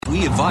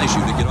advise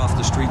you to get off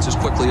the streets as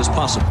quickly as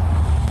possible.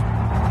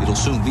 It'll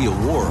soon be a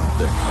war out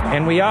there.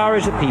 And we are,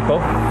 as a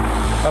people,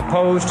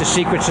 opposed to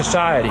secret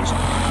societies,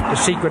 to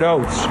secret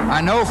oaths.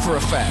 I know for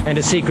a fact. And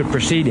to secret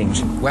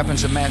proceedings.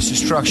 Weapons of mass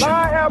destruction.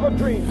 I have a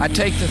dream. I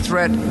take the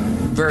threat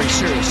very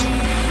seriously.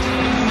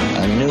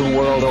 A new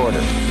world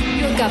order.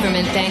 Your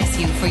government thanks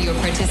you for your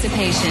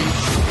participation.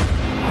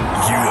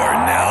 You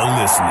are now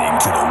listening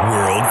to the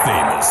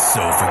world-famous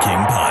Sofa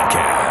King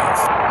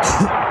podcast.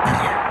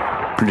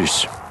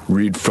 Please,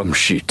 read from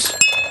sheets.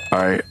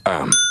 I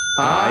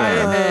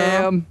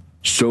am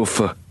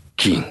Sofa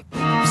King.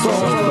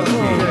 Sofa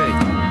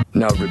King.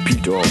 Now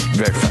repeat all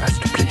very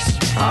fast, please.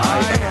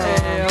 I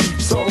am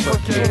Sofa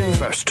King.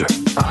 Faster.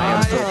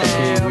 I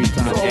am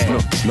Sofa King. No,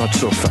 not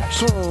so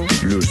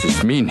fast.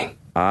 Loses meaning.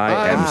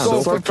 I am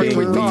Sofa King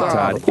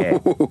retard.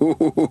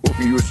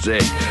 You say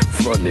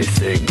funny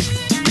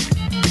things.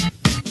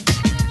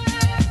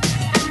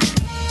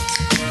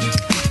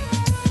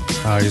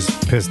 I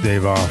just pissed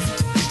Dave off.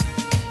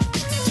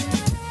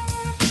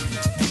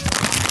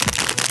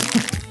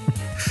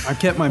 I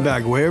kept my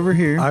bag way over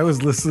here. I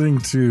was listening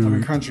to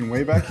I'm crunching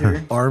way back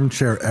here.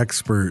 Armchair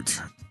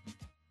Expert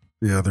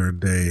the other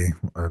day,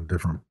 a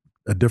different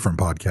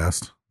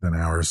podcast than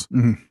ours,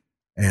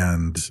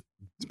 and it's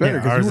better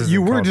because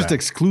you were just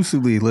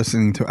exclusively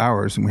listening to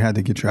ours, and we had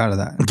to get you out of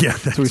that. Yeah,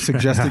 so we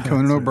suggested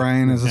Conan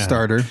O'Brien as a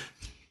starter,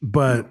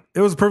 but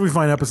it was a perfectly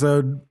fine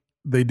episode.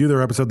 They do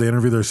their episode, they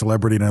interview their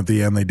celebrity, and at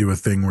the end they do a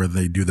thing where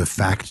they do the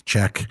fact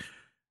check,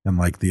 and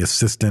like the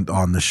assistant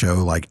on the show,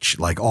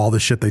 like all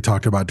the shit they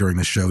talked about during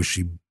the show,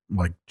 she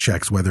like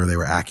checks whether they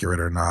were accurate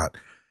or not.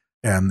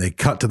 And they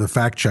cut to the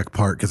fact check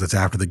part because it's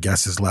after the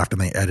guest has left, and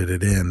they edit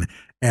it in,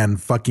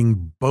 and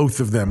fucking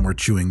both of them were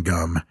chewing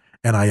gum,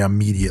 and I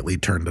immediately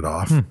turned it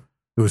off. It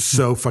was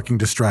so fucking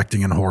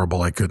distracting and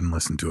horrible I couldn't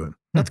listen to it.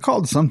 That's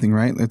called something,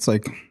 right? It's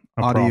like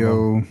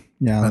audio,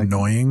 like,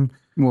 annoying.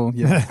 Well,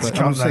 yeah, but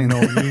I'm saying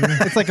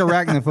it's like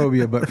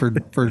arachnophobia, but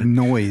for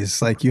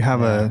noise. Like you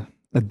have a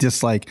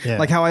dislike,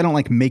 like how I don't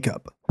like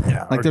makeup.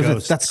 Yeah, like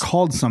that's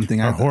called something.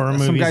 Horror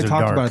movies. Some guy are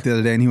talked dark. about it the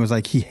other day, and he was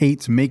like, he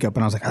hates makeup,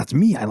 and I was like, that's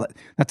me.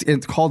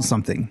 It's called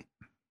something.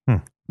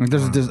 Like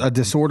there's a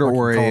disorder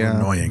or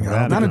annoying.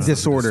 Not a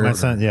disorder. My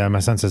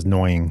son says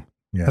annoying.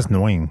 Yeah. That's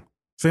annoying.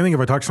 Same thing if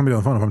I talk to somebody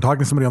on the phone. If I'm talking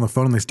to somebody on the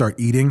phone and they start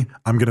eating,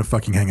 I'm going to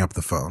fucking hang up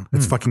the phone.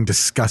 It's fucking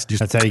disgusting.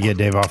 That's how you get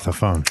Dave off the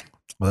phone.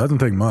 Well, that doesn't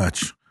take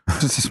much.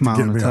 Just a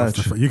smile and a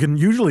touch. You can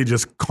usually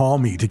just call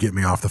me to get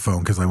me off the phone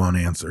because I won't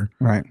answer.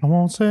 Right. I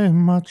won't say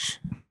much,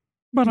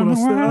 but I know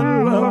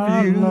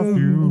I love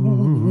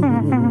you.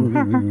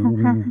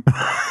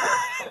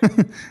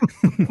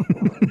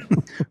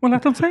 Well, I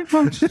don't say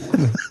much,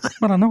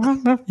 but I know I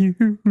love you.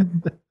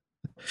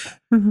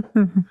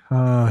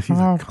 He's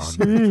a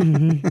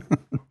con.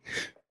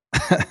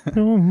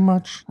 Too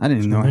much. I didn't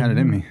even know I had it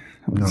in me.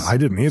 No, I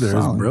didn't either. It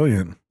was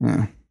brilliant.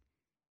 Yeah.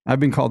 I've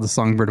been called the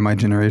songbird of my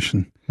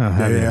generation.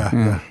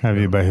 Yeah. Have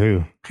you by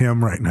who?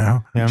 Him right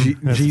now.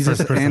 Jesus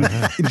and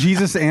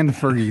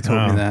Fergie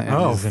told me that.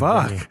 Oh,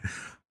 fuck.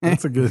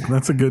 That's a good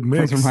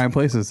mix. Comes from high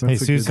places. Hey,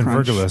 Susan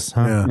Fergalus,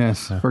 huh? Yeah.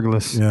 Yes,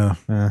 Fergalus. Yeah.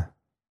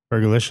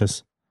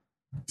 Fergalicious.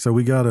 So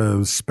we got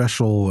a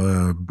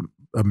special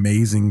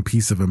amazing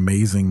piece of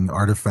amazing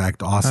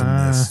artifact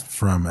awesomeness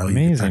from El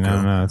amazing. Yucateco.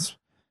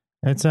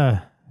 I don't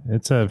know.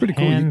 It's a pretty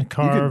hand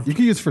cool. carved. You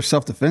could use it for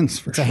self-defense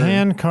for sure. A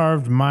hand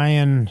carved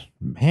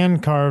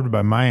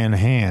by Mayan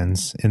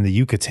hands in the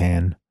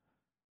Yucatan.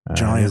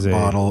 Giant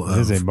bottle. It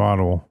is a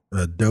bottle.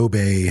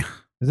 Adobe.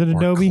 Is it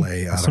Adobe?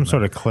 Clay, Some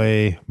sort of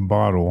clay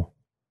bottle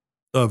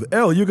of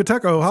El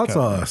Yucateco hot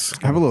sauce.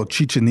 I have a little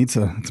Chichen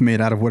Itza. It's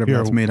made out of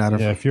whatever it's made out of.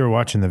 Yeah, if you're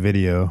watching the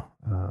video,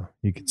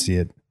 you could see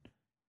it.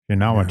 If you're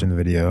not watching the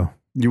video,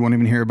 you won't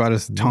even hear about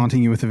us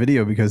taunting you with the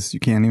video because you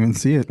can't even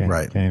see it.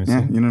 Right. You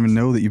don't even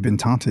know that you've been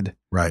taunted.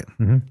 Right.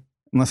 Mm-hmm.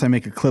 Unless I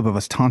make a clip of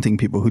us taunting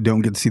people who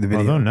don't get to see the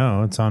video. Well,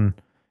 no, it's on.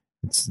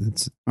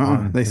 It's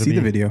on. They see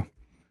the video.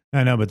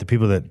 I know, but the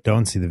people that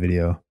don't see the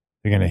video,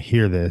 they're going to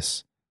hear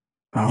this.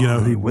 Oh, you know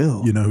who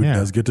will. You know who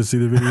does get to see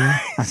the video?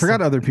 I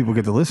forgot other people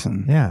get to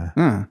listen. Yeah.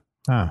 Huh.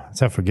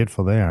 That's how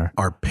forgetful they are.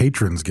 Our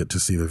patrons get to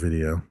see the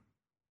video.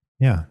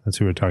 Yeah, that's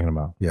who we're talking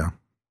about. Yeah.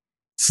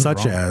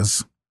 Such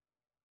as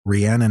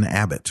Rhiannon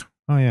Abbott.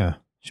 Oh, yeah.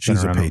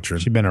 She's a patron.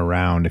 She's been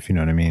around, if you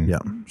know what I mean. Yeah.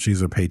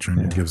 She's a patron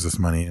and gives us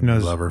money, and we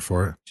love her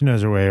for it. She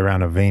knows her way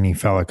around a veiny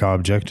phallic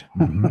object.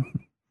 Mm-hmm.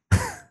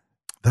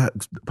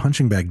 That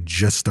punching bag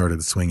just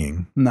started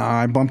swinging. No,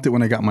 I bumped it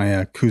when I got my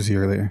koozie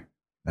earlier.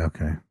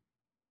 Okay.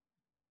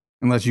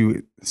 Unless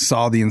you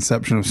saw the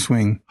inception of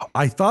swing.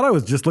 I thought I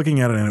was just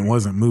looking at it and it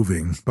wasn't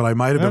moving, but I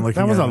might have been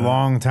looking at it. That was a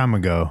long time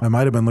ago. I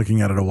might have been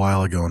looking at it a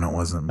while ago and it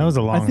wasn't. That was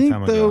a long time ago.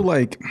 I think, though,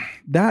 like,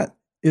 that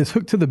is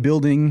hooked to the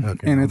building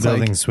and it's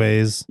building like...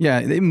 sways. Yeah,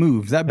 it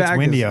moves. That bag It's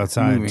windy is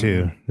outside, moving.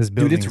 too.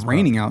 Dude, it's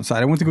raining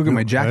outside. I went to go get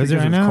my jacket Is it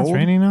because right it was now? cold. It's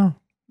raining now?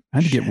 I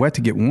had to get wet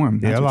to get warm.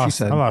 That's what she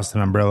said. I lost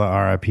an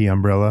umbrella, RIP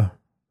umbrella.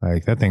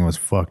 Like, that thing was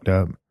fucked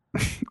up.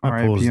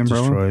 My pool was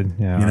umbrella? destroyed.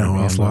 Yeah, You know who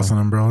else lost an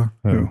umbrella?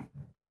 Who?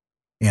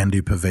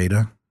 Andy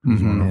Paveda.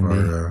 Who's one of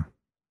our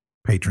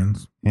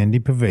patrons. Andy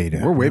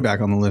Pavetta. We're way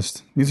back on the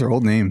list. These are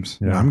old names.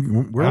 Yeah.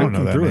 We're I don't know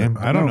looking that through name.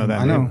 it. I don't know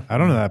that name. I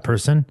don't know that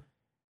person.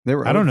 They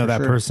were I don't old know for that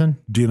sure. person.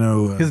 Do you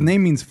know His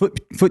name means foot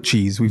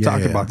cheese. We've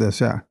talked about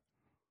this. Yeah.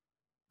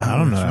 I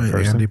don't know that's that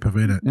right, person. Andy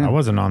Pavetta. Yeah. I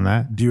wasn't on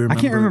that. Do you remember?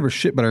 I can't remember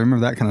shit, but I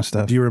remember that kind of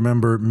stuff. Do you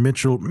remember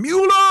Mitchell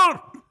Mueller?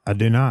 I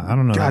do not. I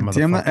don't know God that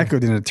damn, that motherfucker.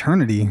 echoed an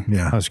eternity.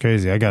 Yeah. That's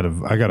crazy. I got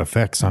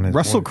effects on his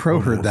Russell voice. Crowe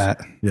heard that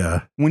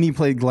Yeah. when he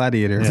played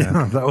Gladiator.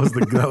 Yeah.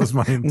 that was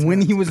my intent.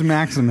 When he was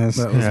Maximus,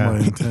 That was Yeah. my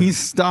intent. he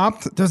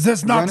stopped. Does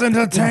this not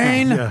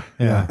entertain? Yeah.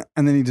 Yeah.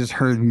 And then he just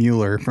heard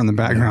Mueller from the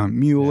background.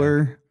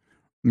 Mueller.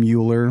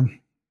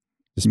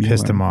 Just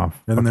pissed him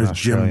off. And then there's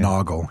Fucking Jim Australia.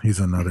 Noggle. He's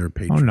another Oh,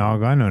 patron.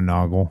 Noggle. I know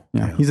Noggle.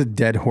 Yeah, he's a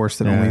dead horse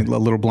that Yeah. only a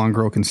little blonde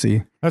girl can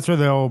see. That's where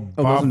the old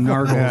Oh, Bob. those are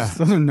nargles. Yeah.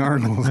 Those are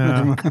nargles.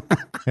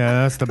 Yeah,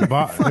 that's the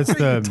Bob.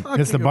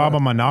 It's the Bob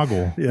on my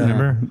Noggle. Yeah.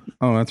 Remember?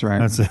 Oh, that's right.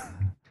 That's it.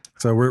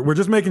 So we're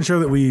just making sure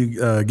that we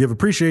give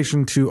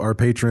appreciation to our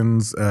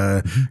patrons.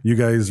 You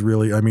guys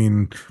really, I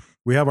mean,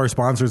 we have our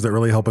sponsors that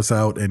really help us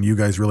out, and you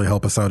guys really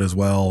help us out as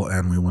well.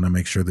 And we want to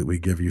make sure that we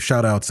give you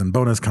shout outs and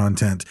bonus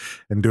content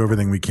and do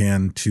everything we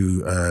can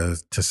to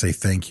say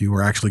thank you.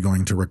 We're actually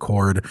going to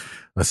record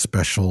a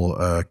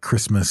special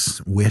Christmas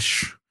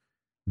wish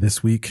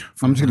this week.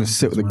 I'm just going to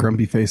sit with a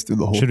grumpy face through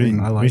the whole Should we?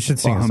 thing. We should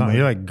sing a song.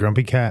 You're like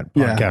Grumpy Cat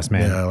Yeah. podcast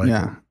man. Yeah, I like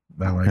Yeah. it.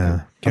 I like Yeah.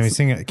 it. Can we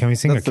sing it? Can we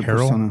sing a that's the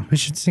carol? persona. We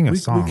should sing a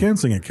song. We can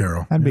sing a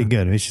carol. That'd be Yeah.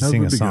 good. We should That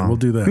sing would a be good. song. We'll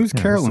do that. Who's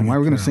Yeah, Carolyn? we'll Why are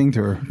we sing going a to sing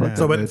to her? Fuck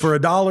So, that but bitch. for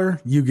 $1,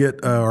 you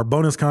get our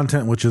bonus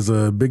content, which is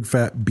a big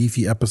fat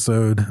beefy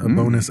episode, a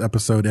bonus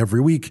episode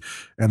every week.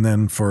 And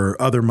then for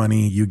other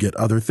money, you get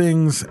other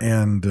things.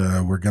 And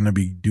we're going to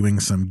be doing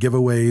some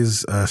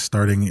giveaways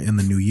starting in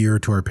the new year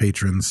to our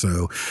patrons.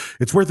 So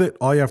it's worth it.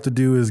 All you have to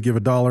do is give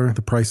 $1,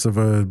 the price of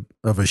a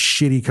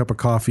shitty cup of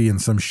coffee in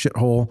some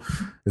shithole.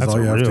 Is That's all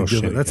a you have to real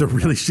give it. shitty That's a cup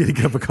of really shitty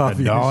cup of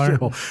coffee. in a $1.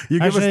 shithole. You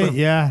give Actually, us the,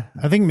 yeah,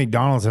 I think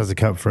McDonald's has a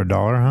cup for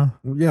 $1, huh?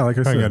 yeah, like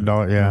I Probably said,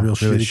 got $1, yeah. a real Really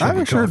shitty shitty. cup I've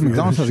of actually heard coffee in a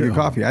McDonald's has a good shithole.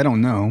 coffee. I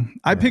don't know.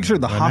 I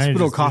pictured the Well, now you're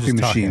hospital just coffee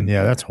talking. machine.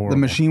 Yeah, that's horrible. The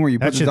machine where you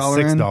That put the shit's dollar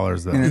in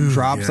 $6 though. and it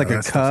drops Yeah, like a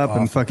that's cup and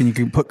awful. fucking you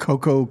can put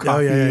cocoa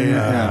coffee yeah, in it.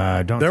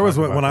 yeah. Don't There was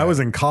talk about when I that. was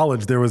in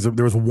college. There was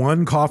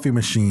one coffee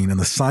machine in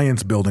the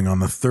science building on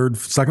the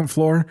second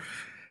floor,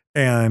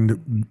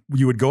 and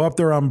you would go up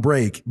there on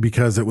break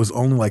because it was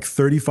only like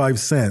 35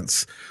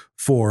 cents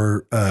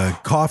for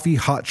coffee,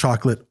 hot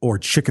chocolate, or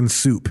chicken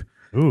soup.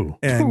 Ooh.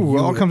 And Ooh, you it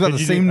all would- comes out the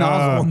Could you same do-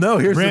 nozzle. no,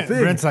 here's Brent, the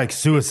thing. Brent's like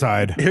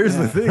suicide. Here's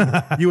the thing.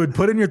 You would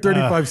put in your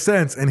 35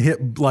 cents and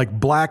hit like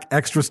black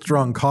extra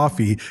strong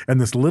coffee, and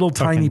this little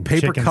tiny Fucking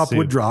paper chicken cup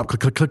would soup. drop,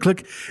 click, click, click,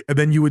 click, and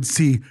then you would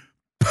see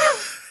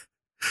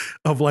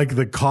of like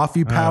the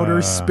coffee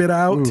powder spit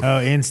out.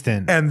 Oh,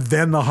 instant. And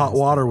then the hot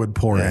water would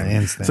pour Yeah, in.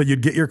 instant. So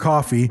you'd get your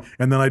coffee,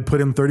 and then I'd put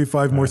in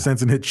 35 more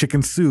cents and hit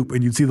chicken soup,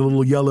 and you'd see the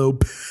little yellow,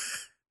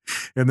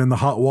 and then the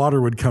hot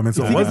water would come in.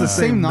 So it was the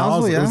same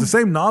nozzle. It yeah? was the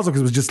same nozzle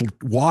because it was just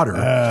water.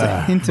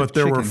 a hint of But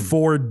there were chicken.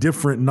 4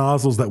 different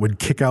nozzles that would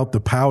kick out the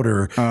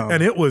powder,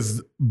 and it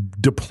was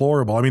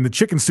deplorable. I mean, the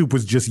chicken soup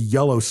was just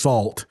yellow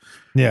salt,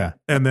 yeah.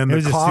 and then It the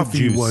was just soup coffee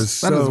juice.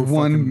 was That so is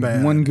fucking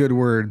bad. one good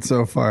word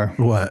so far.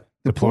 What?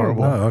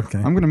 Deplorable. Oh, okay.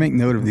 I'm going to make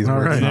note of these All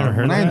words. right. now. Never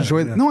heard When I that?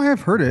 enjoy, no, I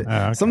have heard it. Oh,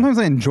 okay. Sometimes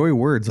I enjoy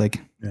words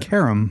like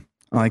carom.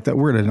 I like that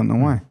word. I don't know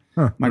why.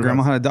 My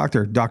grandma had a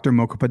doctor, Dr.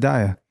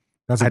 Mokopadaya.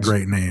 That's a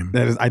great name.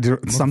 That is, I do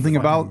something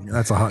about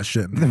That's a hot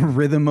shit. the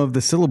rhythm of the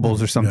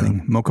syllables or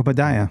something.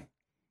 Mokopadaya.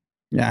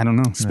 Yeah, I don't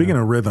know. Speaking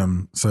of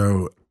rhythm,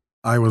 so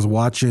I was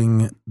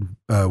watching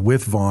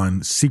with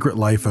Vaughn Secret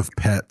Life of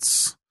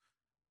Pets.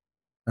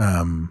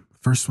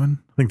 First one?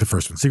 I think the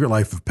first one, Secret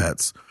Life of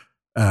Pets.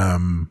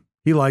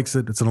 He likes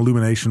it. It's an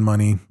Illumination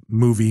money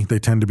movie. They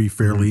tend to be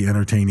fairly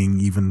entertaining,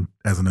 even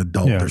as an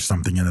adult. Yeah. There's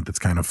something in it that's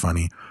kind of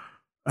funny.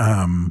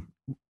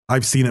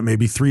 I've seen it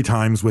maybe 3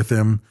 times with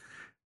him,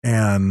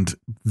 and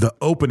the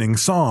opening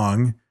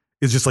song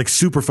is just like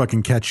super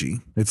fucking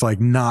catchy. It's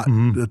like not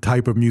the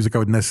type of music I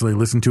would necessarily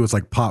listen to. It's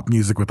like pop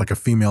music with like a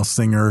female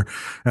singer,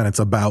 and it's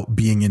about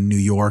being in New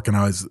York. And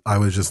I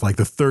was just like,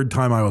 the third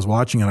time I was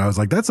watching it, I was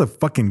like, that's a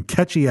fucking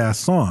catchy ass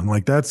song.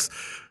 Like that's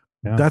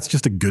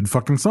just a good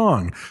fucking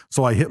song.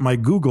 So I hit my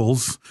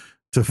Googles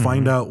to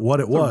find out what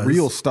it was. A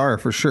real star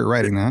for sure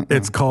writing that.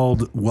 It's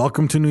called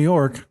Welcome to New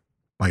York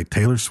by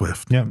Taylor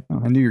Swift. Yeah. Oh,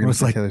 I knew you were I going to was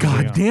say like, Taylor God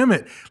Swift. damn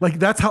it. Like,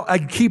 that's how I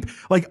keep,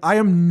 like, I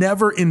am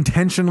never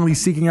intentionally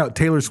seeking out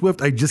Taylor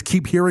Swift. I just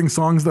keep hearing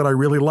songs that I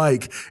really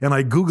like, and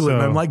I Google it,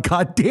 and So- I'm like,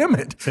 God damn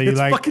it. So you It's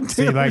like- fucking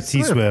so you Taylor like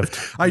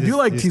T-Swift. I do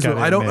like You just T-Swift.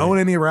 gotta I don't admit own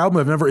it. any of her album.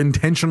 I've never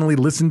intentionally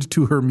listened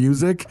to her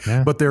music,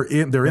 Yeah. but they're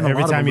in a Every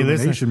lot time of you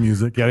Illumination listen,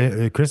 music.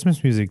 Yeah,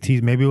 Christmas music.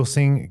 Maybe we'll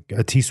sing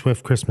a T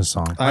Swift Christmas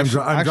song. I I'm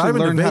actually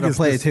driving to learned how to Vegas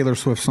play this- a Taylor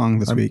Swift song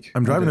this week.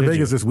 I'm driving to Did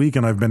Vegas you? this week,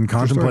 and I've been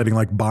contemplating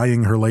like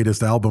buying her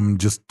latest album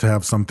just to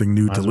have something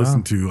new Might to as listen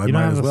well. to. I You don't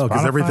might have as a well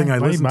because Spotify? everything I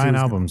What are you listen to buying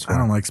is, albums for? I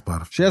don't like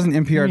Spotify. She has an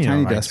NPR You Tiny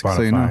don't like Desk, Spotify.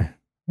 so you know. What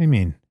do you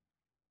mean?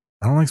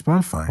 I don't like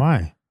Spotify.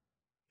 Why?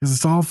 Because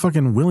it's all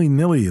fucking willy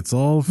nilly. It's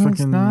all No, fucking.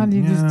 it's not.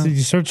 You yeah. just did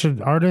you search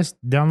an artist,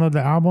 download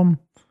the album?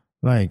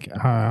 Like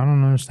I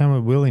don't understand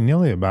what willy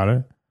nilly about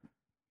it.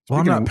 Well,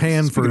 I'm not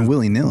paying for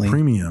Willy Nilly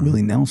premium.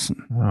 Willie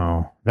Nelson.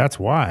 Oh, that's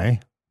why.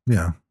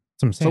 Yeah. That's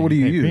what I'm saying. So what do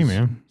you pay use?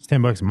 Premium. It's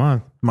 $10 a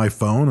month. My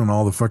phone and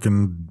all the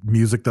fucking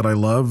music that I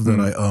love that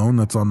I own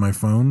that's on my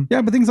phone.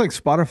 Yeah, but things like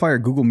Spotify or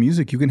Google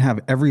Music, you can have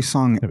every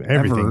song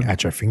Everything ever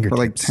at your for fingertips.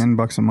 like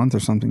 $10 a month or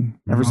something.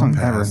 Every song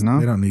ever. No,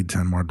 They don't need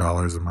 $10 more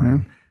of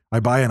mine. I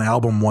buy an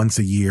album once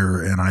a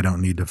year and I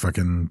don't need to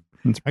fucking.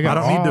 I got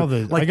all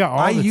the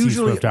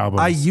T-Swift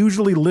albums. I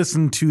usually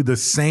listen to the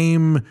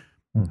same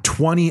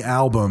 20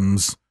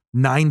 albums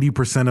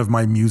 90% of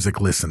my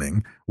music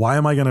listening. Why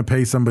am I going to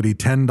pay somebody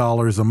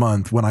 $10 a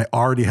month when I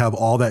already have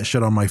all that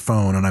shit on my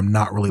phone and I'm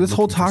not really This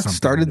whole looking for talk something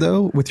started new?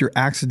 though with your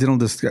accidental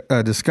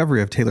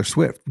discovery of Taylor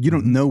Swift. You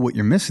don't know what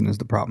you're missing is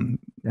the problem.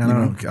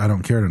 And I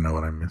don't care to know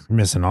what I'm missing. You're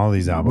missing all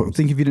these albums. Well,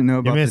 think if you didn't know You're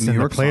about the missing New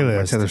York song by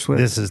playlist. Taylor Swift.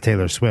 This is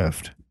Taylor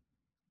Swift.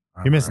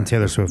 You're missing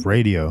Taylor Swift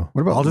radio.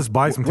 What about I'll just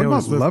buy some what Taylor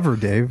about Swift. Lover,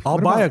 Dave? I'll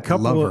What buy a about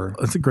couple Lover?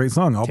 of, it's a great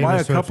song. I'll Taylor buy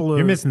a Swift. couple of,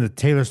 You're missing the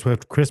Taylor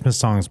Swift Christmas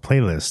songs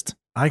playlist.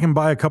 I can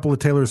buy a couple of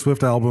Taylor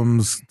Swift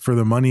albums for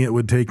the money it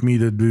would take me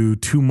to do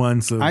 2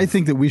 months of. I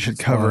think that we should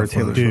cover a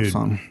Taylor Dude, Swift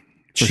song.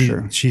 For She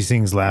sure. she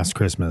sings Last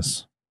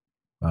Christmas.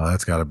 Oh,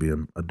 that's got to be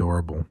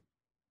adorable.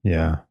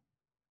 Yeah.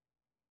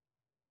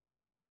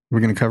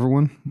 We're going to cover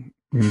one?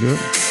 We're going to do it?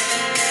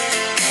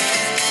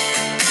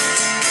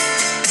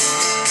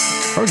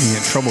 Probably going to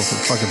get in trouble for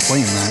fucking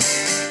playing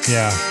that.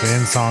 Yeah. The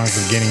end song is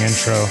the beginning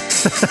intro.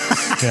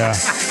 Yeah.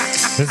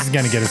 This is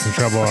going to get us in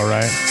trouble, all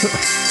right?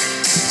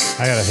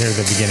 I got to hear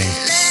the beginning.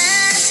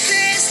 Last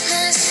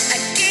Christmas, I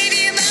gave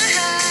you my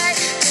heart.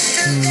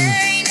 The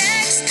very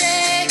next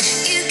day,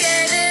 you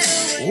gave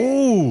it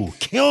away. Ooh,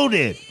 killed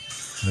it.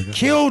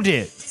 Killed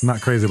it. I'm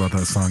not crazy about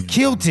that song.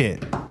 Killed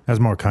it. That's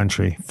more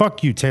country.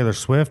 Fuck you, Taylor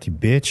Swift, you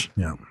bitch.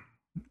 Yeah.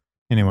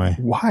 Anyway.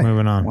 Why?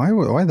 Moving on. Why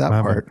that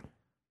What part?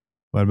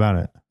 What about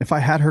it? If I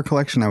had her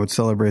collection, I would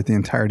celebrate the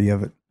entirety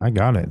of it. I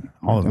got it.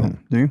 All of it.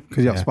 Do you?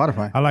 Because you have Yeah.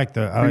 Spotify. I like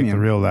the Premium.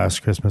 real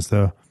Last Christmas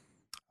though.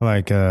 I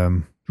like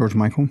George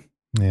Michael.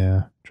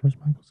 yeah. George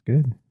Michael's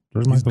good.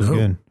 George Michael's dope.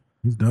 good.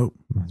 He's dope.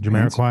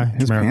 Jamiroquai.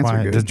 His pants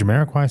are good. Does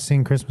Jamiroquai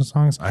sing Christmas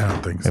songs? I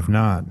don't think so. If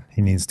not,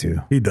 he needs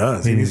to. He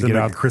does. He needs to get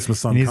make out a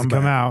Christmas song He needs to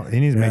come comeback. out. He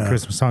needs to make Yeah. a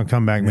Christmas song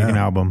comeback, make an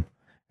Yeah. album,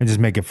 and just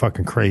make it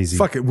fucking crazy.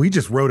 Fuck it. We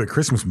just wrote a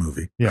Christmas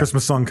movie. Yeah.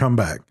 Christmas song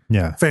comeback.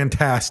 Yeah.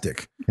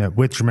 Fantastic. Yeah,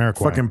 with Jamiroquai.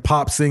 Fucking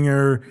pop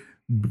singer,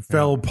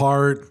 fell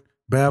apart,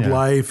 bad Yeah.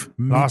 life,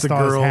 meets Lost a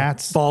all his girl,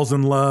 hats. falls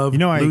in love, You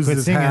know why he loses quit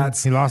his singing?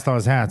 hats. He lost all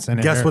his hats.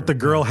 And Guess what the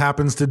girl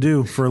happens to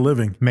do for a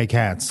living? Make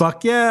hats.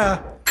 Fuck yeah.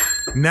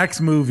 Next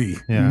movie.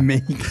 Yeah.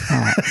 Make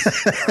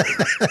hats.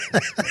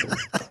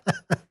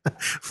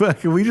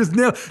 Fuck, we just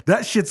nailed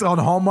that shit's on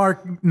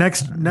Hallmark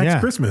next Yeah,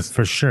 Christmas.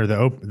 for sure. The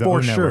For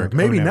O sure. Network,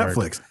 Maybe O Network.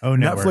 Netflix. O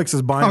Network. Netflix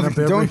is buying up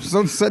every.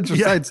 don't set your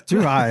Yeah. sights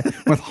too high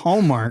with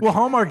Hallmark. Well,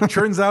 Hallmark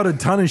churns out a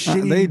ton of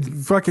shitty They-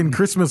 fucking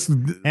Christmas.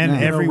 And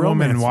every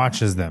woman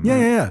watches them. Yeah,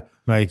 yeah,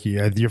 Like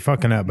you're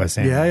fucking up by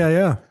saying yeah, that.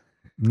 yeah.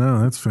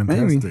 No, that's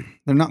fantastic. Maybe.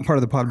 They're not part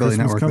of the Podbelly Christmas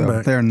Network, though.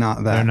 comeback. They're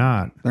not that. They're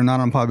not. They're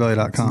not on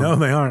podbelly.com. No,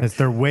 they aren't.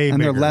 They're way and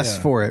bigger. they're less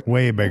for it.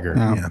 Way bigger.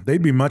 Yeah,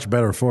 they'd be much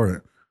better for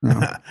it.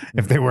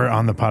 If they were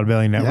on the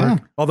Podbelly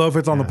Network. Although if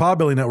it's on the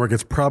Podbelly Network,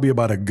 it's probably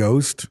about a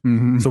ghost.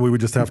 So we would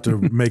just have to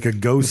make a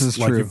ghost. This is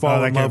like true. you fall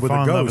Oh, in like love you with a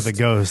fall in love ghost. with a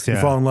ghost, You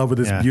yeah. fall in love with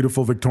this Yeah.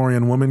 beautiful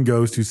Victorian woman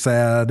ghost who's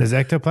sad. Is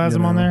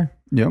ectoplasm You know. on there?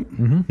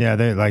 Yep. Yeah,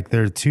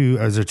 there are two.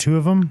 Is there two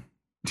of them?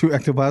 2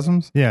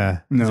 ectoplasms? Yeah.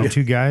 No. Is there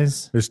two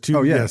guys? There's two.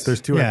 Oh, yes. Yes, there's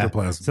two Yeah.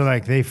 ectoplasms. So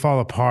like they fall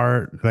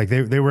apart. Like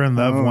they were in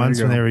love Oh, there once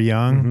you when go. they were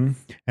young,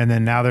 and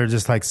then now they're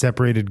just like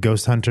separated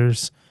ghost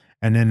hunters.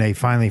 And then they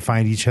finally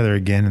find each other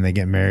again, and they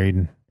get married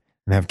and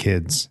have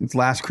kids. It's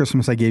last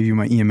Christmas I gave you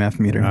my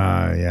EMF meter.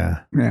 Yeah,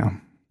 yeah.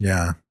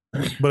 Yeah,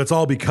 but it's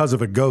all because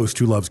of a ghost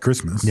who loves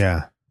Christmas.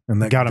 yeah.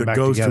 and that Got 'em the back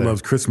ghost together. who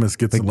loves Christmas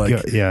gets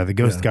The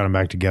ghost got them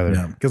back together.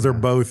 Yeah, because they're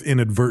both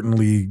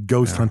inadvertently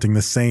ghost hunting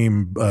the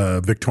same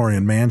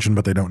Victorian mansion,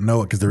 but they don't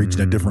know it because they're each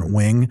in a different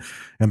wing.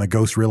 And the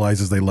ghost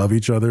realizes they love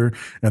each other,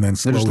 and then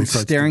They're slowly just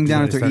starts staring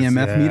down at their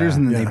EMF meters,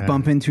 and then they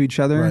bump into each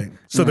other. Right.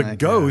 So the Like,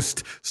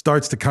 ghost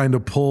starts to kind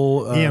of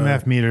pull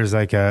EMF meter is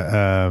like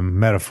a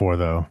metaphor,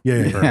 though.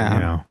 Yeah, for, Yeah. You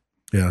know,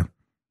 yeah.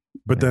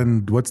 But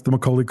then what's the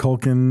Macaulay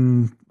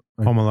Culkin?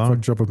 Home Alone?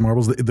 Fucked you up with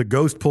marbles. The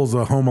ghost pulls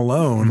a Home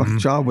Alone. Fuck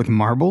job with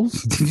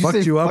marbles. Did Fucked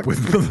say you up fuck-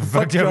 with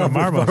Fucked you up with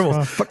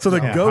marbles. So the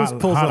Yeah, ghost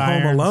hot- pulls hot a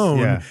Home irons. Alone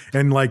Yeah.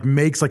 and like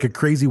makes like a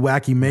crazy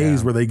wacky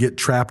maze where they get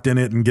trapped in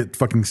it and get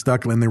fucking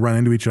stuck and they run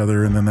into each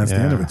other and then that's the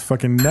end of it. It's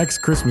fucking next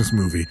Christmas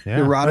movie. Yeah.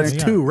 Erotic.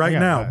 That's two right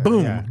now.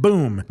 Boom, yeah.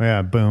 boom.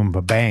 Yeah, boom,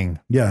 ba bang,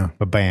 Yeah.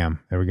 ba bam.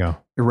 There we go.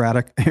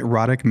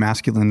 erotic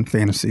masculine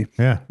fantasy.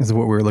 Yeah. Is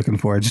what we were looking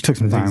for. It just took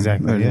some time.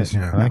 Exactly. There it Yeah. is.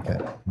 I like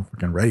it. I'm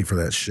fucking ready for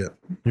that shit.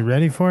 You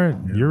ready for it?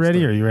 You're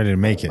ready, or are you ready to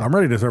make it? I'm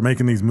ready to start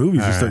making these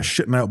movies and All start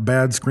right. shitting out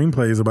bad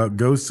screenplays about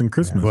ghosts and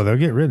Christmas. Well, they'll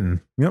get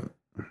written. Yep.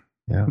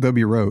 Yeah, They'll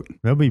be wrote.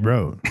 they'll be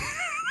wrote.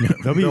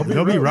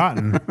 They'll be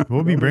rotten.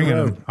 We'll be bringing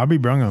them. I'll be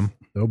bringing them.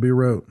 They'll be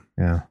wrote.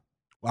 Yeah.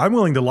 I'm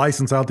willing to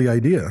license out the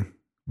idea.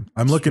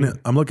 I'm looking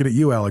at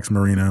you, Alex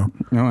Marino.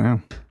 Oh yeah.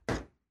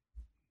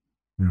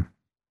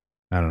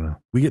 I don't know.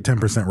 We get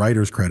 10%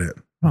 writer's credit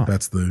Oh.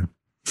 That's the.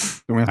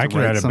 Do we have to I could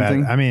write a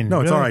something? bad. I mean,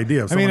 No, it's really? our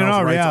idea. If I mean, someone in else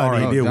all writes our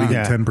reality, idea, we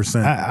get yeah.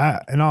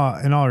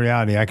 10%. In all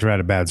reality, I could write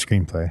a bad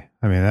screenplay.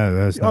 I mean,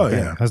 that's no thing.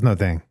 yeah. That's no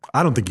thing.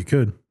 I don't think you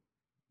could.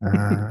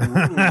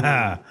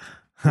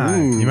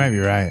 You might be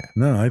right.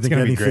 No, I think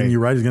gonna be anything great. you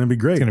write is going to be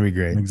great. It's going to be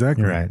great.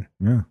 Exactly. You're right.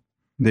 Yeah.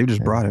 Dave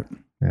just brought it.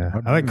 Yeah.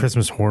 I like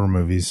Christmas horror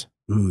movies.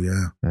 Ooh,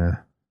 yeah. Yeah.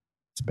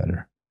 It's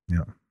better.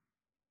 Yeah.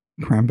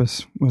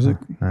 Krampus, was it?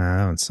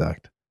 That one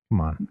sucked.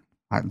 Come on.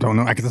 I don't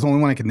know. That's the only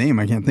one I could name.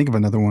 I can't think of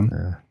another one.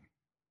 Yeah.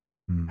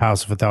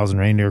 House of 1,000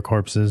 Reindeer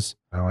Corpses.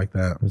 I like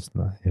that. It's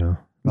not, you know.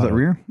 Is that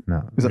Rear?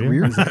 No. Is that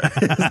Rear? Is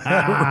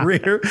that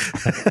Rear?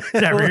 Is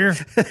that Rear?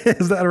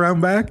 Is that around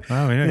back?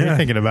 Oh, you're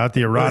thinking about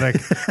the erotic.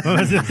 What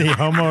was it? The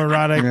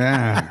homoerotic?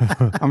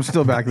 Yeah. I'm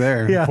still back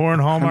there. Yeah. Porn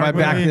Hallmark Am I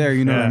back movie? there?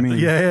 You know what I mean?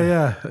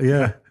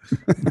 Yeah.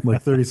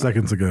 Like 30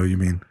 seconds ago, you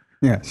mean?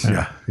 Yes.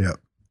 Yeah.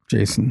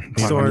 Jason.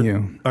 So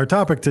our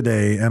topic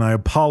today, and I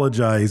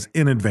apologize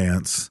in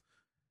advance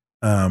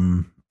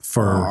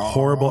for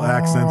horrible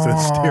accents and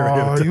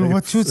stereotypes.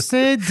 What you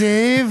say,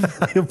 Dave?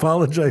 I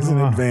apologize in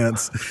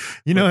advance.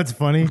 You know, it's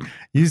funny.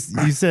 You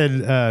said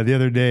the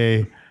other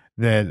day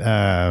that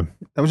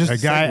that was just a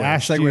guy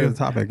asked you to the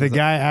topic. The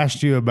guy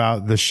asked you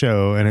about the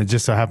show, and it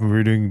just so happened we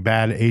were doing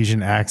bad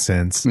Asian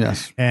accents.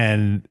 Yes.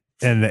 And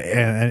an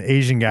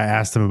Asian guy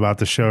asked him about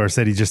the show, or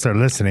said he just started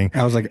listening.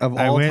 I was like, of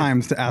all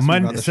times to ask me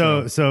about the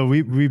show. So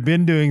we've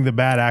been doing the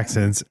bad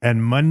accents,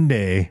 and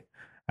Monday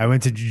I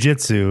went to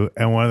jiu-jitsu,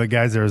 and one of the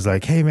guys there was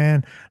like, "Hey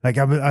man, like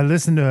I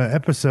listened to an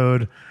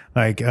episode,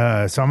 like so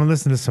I'm gonna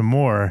listen to some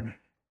more."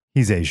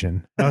 He's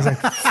Asian. I was like,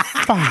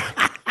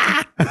 "Fuck."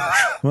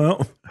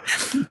 Well,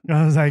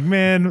 I was like,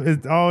 man,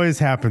 it always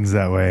happens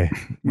that way.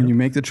 When you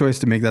make the choice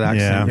to make that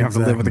accent, you have to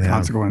live with the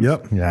consequence.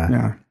 Yep.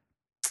 Yeah.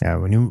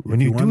 When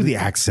you do the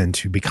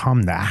accent, you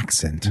become the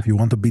accent. If you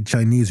want to be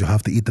Chinese, you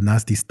have to eat the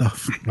nasty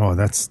stuff. Oh,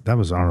 that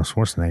was Arnold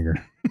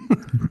Schwarzenegger.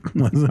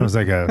 That was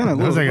like a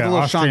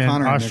little Sean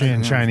Connery Austrian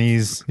mix, yeah.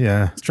 Chinese.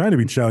 Yeah, It's trying to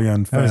be Chow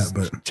Yun that was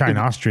Fat, but China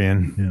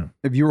Austrian. yeah.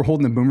 If you were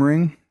holding a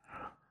boomerang,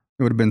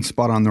 it would have been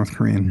spot on North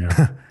Korean.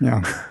 Yeah.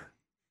 Yeah.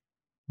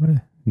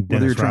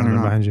 Dennis you're trying or Rodman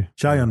not. behind you.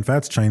 Chow Yun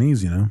Fat's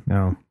Chinese, you know.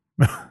 No.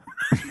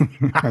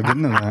 I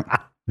didn't know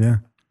that. Yeah.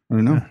 I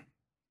don't know.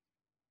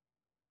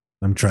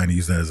 I'm trying to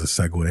use that as a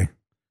segue.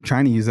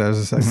 Trying to use that as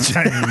a segment.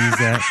 Trying to use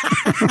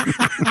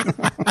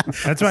that.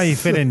 That's why he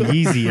fit in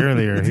Yeezy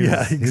earlier.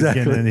 Yeah,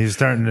 exactly. He was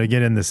starting to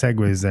get in the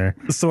segues there.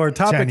 So our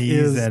topic Trying to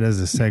use is that as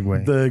a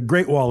segue. the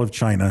Great Wall of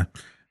China,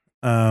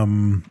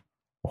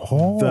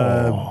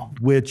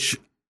 which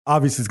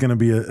obviously is going to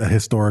be a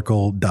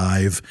historical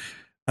dive.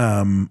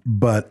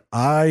 But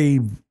I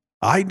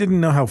didn't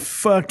know how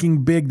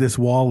fucking big this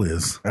wall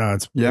is. Man.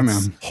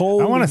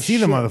 Holy I want to see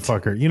the shit.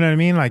 motherfucker. You know what I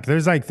mean? Like,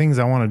 there's like things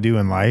I want to do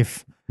in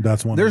life.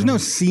 That's one. There's of them. no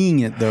seeing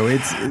it though.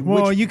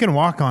 Well, you can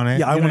walk on it.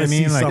 Yeah, I you know wanna what I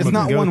mean? see Like, some it's of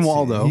not it. one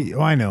wall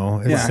though. I know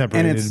it's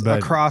separated, and it's but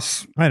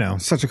across. I know.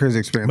 Such a crazy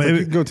experience. But Like,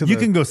 you can go to you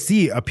the, can go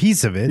see a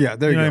piece of it. Yeah,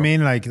 there you know you what I go.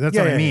 mean? Like that's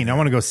Yeah, what yeah, I mean. yeah. I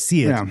want to go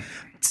see it. Yeah.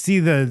 See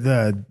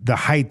the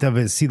height of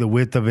it, see the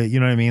width of it. You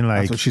know what I mean? Like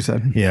That's what she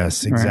said.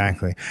 Yes,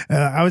 exactly.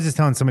 I was just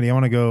telling somebody I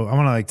want to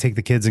like take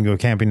the kids and go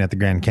camping at the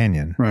Grand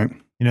Canyon. Right.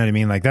 You know what I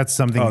mean? Like that's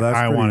something Oh, that's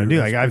I want to pretty- do.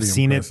 that's Like I've pretty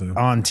seen impressive. it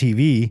on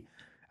TV.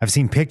 I've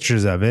seen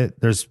pictures of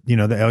it. There's, the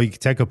El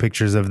Yucateco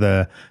pictures of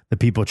the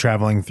people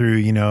traveling through,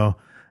 and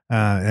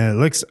it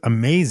looks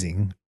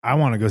amazing. I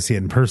want to go see it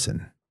in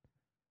person.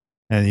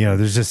 And,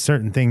 there's just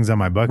certain things on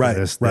my bucket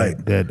list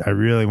that I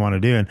really want to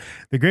do. And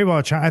the Great Wall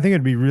of China, I think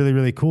it'd be really,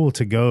 really cool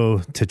to go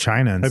to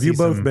China. And Have see you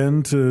both some-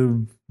 been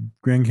to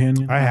Grand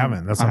Canyon? I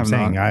haven't. That's what I'm have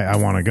saying. not. I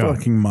want to go.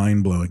 Fucking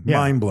mind blowing. Yeah.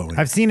 Mind blowing.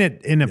 I've seen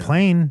it in a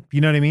plane.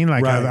 You know what I mean?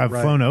 Like Right, I've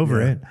flown over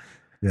yeah. it.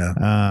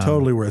 Yeah,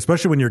 totally. Where,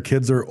 especially when your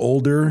kids are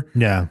older.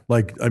 Yeah.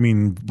 Like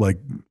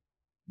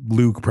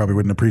Luke probably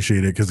wouldn't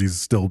appreciate it because he's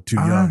still too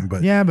young.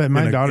 But yeah, but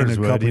my daughters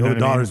would. Couple, You know what I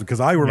daughters, mean?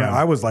 because I remember Yeah.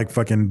 I was like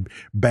fucking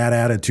bad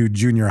attitude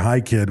junior high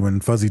kid when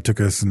Fuzzy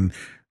took us, and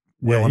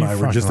Will and you I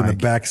were just in the fucking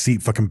back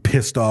seat, fucking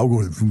pissed off,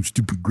 going from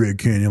stupid Grand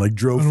Canyon. Like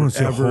drove I don't wanna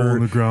see a forever hole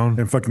in the ground.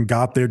 and fucking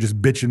got there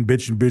just bitching.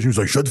 He was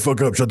like, "Shut the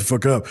fuck up, shut the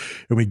fuck up."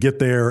 And we get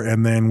there,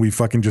 and then we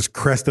fucking just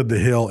crested the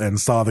hill and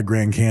saw the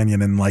Grand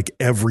Canyon, and like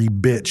every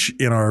bitch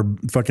in our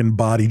fucking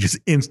body just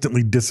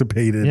instantly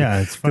dissipated.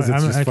 Yeah, it's fun. because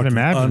it's just I can fucking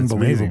imagine it's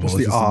amazing. unbelievable. Just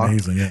It's the just awe.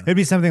 amazing. Yeah. It'd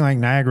be something like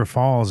Niagara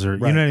Falls, or you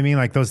Right. know what I mean,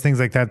 like those things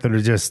like that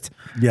are just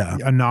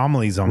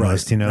anomalies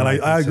almost. And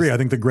like, I it's agree. just- I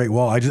think the Great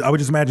Wall. I would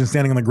just imagine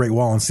standing on the Great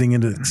Wall and seeing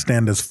it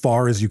extend as far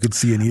as you could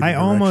see in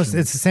either it's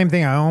the same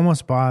thing. I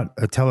almost bought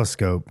a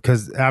telescope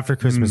because after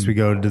Christmas we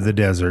go to the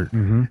desert,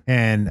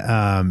 and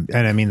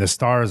I mean the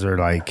stars are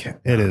like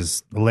it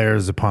is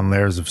layers upon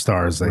layers of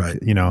stars, like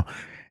Right.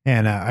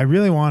 And I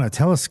really want a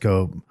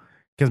telescope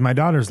because my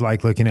daughters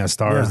like looking at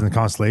stars Yeah. and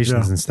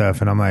constellations Yeah. and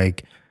stuff, and I'm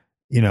like,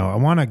 I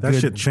want a That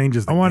good shit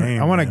changes the I want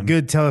game, a man.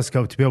 good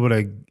telescope to be able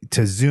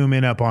to zoom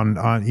in up on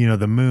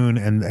the moon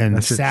and That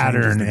shit changes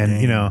Saturn the and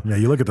game. yeah,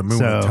 you look at the moon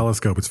with a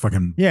telescope. It's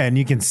fucking and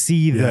you can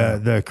see Yeah.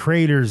 the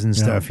craters and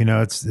stuff.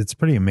 It's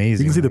pretty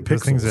amazing. You can see the Like,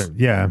 those things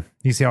pixels.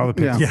 you see all the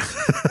pixels.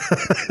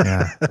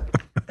 Yeah. Yeah.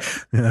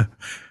 yeah.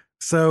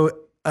 So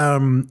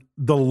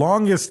the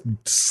longest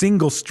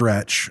single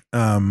stretch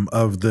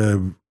of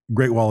the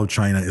Great Wall of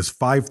China is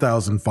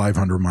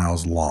 5,500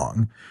 miles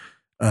long.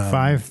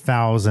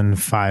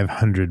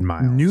 5,500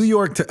 miles. New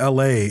York to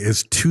LA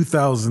is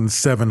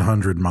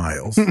 2,700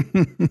 miles.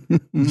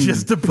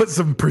 Just to put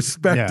some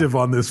perspective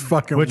on this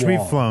fucking Which wall.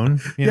 we've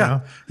flown, you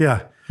know.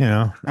 Yeah. You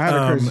know, I had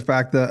a crazy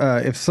fact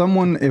that if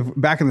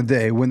back in the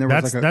day when there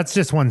was that's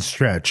just one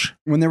stretch.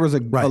 When there was a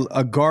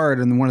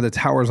guard in one of the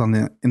towers in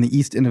the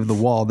east end of the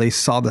wall, they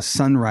saw the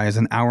sunrise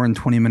an hour and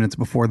 20 minutes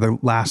before the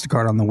last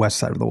guard on the west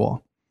side of the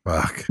wall.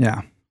 Fuck.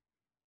 Yeah.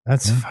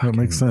 That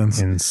makes sense.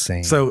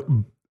 Insane.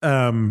 So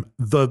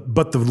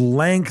the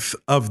length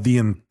of the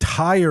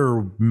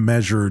entire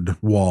measured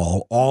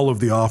wall, all of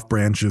the off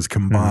branches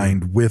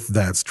combined with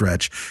that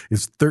stretch,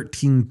 is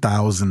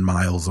 13,000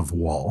 miles of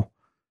wall.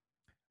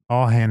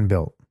 All hand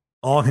built.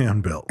 All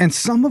hand built. And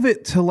some of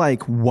it to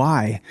like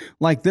why?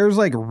 Like there's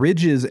like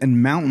ridges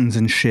and mountains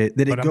and shit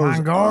that But it the goes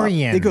up.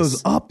 Mongolians. It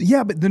goes up.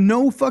 Yeah, but the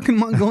no fucking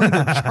Mongolians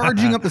are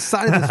charging up the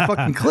side of this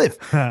fucking cliff.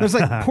 There's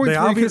like points They where you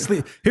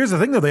obviously, here's the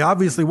thing though, they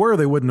obviously were,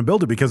 they wouldn't have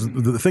built it because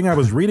the thing I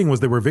was reading was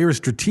they were very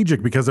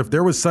strategic because if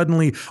there was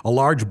suddenly a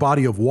large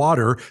body of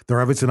water,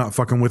 they're obviously not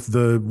fucking with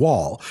the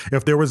wall.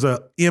 If there was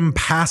a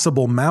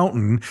impassable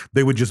mountain,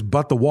 they would just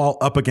butt the wall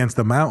up against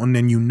the mountain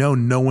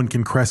and no one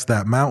can crest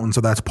that mountain. So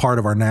that's part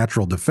of our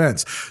natural defense.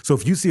 So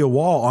if you see a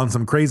wall on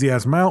some crazy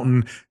ass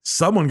mountain,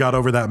 someone got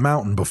over that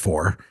mountain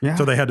before. Yeah.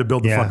 So they had to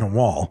build the fucking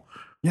wall.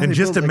 Yeah, and they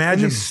just built, like,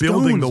 imagine these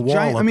building the stones, wall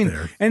giant- up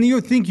there. And you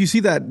would think you see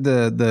that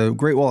the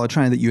Great Wall of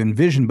China that you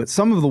envision, but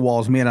some of the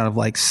walls made out of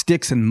like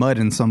sticks and mud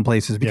in some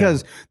places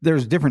because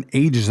there's different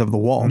ages of the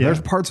wall. Yeah.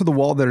 There's parts of the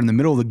wall that are in the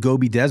middle of the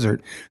Gobi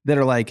Desert that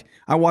are like,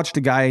 I watched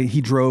a guy,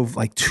 he drove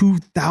like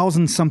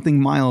 2,000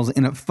 something miles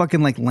in a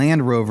fucking like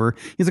Land Rover.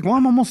 He's like, well,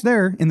 I'm almost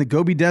there in the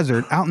Gobi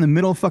Desert out in the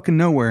middle of fucking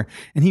nowhere.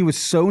 And he was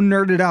so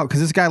nerded out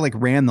because this guy like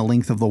ran the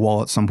length of the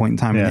wall at some point in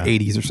time in the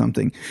 80s or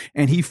something.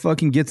 And he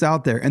fucking gets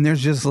out there and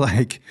there's just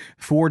like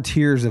 4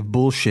 tiers of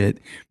bullshit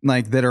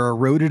like that are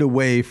eroded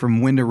away from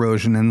wind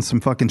erosion and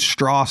some fucking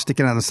straw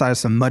sticking out of the side of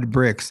some mud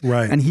bricks.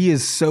 Right. And he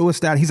is so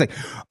ecstatic. He's like,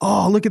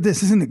 oh, look at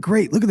this. Isn't it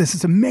great? Look at this.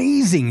 It's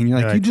amazing. And you're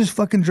like, you just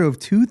fucking drove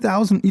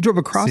 2,000. You drove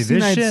across See the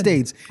this United shit?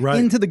 States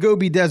into the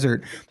Gobi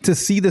Desert to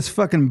see this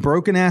fucking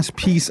broken ass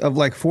piece of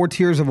like 4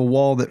 tiers of a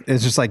wall that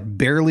is just like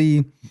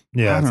barely.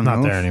 Yeah, I it's don't not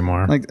know. there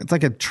anymore. Like it's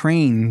like a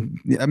train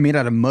made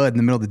out of mud in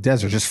the middle of the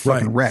desert, just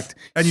fucking wrecked.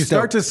 And you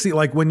start Stoked. to see,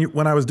 like,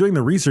 when I was doing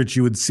the research,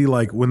 you would see,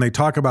 like, when they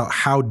talk about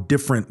how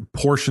different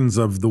portions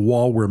of the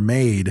wall were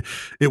made,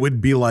 it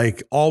would be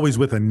like always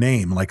with a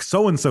name, like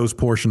so-and-so's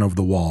portion of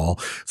the wall.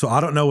 So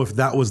I don't know if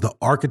that was the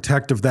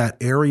architect of that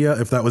area,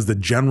 if that was the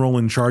general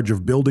in charge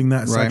of building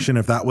that section,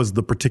 if that was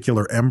the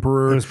particular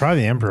emperor. It was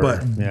probably the emperor.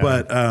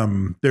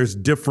 But there's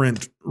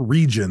different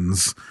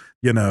regions.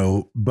 You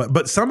know,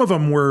 but some of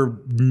them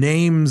were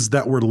names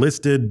that were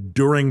listed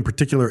during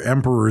particular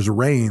emperors'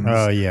 reigns.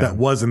 Oh, yeah. That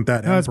wasn't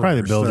that. No, it's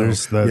probably the emperor.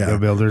 builders, So, the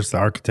builders, the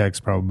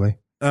architects, probably.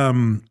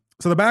 So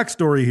the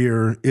backstory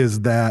here is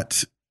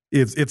that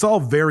it's all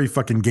very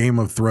fucking Game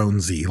of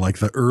Thronesy, like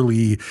the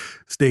early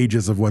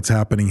stages of what's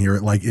happening here.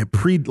 Like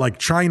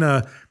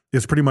China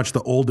is pretty much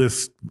the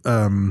oldest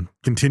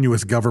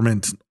continuous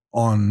government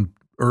on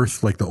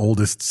Earth, like the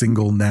oldest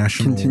single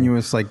national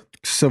continuous like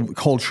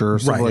culture,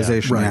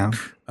 civilization. Right. Yeah.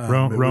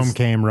 Rome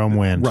came, Rome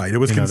went. Right. It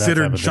was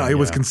considered. It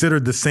was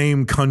considered the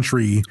same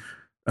country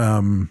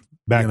back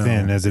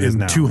then as it is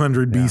in now.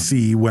 200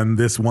 BC when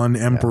this one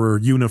emperor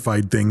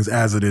unified things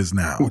as it is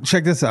now.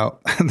 Check this out.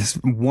 This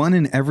 1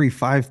 in every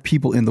 5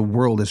 people in the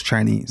world is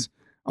Chinese.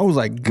 I was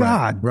like,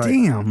 God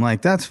damn,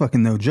 like that's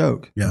fucking no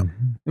joke. Yeah.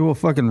 It will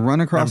fucking run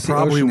across the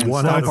probably ocean and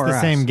one stomp out of our the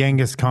ass. same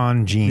Genghis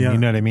Khan gene. You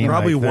know what I mean?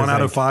 Probably Like, 1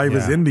 out of 5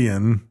 is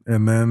Indian,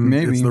 and then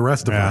Maybe. it's the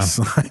rest of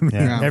us. I mean,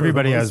 Yeah.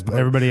 Everybody has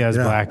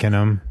black in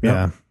them.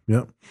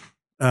 Yep.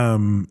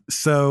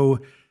 So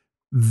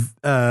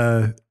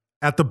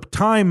at the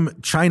time,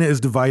 China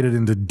is divided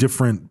into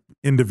different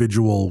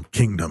individual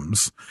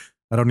kingdoms.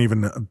 I don't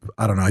know.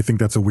 I think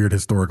that's a weird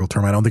historical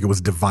term. I don't think it was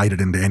divided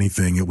into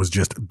anything. It was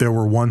just there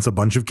were once a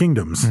bunch of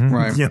kingdoms,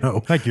 Right. You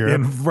know, Like Europe.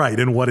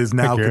 and what is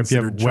now Like Europe, you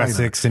considered have China.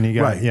 Wessex and you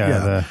got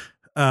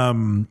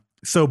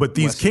But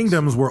these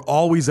kingdoms were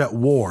always at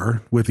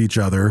war with each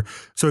other,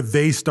 so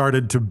they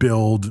started to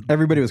build.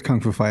 Everybody was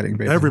kung fu fighting,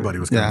 basically. Everybody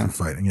was kung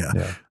fu fighting. Yeah.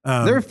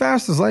 They were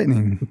fast as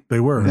lightning.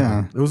 They were.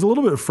 Yeah. It was a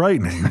little bit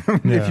frightening.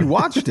 If you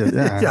watched it,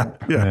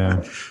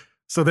 Yeah.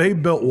 So they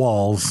built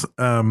walls,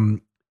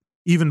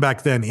 even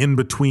back then, in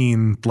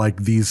between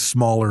like these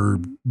smaller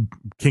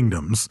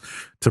kingdoms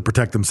to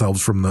protect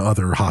themselves from the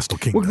other hostile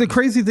kingdoms. Well, the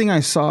crazy thing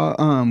I saw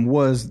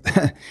was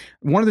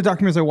one of the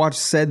documentaries I watched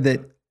said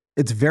that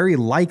it's very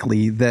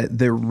likely that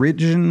the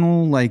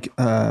original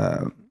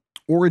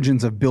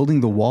origins of building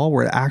the wall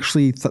were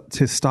actually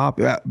to stop,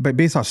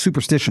 based off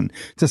superstition,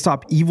 to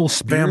stop evil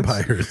spirits.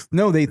 Vampires.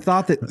 No, they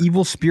thought that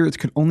evil spirits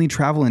could only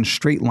travel in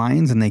straight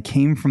lines and they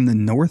came from the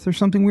north or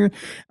something weird.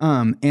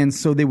 And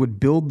so they would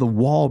build the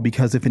wall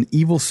because if an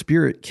evil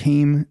spirit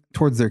came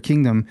towards their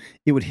kingdom,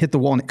 it would hit the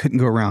wall and it couldn't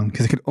go around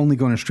because it could only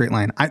go in a straight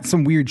line.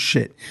 Some weird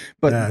shit.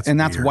 But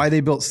that's weird. why they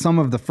built some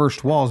of the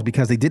first walls,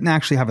 because they didn't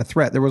actually have a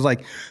threat. There was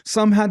like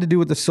some had to do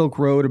with the Silk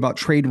Road, about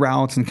trade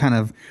routes and kind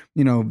of,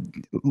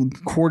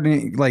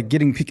 coordinating, like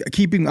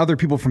keeping other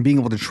people from being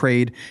able to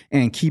trade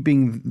and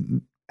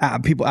keeping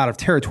people out of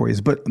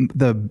territories. But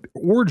the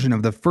origin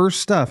of the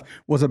first stuff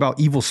was about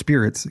evil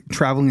spirits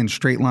traveling in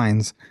straight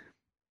lines.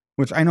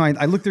 Which I know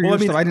I looked through your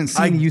stuff. I didn't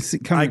see any you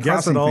coming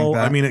across anything like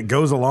that. I mean, it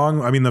goes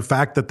along. I mean, the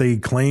fact that they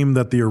claim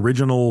that the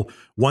original,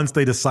 once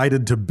they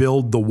decided to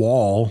build the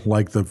wall,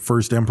 like the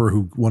first emperor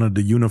who wanted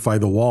to unify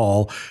the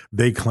wall,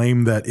 they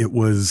claim that it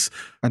was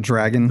a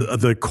dragon.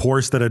 The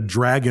course that a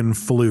dragon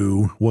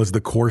flew was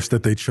the course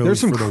that they chose. There's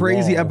some for the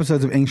crazy wall.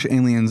 episodes of Ancient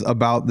Aliens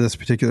about this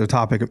particular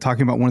topic, of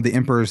talking about one of the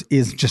emperors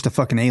is just a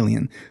fucking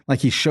alien. Like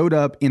he showed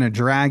up in a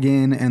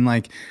dragon, and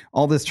like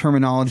all this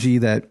terminology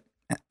that.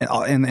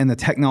 And the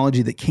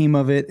technology that came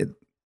of it,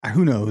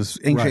 who knows?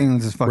 Ancient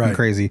Aliens is fucking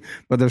crazy.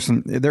 But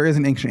there is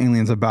an Ancient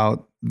Aliens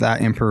about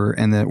that emperor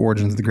and the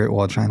origins of the Great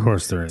Wall of China. Of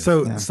course there is.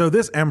 So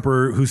this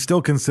emperor, who's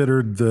still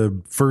considered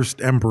the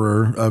first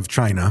emperor of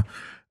China,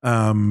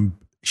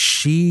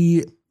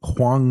 Shi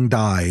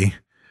Huangdi,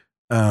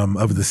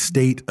 of the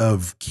state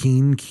of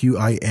Qin,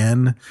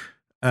 Qin,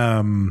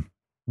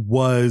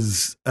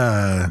 was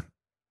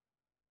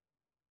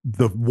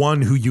the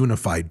one who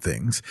unified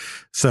things.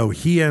 So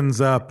he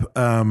ends up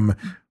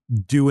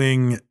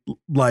doing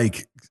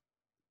like,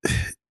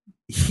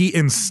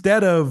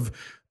 instead of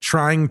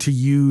trying to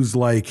use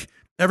like,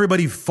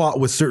 everybody fought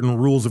with certain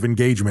rules of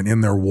engagement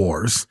in their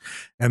wars.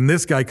 And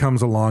this guy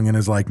comes along and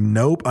is like,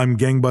 nope, I'm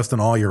gangbusting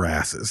all your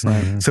asses.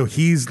 Right. So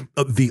he's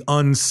the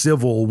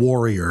uncivil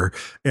warrior,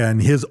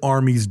 and his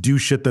armies do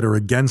shit that are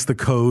against the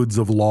codes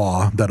of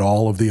law that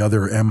all of the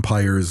other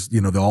empires,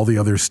 all the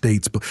other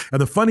states.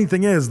 And the funny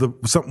thing is,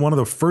 one of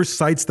the first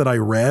sites that I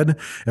read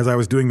as I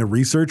was doing the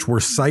research were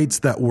sites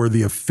that were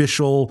the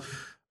official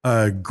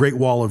Great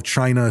Wall of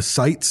China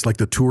sites, like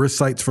the tourist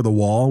sites for the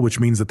wall, which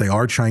means that they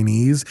are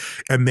Chinese.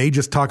 And they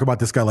just talk about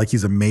this guy like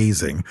he's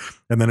amazing.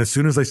 And then as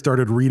soon as I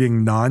started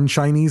reading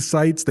non-Chinese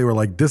sites, they were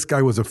like, this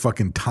guy was a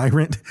fucking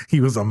tyrant.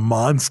 He was a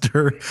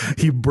monster.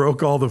 He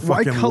broke all the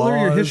fucking Why color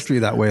laws. your history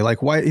that way?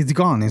 Like, why he's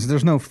gone?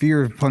 There's no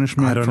fear of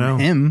punishment I don't from know.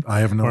 him. I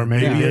have no Or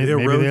maybe, it maybe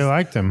erodes- they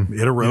liked him.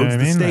 It erodes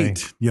the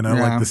state.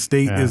 Like the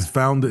state Yeah. is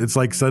found. It's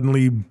like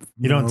suddenly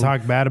You don't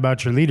talk bad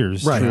about your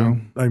leaders. Right.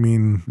 I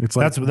mean, it's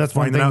like That's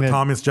one finding thing out that-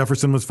 Thomas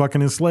Jefferson was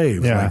fucking his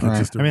slaves. Yeah. Like, it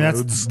just I mean,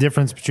 that's erodes- the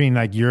difference between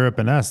like Europe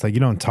and us. Like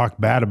you don't talk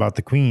bad about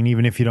the queen,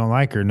 even if you don't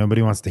like her.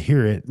 Nobody wants to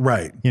hear it.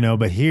 Right.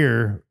 But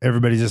here,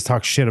 everybody just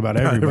talks shit about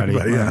everybody.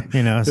 Yeah.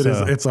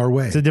 It's our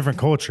way. It's a different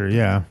culture.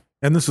 Yeah.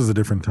 And this was a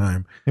different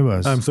time. It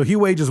was. So he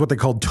wages what they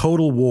called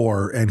total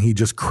war, and he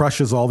just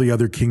crushes all the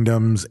other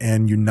kingdoms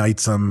and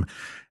unites them.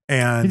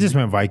 And He just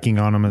went Viking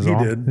on them as He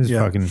all. did, Just yeah.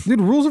 fucking. Dude,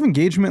 rules of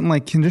engagement and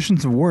like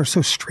conditions of war are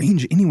so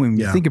strange anyway when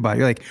you Yeah. think about it.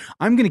 You're like,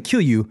 I'm going to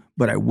kill you,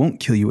 but I won't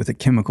kill you with a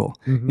chemical.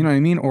 Mm-hmm. You know what I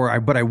mean?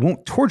 But I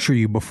won't torture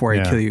you before I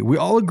Yeah. kill you. We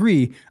all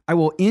agree I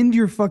will end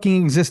your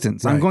fucking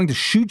existence. I'm Right. going to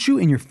shoot you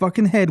in your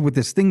fucking head with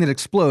this thing that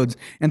explodes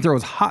and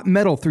throws hot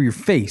metal through your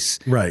face.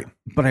 Right.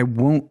 But I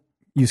won't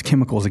use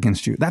chemicals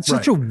against you. That's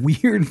such a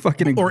weird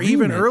fucking agreement. Or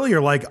even earlier,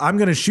 like, I'm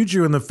going to shoot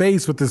you in the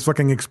face with this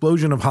fucking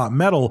explosion of hot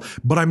metal,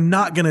 but I'm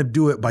not going to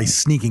do it by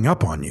sneaking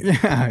up on you.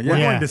 Yeah, We're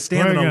Yeah. going to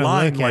stand We're in a gonna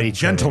line look at like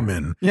each other.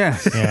 gentlemen. Yeah.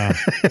 Yeah.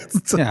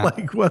 It's Yeah.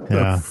 like, what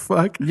Yeah. the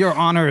fuck? Your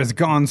honor is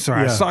gone, sir.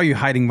 I Yeah. saw you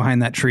hiding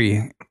behind that tree.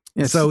 Yeah,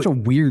 it's So- such a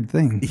weird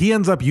thing. He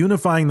ends up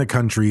unifying the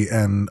country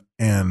and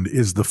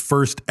is the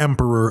first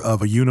emperor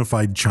of a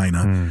unified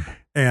China.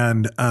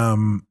 And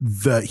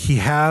he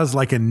has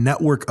like a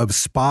network of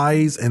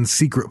spies and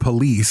secret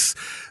police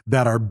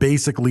that are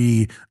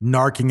basically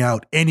narking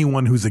out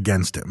anyone who's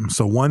against him.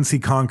 So once he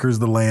conquers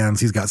the lands,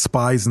 he's got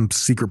spies and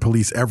secret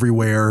police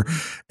everywhere,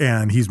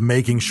 and he's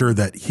making sure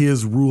that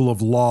his rule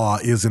of law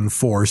is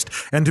enforced.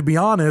 And to be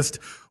honest,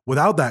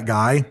 without that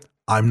guy,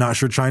 I'm not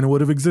sure China would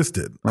have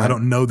existed. I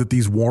don't know that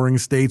these warring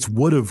states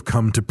would have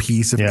come to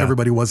peace if Yeah.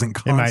 everybody wasn't It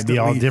constantly. might be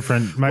all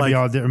different.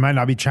 It might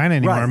not be China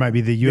anymore. Right. It might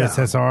be the Yeah.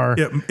 USSR.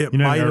 It or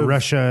might have-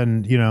 Russia,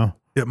 and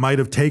It might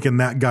have taken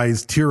that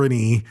guy's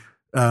tyranny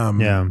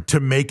to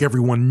make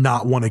everyone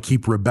not want to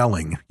keep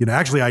rebelling.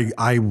 Actually,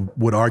 I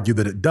would argue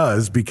that it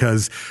does,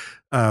 because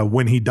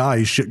when he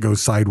dies, shit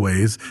goes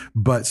sideways.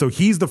 But so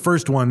he's the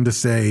first one to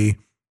say,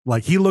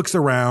 like, he looks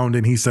around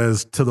and he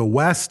says, to the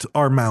west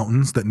are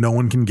mountains that no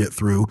one can get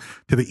through.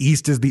 To the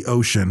east is the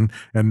ocean,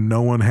 and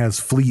no one has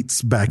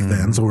fleets back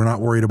then. So we're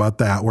not worried about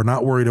that. We're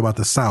not worried about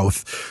the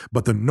south,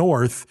 but the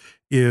north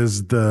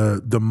is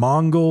the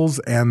Mongols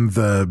and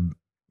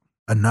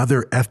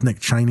another ethnic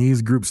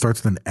Chinese group,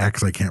 starts with an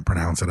X. I can't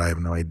pronounce it. I have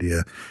no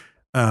idea.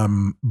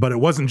 But it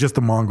wasn't just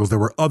the Mongols. There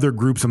were other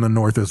groups in the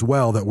north as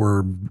well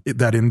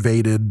that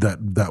invaded,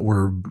 that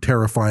were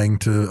terrifying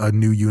to a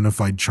new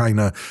unified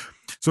China.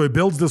 So he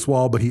builds this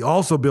wall, but he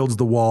also builds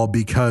the wall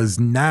because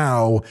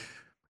now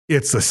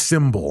it's a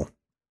symbol.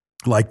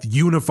 like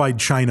unified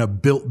China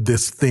built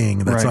this thing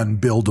that's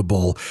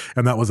unbuildable,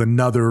 and that was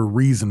another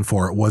reason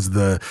for it, was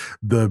the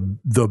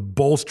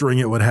bolstering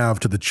it would have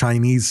to the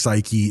Chinese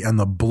psyche and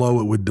the blow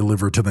it would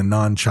deliver to the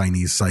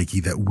non-Chinese psyche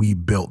that we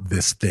built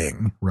this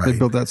thing. Right? They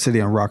built that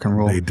city on rock and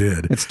roll. They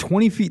did. It's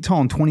 20 feet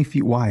tall and 20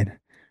 feet wide.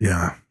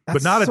 Yeah.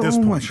 That's but not at so this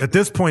point. much. At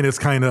this point, it's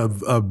kind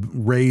of a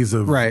raise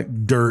of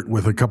dirt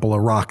with a couple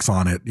of rocks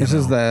on it. This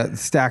is the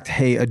stacked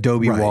hay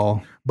adobe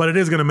wall. But it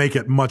is going to make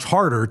it much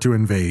harder to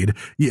invade.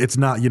 It's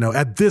not,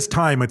 at this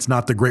time, it's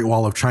not the Great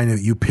Wall of China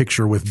that you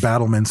picture with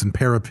battlements and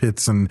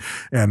parapets and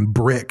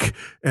brick.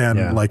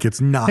 And like, it's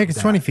not. I think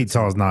it's 20 feet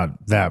tall is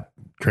not that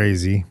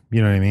crazy.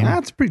 You know what I mean?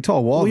 That's a pretty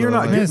tall wall. Well, you're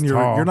though. not getting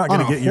you're not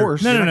going to get your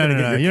horse. No. You're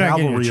not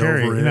Getting your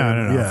chariot. over it.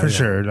 No, for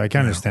sure. Like, I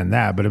understand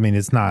that. But I mean,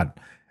 it's not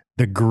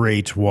the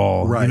Great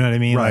Wall. Right. You know what I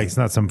mean? Right. Like, it's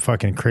not some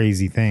fucking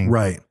crazy thing.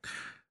 Right.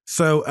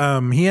 So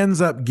he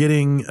ends up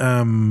getting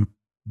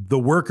the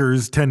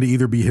workers tend to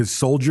either be his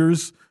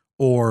soldiers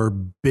or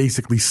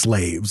basically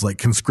slaves, like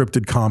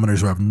conscripted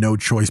commoners who have no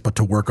choice but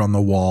to work on the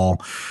wall.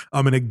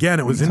 And again,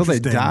 it was Until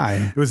interesting. they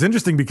die. It was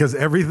interesting because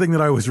everything that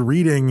I was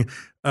reading,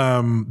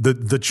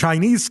 the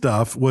Chinese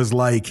stuff was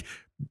like,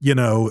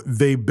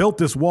 they built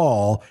this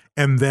wall,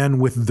 and then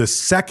with the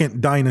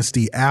second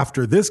dynasty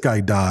after this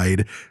guy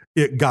died,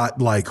 it got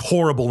like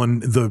horrible,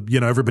 and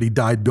everybody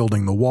died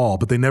building the wall,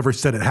 but they never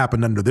said it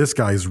happened under this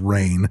guy's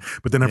reign.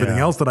 But then everything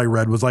else that I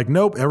read was like,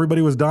 nope,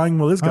 everybody was dying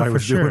while this guy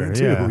was doing it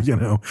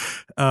too.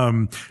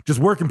 Just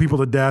working people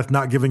to death,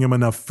 not giving them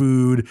enough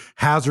food,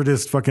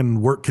 hazardous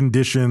fucking work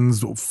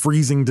conditions,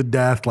 freezing to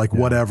death, like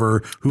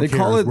whatever. Who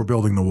cares? We're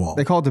building the wall.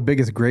 They call it the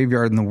biggest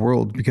graveyard in the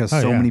world because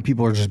so many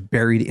people are just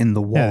buried in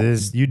the wall. Yeah,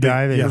 you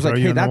die, they throw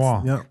you in the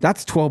wall.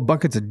 That's 12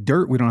 buckets of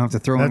dirt we don't have to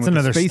throw in. That's with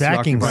another the space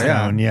stacking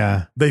stone.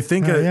 Yeah. They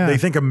think they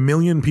think 1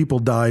 million people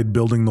died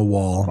building the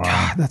wall. Wow.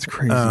 God, that's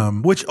crazy.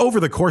 Which over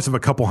the course of a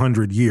couple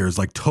hundred years,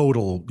 like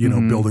total,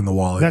 building the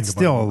wall. That's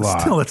still a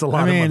lot. Still, it's a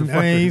lot. I mean,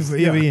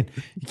 you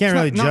can't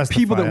really not justify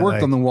people that it,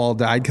 worked on the wall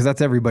died, because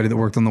that's everybody that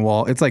worked on the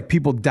wall. It's like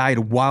people died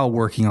while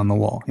working on the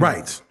wall.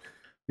 Right.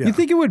 Yeah. You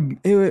think it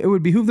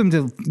would behoove them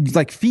to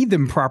like feed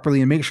them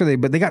properly and make sure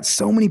but they got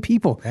so many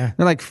people. Yeah.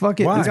 They're like, fuck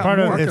it. Why? It's part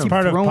of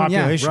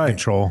population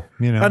control.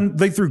 And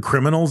they threw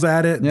criminals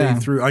at it. Yeah.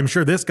 I'm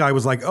sure this guy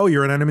was like, oh,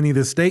 you're an enemy of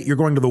the state. You're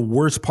going to the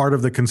worst part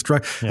of the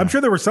construction. Yeah. I'm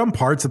sure there were some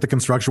parts that the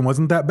construction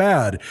wasn't that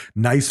bad.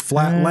 Nice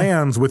flat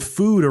lands with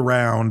food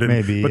around.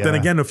 And, but then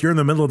again, if you're in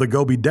the middle of the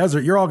Gobi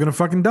Desert, you're all going to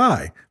fucking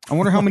die. I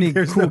wonder how many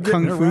cool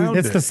kung fu.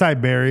 It's the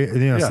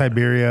Siberia,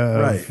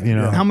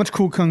 Siberia. How much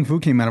cool kung fu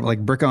came out of it,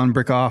 like brick on,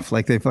 brick off.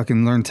 Like they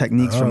fucking learned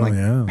techniques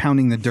from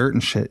pounding the dirt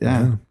and shit.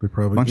 Yeah, they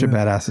probably bunch of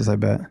badasses, I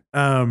bet.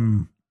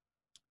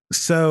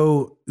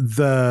 So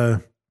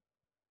the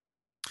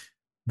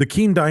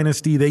Qin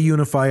dynasty, they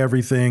unify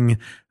everything.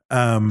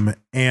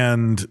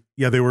 And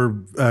they were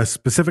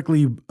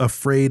specifically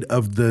afraid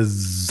of the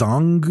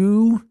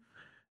Xiongnu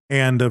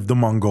and of the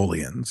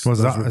Mongolians. Well,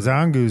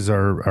 Xiongnu's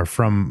are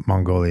from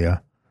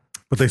Mongolia.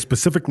 But they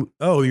specifically,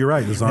 you're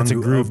right. The Xiongnu it's a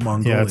group of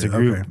Mongolia. Yeah, it's a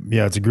group. Okay.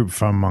 Yeah, it's a group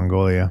from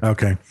Mongolia.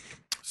 Okay.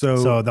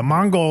 So the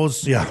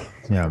Mongols. Yeah.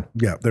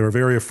 They were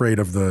very afraid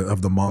of the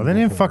Mongols. Well, they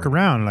didn't fuck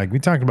around. Like we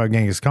talked about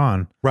Genghis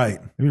Khan. Right.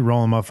 They'd be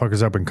rolling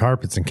motherfuckers up in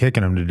carpets and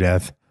kicking them to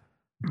death.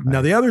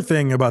 Now, the other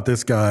thing about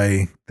this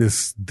guy,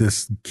 this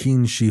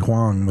Qin Shi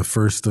Huang, the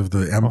first of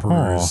the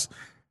emperors,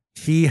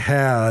 he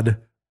had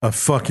a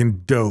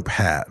fucking dope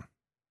hat.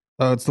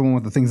 Oh, it's the one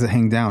with the things that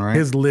hang down, right?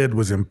 His lid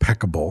was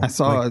impeccable. I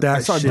saw a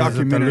shit.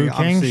 documentary. Is it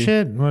the Liu Kang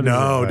shit?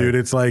 No, dude,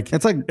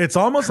 it's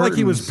almost like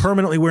he was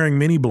permanently wearing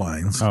mini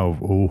blinds.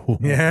 Oh,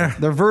 yeah,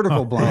 they're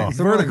vertical blinds.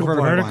 They're vertical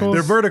blinds.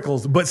 They're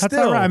verticals, but that's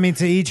still, all right. I mean,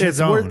 to each his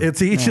own.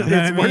 It's worth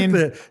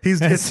it.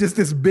 It's just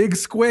this big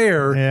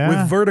square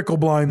with vertical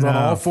blinds on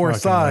all four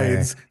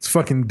sides. It's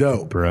fucking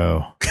dope,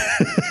 bro.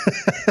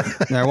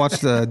 I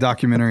watched the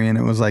documentary and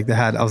it was like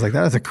I was like,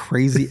 that is a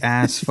crazy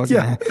ass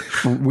fucking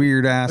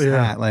weird ass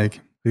hat.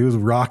 Like. He was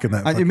rocking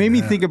that. It made me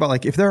think about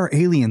like, if there are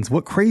aliens,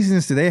 what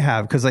craziness do they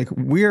have? Because like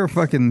we're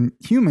fucking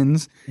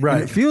humans,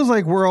 right? It feels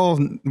like we're all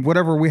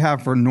whatever we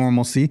have for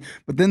normalcy,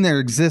 but then there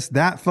exists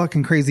that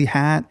fucking crazy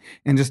hat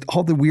and just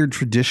all the weird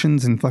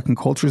traditions and fucking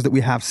cultures that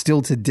we have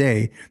still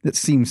today that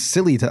seem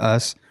silly to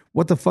us.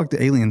 What the fuck do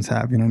aliens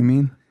have? You know what I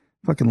mean?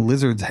 Fucking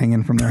lizards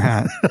hanging from their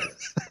hat.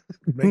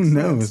 Who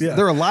knows? Yeah.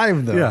 They're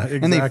alive though,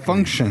 exactly. And they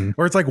function.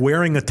 Or it's like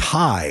wearing a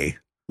tie.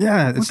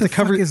 Yeah, it's to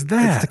cover. Is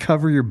that? It's to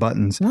cover your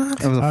buttons.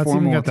 What? It was a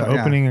formal. Got the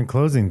opening and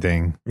closing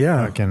thing.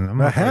 Yeah,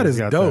 the hat is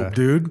dope,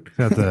 dude.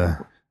 Got the.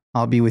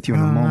 I'll be with you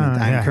in a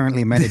moment. I'm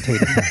currently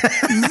meditating.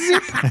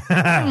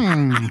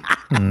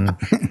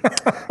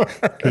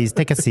 Please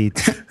take a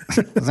seat.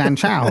 Zan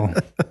Chow,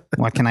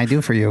 what can I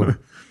do for you?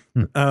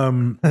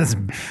 That's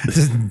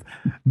just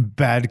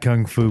bad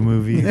kung fu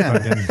movie.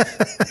 Yeah.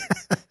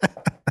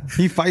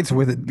 He fights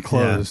with it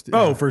closed. Yeah.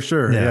 Oh, for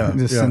sure. Yeah.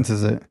 Just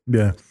senses it.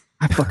 Yeah.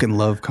 I fucking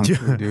love kung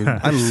fu, dude.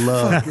 I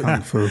love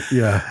kung fu.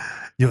 Yeah.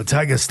 Your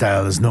tiger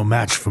style is no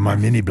match for my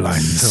mini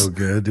blinds. So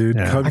good, dude.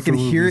 Yeah. I can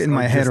hear it in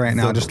my head right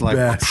now, just like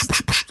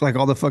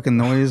all the fucking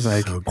noise.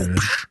 Like, so good.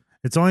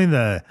 It's only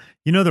the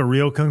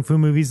real kung fu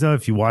movies though.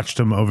 If you watched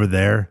them over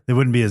there, they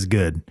wouldn't be as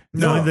good.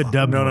 It's only the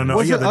dub. No.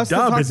 ones. Yeah, it the us that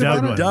dub, talked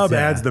about it? dub Yeah.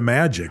 adds the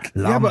magic.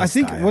 Yeah, but I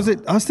think, style. was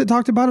it us that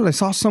talked about it? I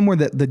saw somewhere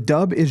that the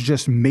dub is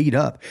just made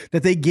up,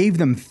 that they gave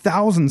them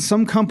thousands.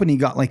 Some company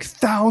got like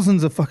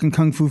thousands of fucking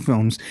kung fu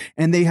films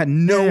and they had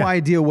no Yeah.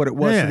 idea what it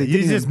was. Yeah, So they you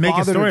didn't just even make a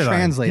bother to storyline.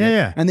 translate Yeah, it.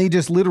 yeah. And they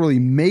just literally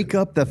make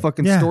up the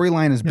fucking Yeah.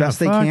 storyline as Yeah, best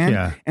they fuck can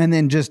yeah. and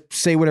then just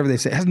say whatever they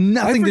say. It has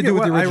nothing to forget do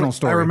with the what- original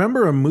story. I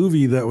remember a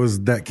movie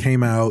that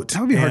came out. That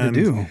would be hard to and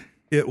do.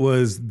 It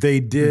was they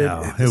did.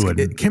 No, it wouldn't.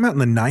 It came out in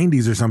the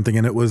 90s or something,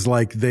 and it was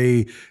like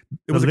it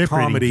was a lip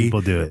reading comedy.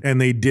 people do it.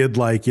 And they did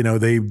like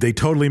they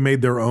totally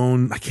made their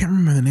own. I can't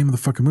remember the name of the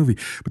fucking movie,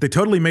 but they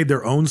totally made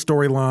their own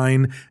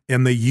storyline,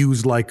 and they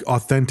used like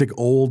authentic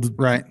old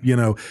Right.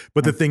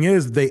 But the thing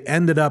is, they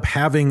ended up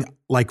having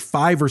like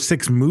 5 or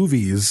 6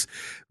 movies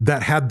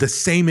that had the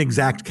same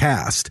exact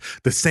cast,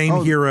 the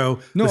same hero,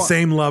 no, the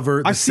same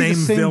lover, I the see the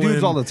same same villain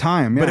dudes all the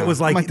time, But yeah. it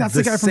was I'm like like, that's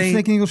the guy from same,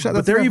 Snake and Eagle Shot, But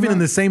that's the they're guy even from in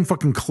that. the same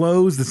fucking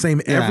clothes, the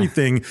same Yeah.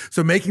 everything.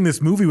 So making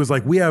this movie was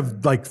like, we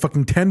have like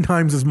fucking 10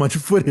 times as much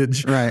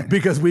footage, Right.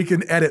 Because we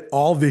can edit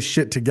all this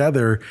shit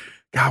together.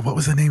 God, what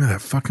was the name of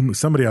that fucking?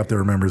 Somebody out there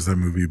remembers that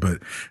movie, but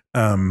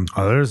Oh,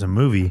 there's a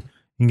movie you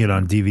can get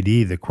on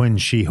DVD, the Qin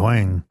Shi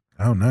Huang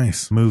oh,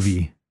 nice.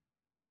 movie.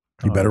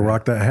 You better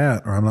rock that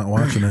hat, or I'm not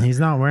watching it. He's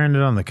not wearing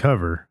it on the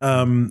cover. So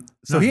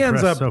Not he ends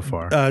impressed up so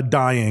far.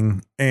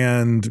 dying,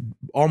 and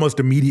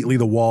almost immediately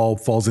the wall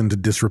falls into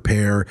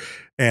disrepair,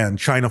 and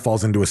China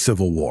falls into a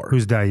civil war.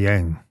 Who's Dai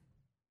Yang?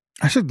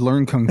 I should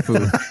learn kung fu,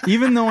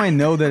 even though I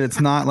know that it's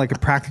not like a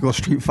practical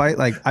street fight.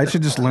 Like I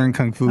should just learn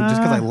kung fu just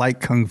because I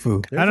like kung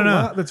fu. I don't a know.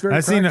 lot that's very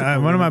I seen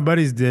practical, one of man. my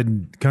buddies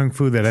did kung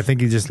fu that I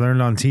think he just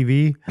learned on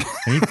TV,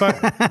 and he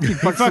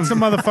fucked some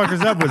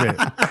motherfuckers up with it.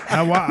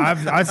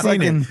 I've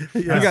seen it.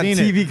 You I've got seen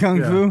TV it.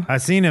 kung fu. I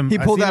seen him. He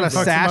I pulled seen out him a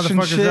fuck some sash and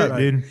motherfuckers shit. up,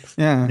 dude.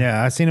 Yeah.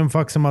 Yeah, I seen him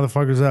fuck some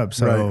motherfuckers up.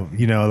 So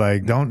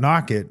like, don't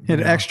knock it. Hit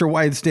an extra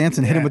wide stance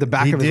and hit him with the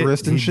back He of his did-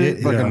 wrist and he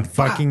shit. did-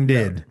 Fucking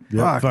did.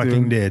 Fuck,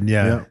 Fucking dude. did.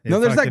 Yeah. Yeah. No,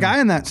 there's that guy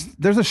in that.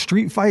 There's a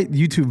street fight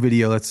YouTube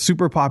video that's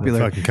super popular,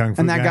 fucking kung fu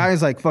and that guy? guy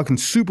is like fucking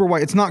super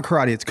wide. It's not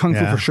karate, it's kung fu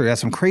Yeah. for sure. He has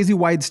some crazy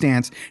wide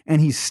stance, and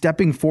he's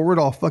stepping forward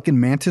all fucking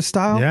mantis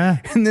style. Yeah.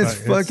 and this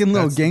But fucking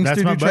little that's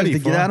gangster my dude tries buddy, to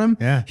get fool. at him.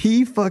 Yeah.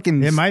 he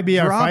fucking It might be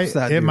our drops fight.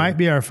 That It dude. might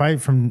be our fight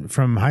from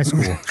high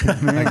school.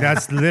 Like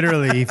that's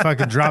literally he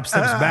fucking drop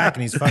steps back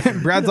and he's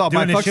fucking. Brad's all,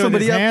 doing I his fucked shit with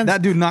his somebody up. hands.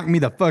 That dude knocked me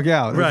the fuck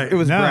out. Right. It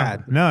was no,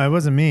 Brad. No, it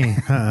wasn't me.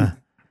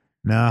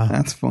 No.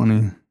 That's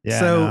funny. Yeah.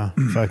 So-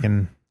 no.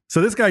 Fucking. So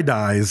this guy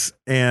dies,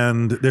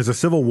 and there's a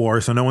civil war.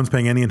 So no one's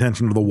paying any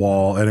attention to the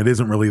wall, and it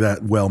isn't really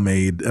that well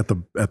made at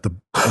the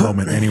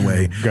moment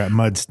anyway. Got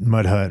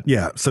mud hut.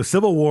 Yeah. So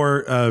civil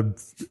war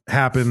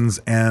happens,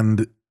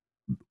 and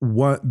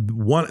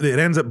one it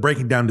ends up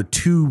breaking down to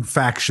 2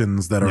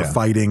 factions that are Yeah.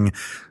 fighting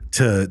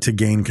to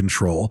gain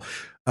control.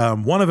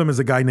 One of them is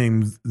a guy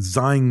named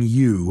Zhang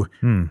Yu,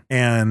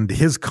 and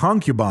his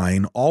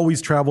concubine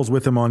always travels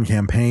with him on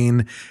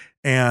campaign.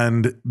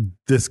 And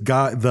this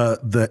guy,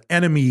 the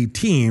enemy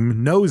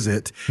team knows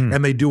it,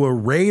 and they do a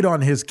raid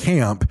on his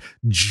camp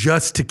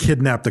just to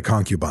kidnap the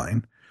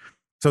concubine.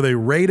 So they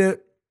raid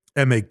it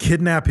and they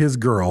kidnap his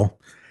girl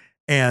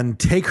and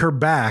take her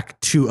back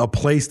to a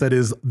place that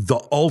is the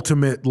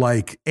ultimate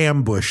like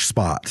ambush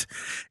spot.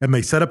 And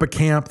they set up a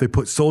camp. They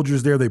put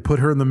soldiers there. They put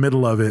her in the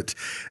middle of it,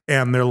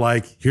 and they're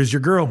like, "Here's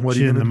your girl. What are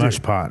She you in going the to mush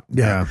do?" pot.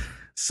 Yeah.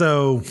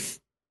 So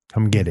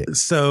Come get it.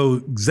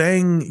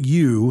 Zhang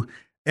Yu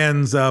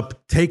ends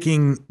up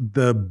taking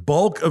the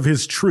bulk of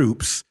his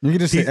troops. You can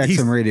just say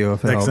XM Radio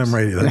if it XM helps.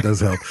 Radio, that does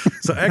help.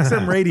 So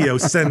XM Radio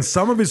sends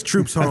some of his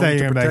troops I home thought you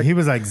to were gonna be like, protect. he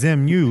was like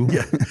Zim you.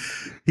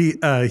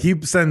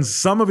 He sends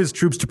some of his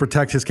troops to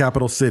protect his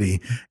capital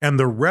city, and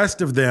the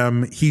rest of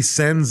them he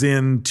sends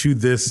into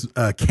this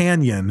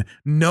canyon,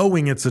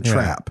 knowing it's a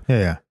trap.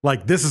 Yeah.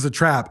 Like, this is a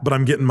trap, but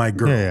I'm getting my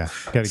girl. Yeah.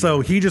 Gotta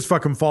So get he just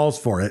fucking falls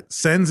for it.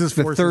 Sends his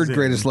The forces third in.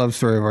 greatest love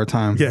story of our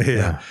time.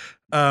 Yeah.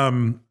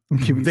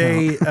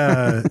 They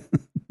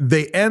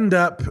they end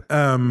up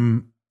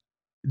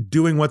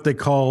doing what they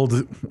called.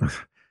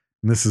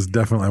 And this is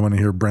definitely, I want to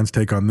hear Brent's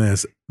take on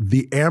this.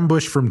 The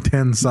ambush from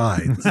 10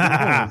 sides.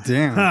 Oh,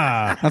 damn.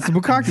 That's the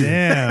bukkake.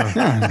 Damn.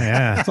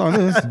 Yeah. That's all it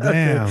is.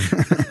 Damn.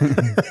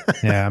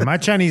 Yeah. My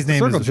Chinese name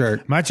Circle is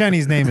jerk. My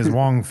Chinese name is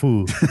Wong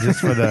Fu.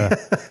 Just for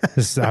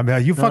I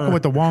mean, you fucking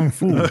with the Wong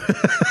Fu.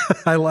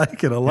 I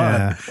like it a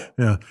lot.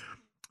 Yeah.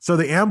 So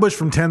the ambush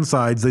from 10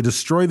 sides, they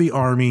destroy the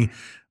army.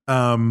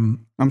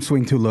 I'm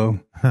swing too low.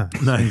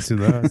 Nice.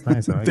 That's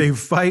nice. I like They it.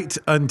 fight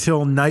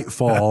until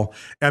nightfall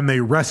and they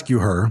rescue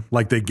her.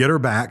 Like, they get her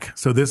back.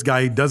 So this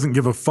guy doesn't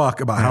give a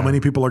fuck about how many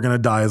people are going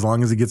to die as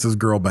long as he gets his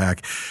girl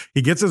back.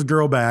 He gets his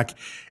girl back,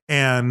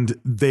 and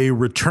they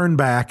return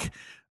back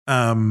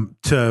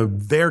to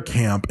their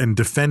camp and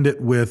defend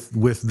it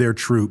with their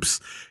troops.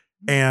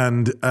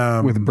 And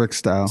With brick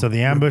style. So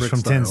the ambush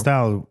brick from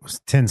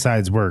 10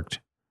 sides worked.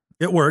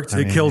 it worked. I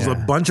It mean, kills a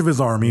yeah. bunch of his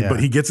army, Yeah. but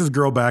he gets his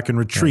girl back and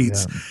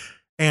retreats. Yeah.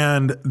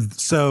 And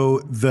so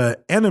the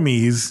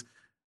enemies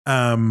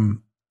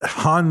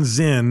Han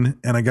Zin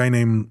and a guy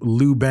named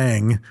Liu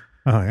Bang.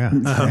 Oh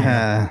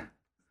yeah.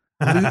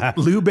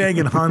 Liu Bang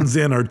and Han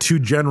Zin are two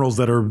generals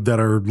that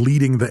are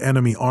leading the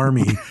enemy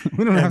army.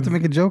 We don't have to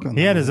make a joke on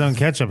that. He had his own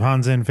ketchup,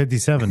 Hansen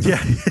 57.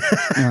 Yeah,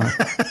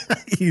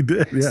 he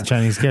did. Yeah, It's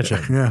Chinese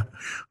ketchup. yeah.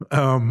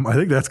 I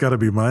think that's got to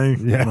be my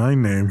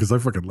name because I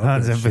fucking love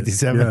Hansen that shit.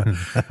 57.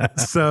 Yeah.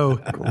 So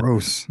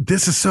Gross.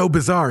 this is so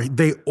bizarre.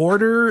 They take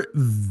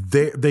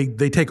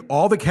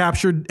all the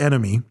captured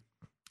enemy,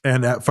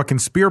 and at fucking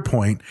Spear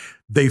Point,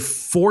 they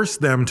force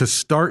them to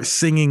start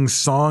singing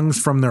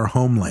songs from their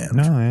homeland.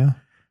 No, yeah.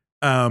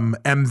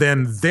 And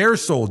then their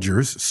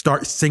soldiers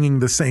start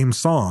singing the same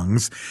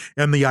songs.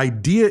 And the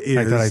idea is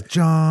Like they're like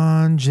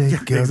John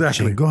Jacob,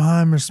 exactly.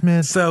 Jingleheimer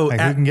Smith. So like,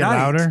 at who can get night,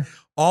 louder?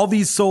 all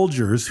these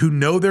soldiers who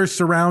know they're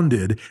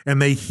surrounded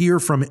and they hear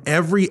from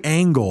every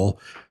angle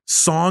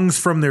songs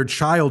from their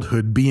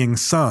childhood being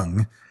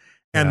sung,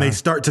 and they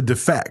start to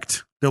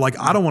defect. They're like,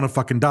 I don't want to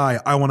fucking die.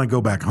 I want to go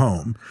back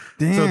home.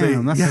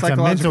 Damn, that's it's a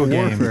psychological mental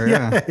game. warfare.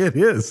 Yeah. It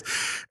is.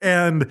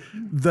 And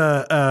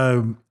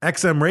the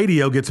XM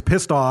radio gets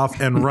pissed off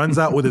and runs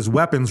out with his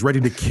weapons ready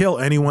to kill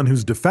anyone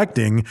who's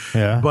defecting.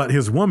 Yeah. But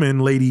his woman,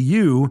 Lady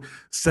Yu,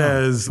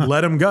 says,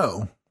 let him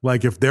go.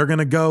 Like, if they're going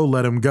to go,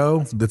 let him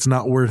go. That's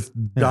not worth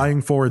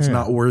dying for. It's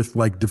not worth,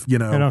 like, They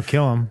don't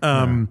kill him.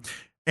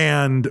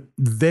 And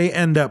they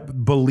end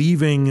up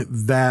believing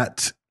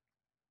that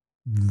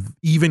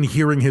even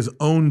hearing his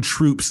own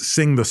troops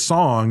sing the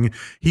song,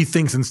 he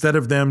thinks instead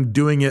of them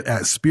doing it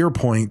at Spear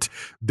Point,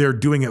 they're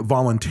doing it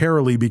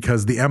voluntarily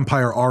because the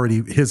empire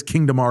his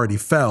kingdom already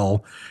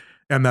fell,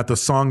 and that the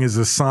song is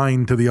a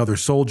sign to the other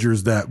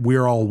soldiers that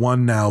we're all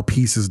one now,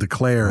 peace is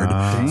declared.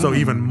 So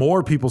even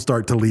more people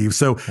start to leave.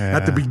 So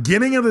at the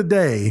beginning of the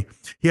day,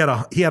 he had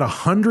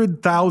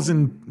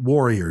 100,000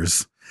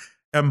 warriors,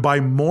 and by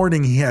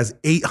morning he has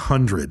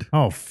 800.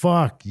 Oh,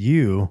 fuck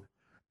you.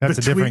 That's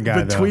a different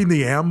guy, Between though.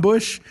 the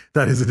ambush,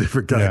 that is a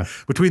different guy. Yeah.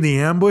 Between the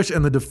ambush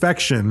and the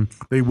defection,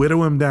 they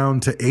whittle him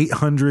down to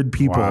 800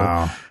 people.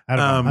 Wow. Out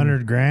of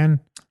 100 grand?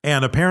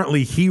 And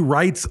apparently he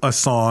writes a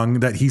song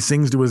that he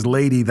sings to his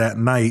lady that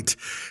night.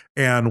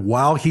 And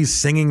while he's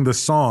singing the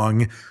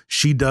song,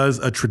 she does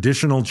a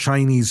traditional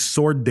Chinese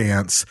sword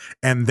dance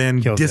and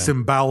then Kills him.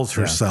 disembowels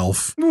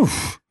herself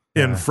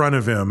in front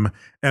of him.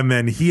 And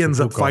then he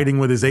ends up fighting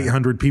with his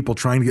 800 people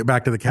trying to get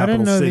back to the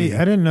capital city.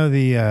 I didn't know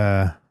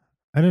the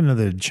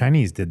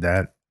Chinese did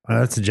that.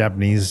 That's a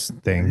Japanese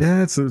thing.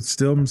 Yeah, it's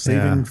still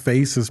saving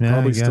face is Yeah,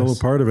 probably I still a guess.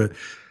 part of it.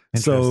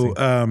 So,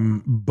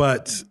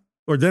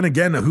 or then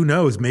again, who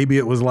knows? Maybe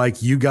it was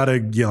like, you're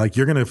going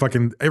to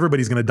fucking,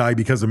 everybody's going to die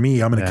because of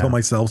me. I'm going to kill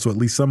myself so at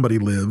least somebody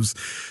lives.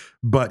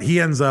 But he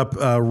ends up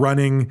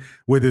running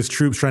with his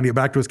troops, trying to get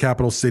back to his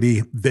capital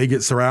city. They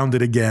get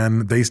surrounded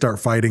again. They start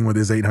fighting with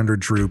his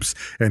 800 troops,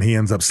 and he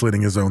ends up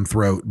slitting his own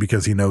throat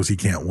because he knows he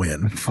can't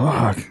win.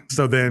 Fuck.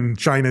 So then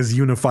China's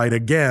unified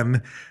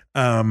again.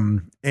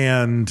 And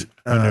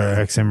Under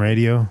XM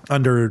radio?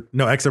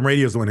 XM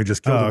radio is the one who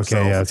just killed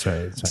himself. Yeah, that's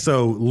right.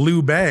 So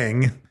Liu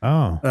Bang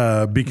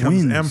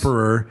becomes Wins.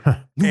 emperor.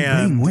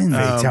 Bang wins.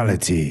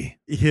 Fatality.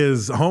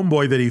 His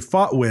homeboy that he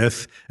fought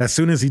with, as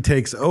soon as he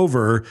takes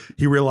over,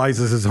 he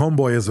realizes his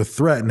homeboy is a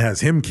threat and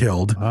has him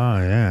killed. Oh,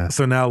 yeah.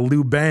 So now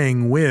Liu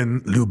Bang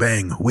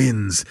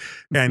wins,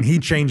 and he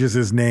changes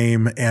his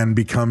name and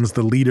becomes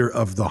the leader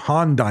of the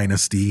Han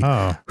dynasty,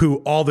 who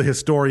all the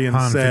historians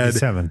Han said,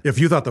 57. if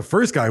you thought the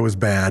first guy was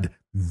bad,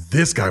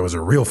 this guy was a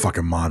real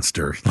fucking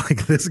monster.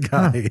 Like this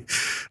guy,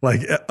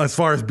 like as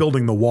far as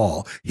building the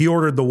wall, he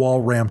ordered the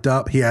wall ramped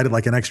up. He added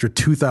like an extra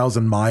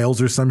 2,000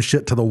 miles or some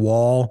shit to the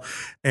wall.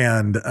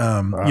 And,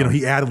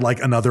 he added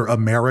like another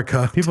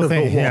America People to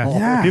think,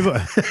 the wall.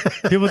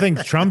 People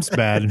think Trump's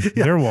bad.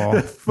 Their wall.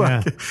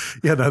 Yeah.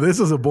 No, this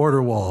is a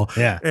border wall.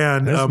 Yeah.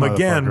 And This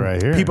again, motherfucker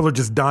right here. people are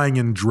just dying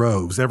in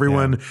droves.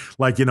 Everyone,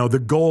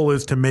 the goal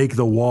is to make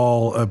the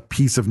wall a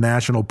piece of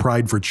national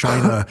pride for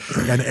China.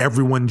 And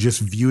everyone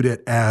just viewed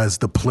it as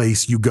the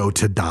place you go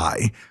to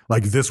die.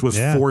 Like this was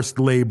forced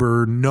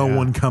labor. No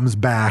one comes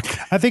back.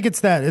 I think it's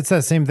that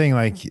same thing,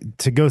 like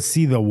to go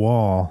see the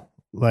wall.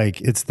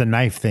 Like it's the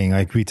knife thing,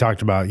 like we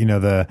talked about,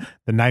 the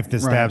knife that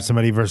stabbed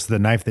somebody versus the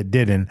knife that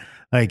didn't.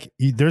 Like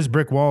there's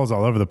brick walls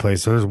all over the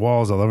place. So there's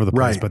walls all over the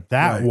place, but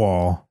that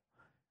wall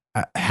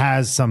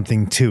has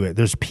something to it.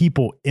 There's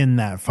people in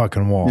that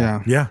fucking wall.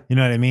 Yeah. You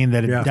know what I mean?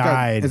 That it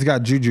died. It's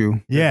got juju.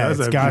 Yeah, does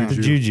it's have got the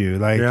juju. juju.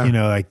 Like,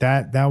 like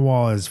that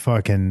wall is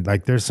fucking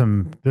like there's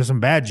some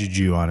bad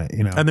juju on it,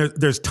 And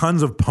there's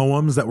tons of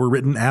poems that were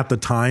written at the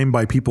time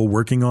by people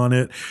working on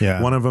it.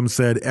 Yeah. One of them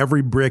said,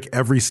 every brick,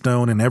 every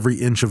stone, and every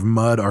inch of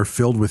mud are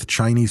filled with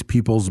Chinese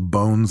people's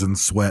bones and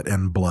sweat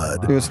and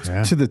blood. It was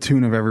to the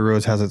tune of Every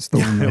Rose Has Its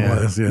Thorn. It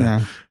was,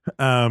 yeah.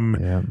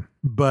 yeah.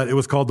 But it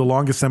was called the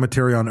longest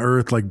cemetery on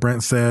earth. Like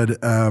Brent said,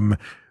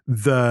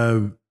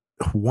 the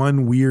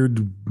one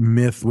weird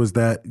myth was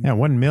that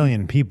 1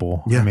 million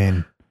people. Yeah. I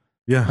mean,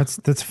 yeah,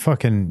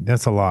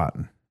 that's a lot.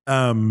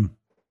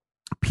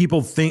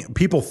 People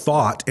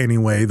thought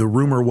anyway, the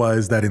rumor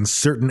was that in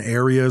certain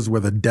areas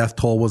where the death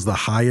toll was the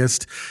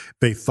highest,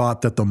 they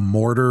thought that the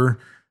mortar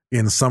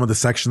in some of the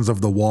sections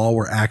of the wall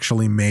were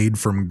actually made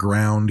from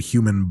ground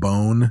human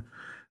bone.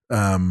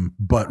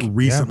 But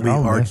recently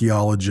probably.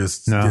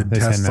 archaeologists No, did they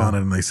said tests no. on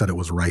it and they said it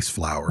was rice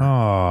flour.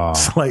 Oh.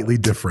 Slightly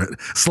different,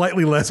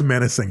 slightly less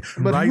menacing.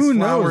 But rice who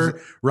flour,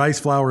 knows? rice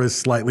flour is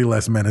slightly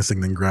less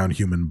menacing than ground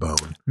human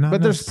bone. Not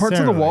But there's parts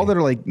of the wall that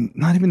are like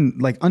not even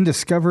like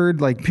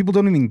undiscovered. Like people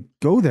don't even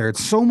go there.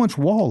 It's so much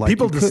wall. Like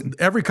People you just couldn't-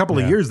 every couple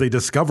of years they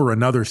discover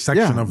another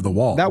section of the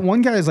wall. That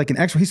one guy is like an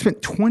expert. He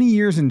spent 20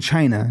 years in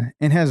China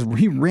and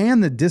he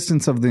ran the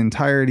distance of the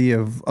entirety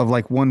of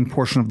like one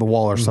portion of the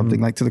wall or something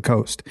like to the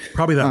coast.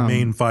 Probably that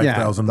main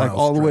 5,000 like miles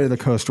all the way to stretch.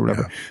 the coast or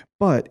whatever.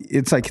 But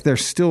it's like they're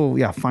still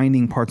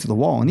finding parts of the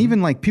wall, and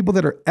even like people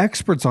that are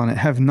experts on it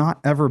have not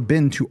ever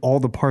been to all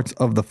the parts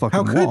of the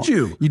fucking How wall. could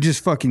you? You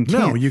just fucking No,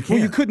 can't. you Well,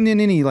 you can't. couldn't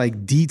in any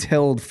like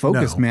detailed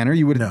focused No. manner.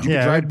 You would No. you could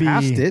Yeah, drive it'd be,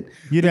 past it.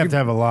 You'd have to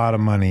have a lot of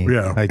money.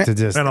 Yeah. Like to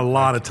just and a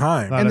lot of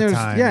time. Lot And of there's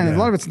time, and yeah. a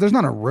lot of it's there's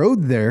not a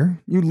road there.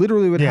 You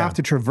literally would Yeah. have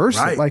to traverse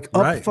Right, it like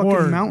up right. fucking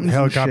or mountains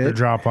helicopter and shit.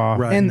 drop off.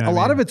 Right. And you know a what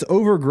I lot mean? of it's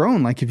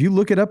overgrown. Like if you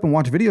look it up and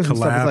watch videos and stuff,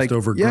 Collapsed, it's like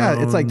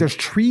overgrown. it's like there's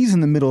trees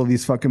in the middle of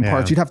these fucking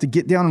parts. Yeah. You'd have to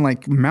get down and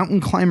like mountain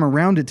climb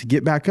around it to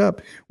get back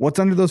up. What's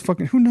under those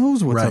fucking? Who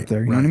knows what's Right, up there?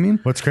 You know right. what I mean?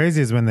 What's crazy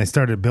is when they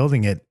started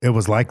building it, it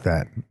was like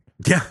that.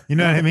 Yeah. You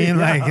know what I mean?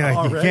 Yeah, Like you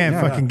already, can't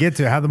yeah. fucking get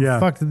to it. How the Yeah.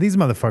 fuck did these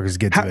motherfuckers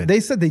get to it? They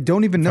said they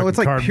don't even know. Fucking It's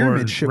like cardboard,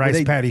 pyramid shit. where rice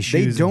they, patty they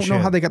shoes and don't know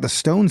shit. how they got the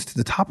stones to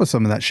the top of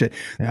some of that shit.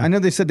 I know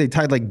they said they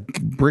tied like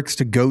bricks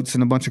to goats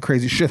and a bunch of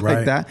crazy shit like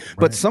Right, that.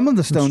 But some of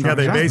the stones, Yeah, are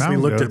they giant. basically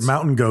mountain looked goats. at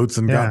mountain goats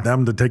and Yeah. got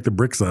them to take the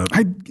bricks up.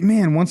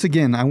 Once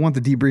again, I want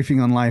the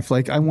debriefing on life.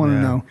 Like, I want to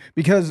Yeah. know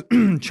because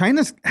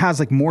China has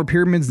like more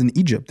pyramids than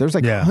Egypt. There's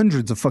like Yeah.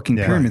 hundreds of fucking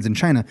Yeah. pyramids in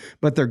China,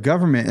 but their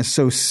government is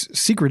so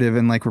secretive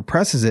and like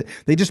represses it.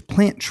 They just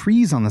plant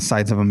trees on the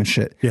sides of them and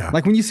shit. Yeah.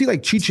 Like when you see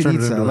like Chichen Turn it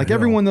Itza, into a like hill.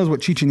 everyone knows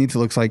what Chichen Itza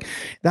looks like.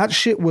 That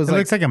shit was It like.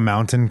 looks like a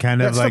mountain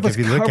kind that of stuff like was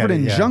if you look at covered it.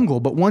 in yeah. jungle,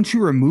 but once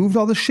you removed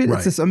all the shit, Right.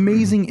 it's this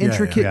amazing, Yeah, yeah,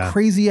 intricate, yeah.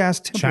 crazy ass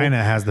temple.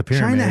 China has the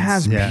China pyramids,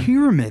 has yeah.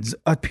 pyramids,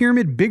 a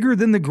pyramid bigger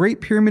than the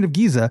Great Pyramid of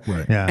Giza,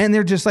 Right. Yeah. and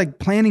they're just like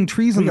planting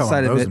trees on We the got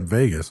side one of those it. in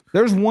Vegas.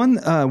 There's one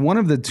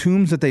of the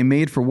tombs that they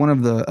made for one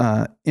of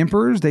the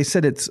emperors. They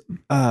said it's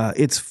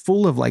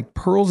full of like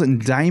pearls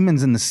and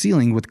diamonds in the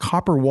ceiling with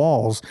copper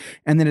walls,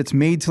 and then it's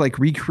made to like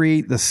recreate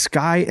the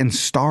sky and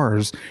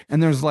stars.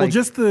 And there's like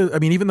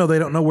Even though they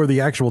don't know where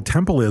the actual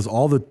temple is,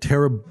 all the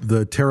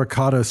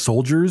terracotta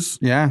soldiers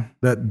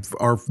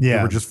that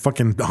there were just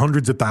fucking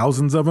hundreds of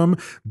thousands of them.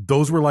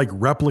 Those were like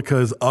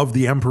replicas of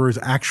the emperor's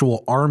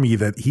actual army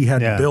that he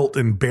had built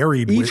and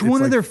buried. each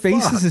one of their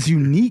faces is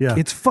unique. Yeah.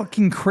 It's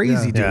fucking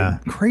crazy, dude. Yeah.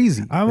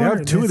 Crazy. I They wonder-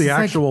 have two of it's the like,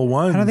 actual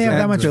ones. How do they have at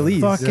that much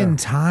Belize. fucking Yeah.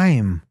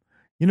 time?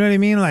 You know what I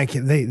mean? Like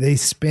they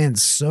spent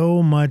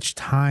so much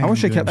time. I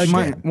wish I doing kept.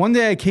 shit. One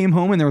day I came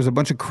home and there was a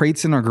bunch of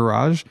crates in our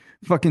garage,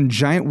 fucking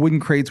giant wooden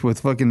crates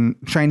with fucking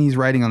Chinese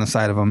writing on the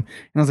side of them.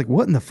 And I was like,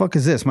 "What in the fuck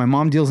is this?" My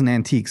mom deals in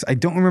antiques. I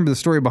don't remember the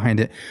story behind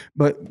it,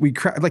 but we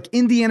like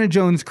Indiana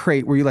Jones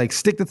crate where you like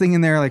stick the thing in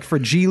there, like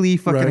fragile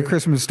fucking A Right.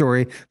 Christmas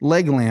Story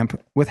leg lamp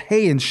with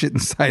hay and shit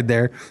inside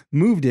there.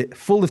 Moved it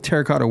full of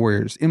terracotta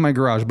warriors in my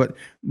garage, but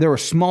there were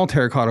small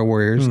terracotta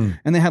warriors,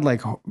 and they had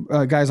like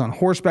guys on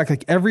horseback,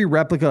 like every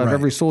replica of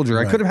every soldier.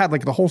 I could have had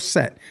like the whole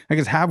set. I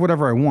could have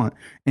whatever I want,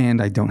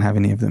 and I don't have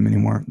any of them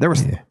anymore. There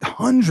was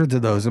hundreds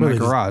of those in my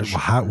garage.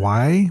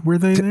 Why were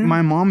they there?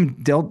 My mom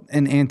dealt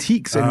in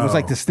antiques, and it was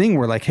like this thing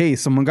where, like, hey,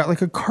 someone got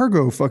like a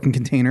cargo fucking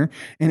container,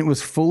 and it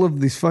was full of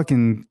these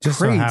fucking Just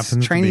so crates, happens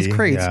to Chinese be,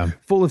 crates, yeah.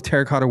 full of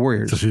terracotta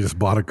warriors. So she just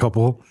bought a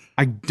couple.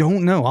 I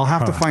don't know. I'll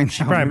have to find out.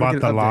 She probably Maybe bought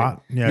get the an update.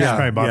 lot. Yeah, she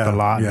probably bought the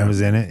lot and it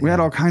was in it. We had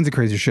all kinds of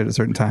crazy shit at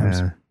certain times.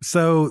 Yeah.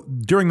 So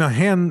during the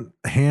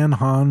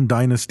Han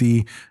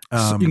dynasty,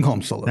 So you can call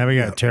them solo. Now we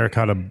got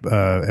terracotta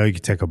El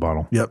Yucateco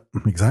bottle. Yep,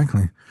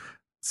 exactly.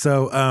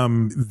 So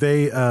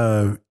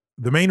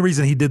the main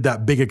reason he did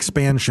that big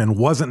expansion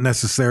wasn't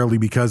necessarily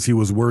because he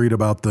was worried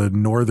about the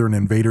northern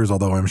invaders,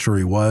 although I'm sure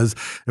he was.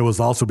 It was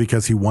also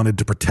because he wanted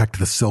to protect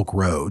the Silk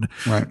Road.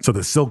 Right. So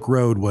the Silk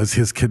Road was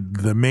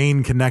the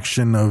main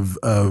connection of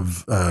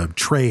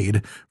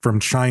trade from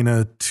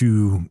China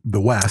to the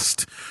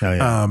West. Oh,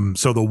 yeah.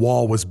 So the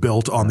wall was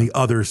built on the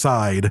other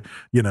side,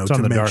 It's on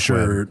to the make dark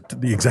sure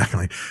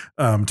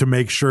to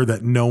make sure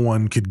that no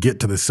one could get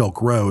to the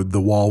Silk Road.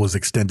 The wall was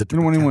extended to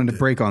You don't want protect anyone it. to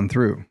break on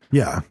through.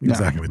 Yeah,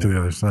 exactly. To the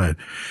other side.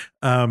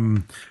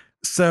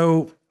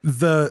 So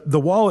the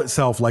wall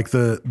itself, like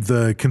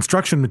the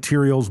construction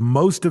materials,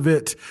 most of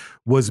it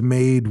was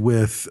made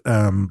with.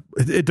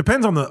 It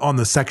depends on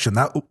the section.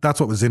 That's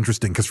what was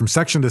interesting, because from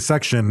section to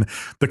section,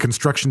 the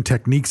construction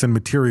techniques and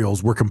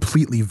materials were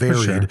completely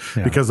varied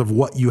because of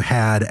what you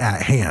had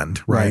at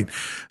hand. Right.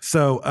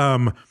 So.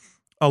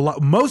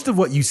 Most of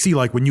what you see,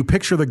 like when you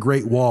picture the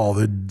Great Wall,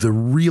 the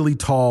really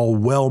tall,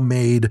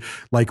 well-made,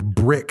 like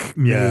brick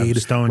made,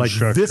 stone like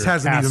structure, this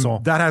hasn't castle.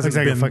 even that hasn't Looks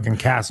like been a fucking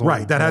castle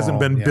right? That hasn't wall,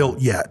 been yeah.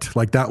 built yet.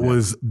 Like that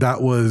was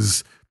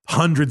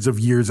hundreds of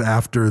years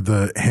after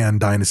the Han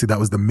Dynasty. That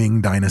was the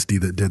Ming Dynasty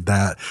that did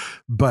that.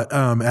 But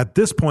at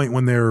this point,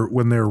 when they're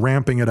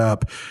ramping it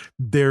up,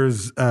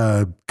 there's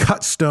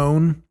cut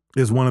stone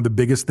is one of the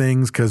biggest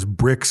things because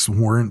bricks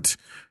weren't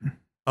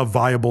a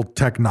viable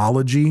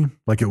technology.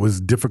 Like it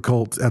was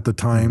difficult at the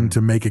time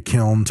to make a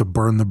kiln to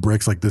burn the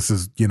bricks. Like this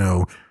is, you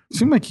know,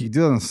 Seems like you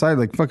do it on the side,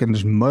 like fucking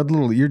just mud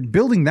little. You're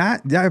building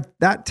that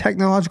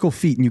technological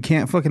feat, and you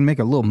can't fucking make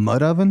a little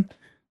mud oven,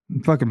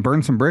 and fucking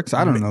burn some bricks.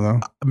 I don't know though.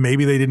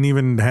 Maybe they didn't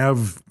even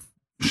have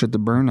shit to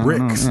burn. I don't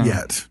bricks know. Yeah.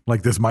 yet.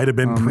 Like this might have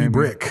been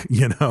pre-brick,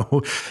 you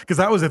know, because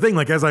that was the thing.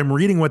 Like as I'm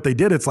reading what they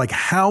did, it's like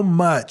how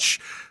much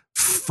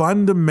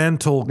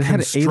fundamental They had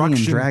an alien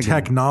construction dragon.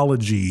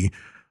 technology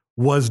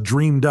was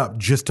dreamed up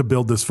just to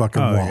build this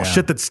fucking wall. yeah.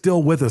 Shit that's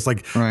still with us,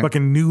 like Right.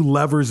 fucking new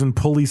levers and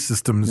pulley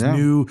systems,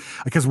 Yeah.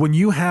 because when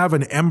you have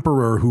an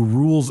emperor who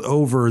rules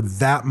over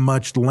that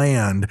much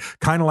land,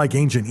 kind of like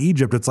ancient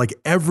Egypt, it's like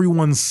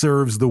everyone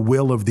serves the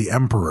will of the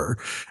emperor.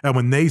 And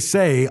when they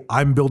say,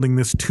 I'm building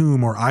this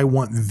tomb or I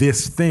want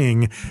this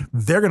thing,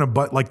 they're going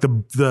to, like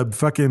the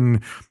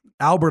fucking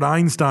Albert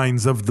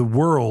Einsteins of the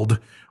world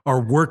are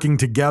working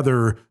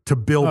together to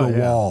build a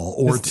wall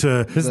or This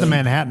is the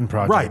Manhattan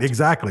Project. Right,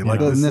 exactly. Like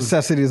The this is-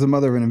 necessity is the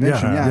mother of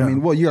invention. Yeah, Yeah, yeah. I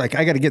mean, well, you're like,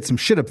 I got to get some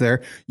shit up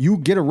there. You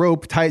get a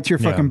rope, tie it to your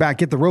fucking back,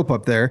 get the rope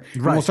up there,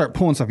 and Right. we'll start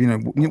pulling stuff. You know,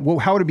 well,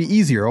 how would it be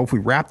easier? Oh, if we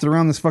wrapped it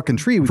around this fucking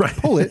tree, we could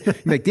pull it. You're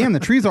like, damn, the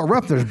tree's all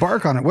rough. There's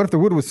bark on it. What if the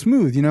wood was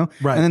smooth? You know,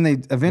 Right. And then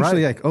they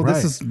eventually Right. like, oh, Right.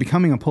 this is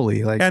becoming a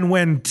pulley. Like, And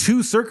when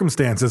two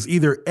circumstances,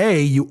 either A,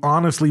 you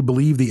honestly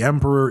believe the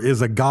emperor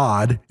is a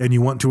god and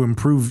you want to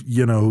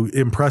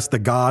impress the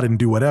god and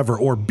do whatever,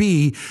 or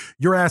B,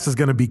 your ass is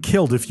going to be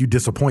killed if you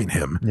disappoint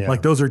him. Yeah.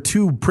 Like those are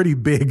two pretty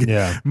big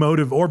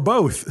motive, or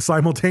both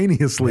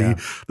simultaneously. Yeah.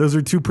 Those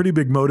are two pretty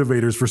big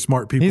motivators for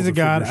smart people. He's a to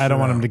figure god. I don't shit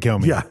want him out. to kill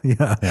me.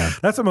 Yeah.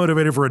 That's a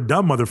motivator for a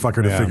dumb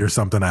motherfucker to Yeah. figure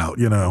something out,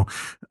 you know?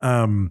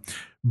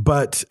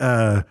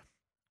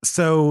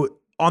 So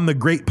on the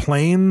Great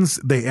Plains,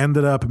 they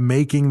ended up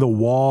making the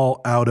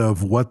wall out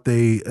of what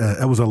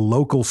it was a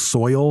local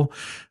soil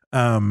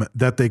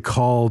that they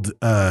called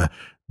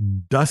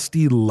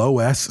dusty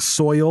loess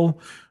soil,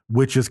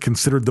 which is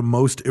considered the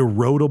most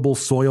erodible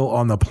soil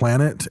on the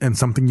planet and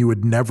something you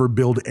would never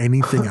build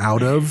anything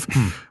out of.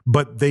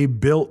 But they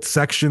built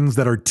sections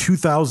that are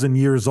 2,000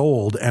 years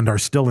old and are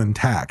still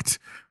intact.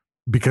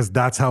 Because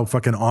that's how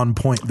fucking on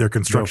point their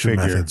construction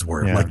figure. methods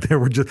were. Yeah. Like they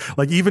were just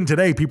like, even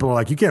today, people are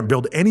like, you can't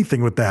build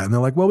anything with that. And they're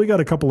like, well, we got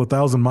a couple of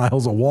 1,000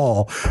 miles of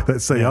wall that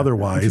say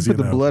otherwise. you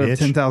put the blood of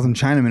 10,000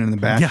 Chinamen in the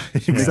back. Yeah,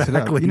 Mix it up.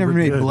 exactly. You never We're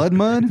made good. blood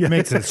mud?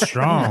 Makes it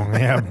strong.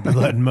 Yeah,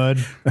 blood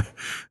mud.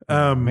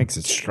 Makes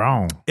it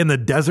strong. In the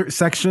desert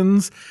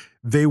sections,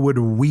 they would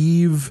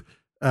weave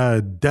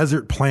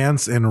desert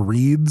plants and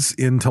reeds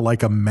into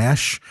like a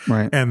mesh.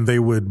 Right. And they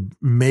would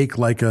make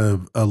like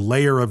a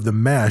layer of the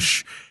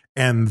mesh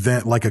and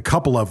then like a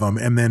couple of them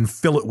and then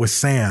fill it with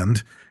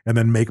sand and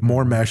then make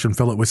more mesh and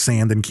fill it with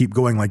sand and keep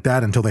going like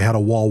that until they had a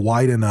wall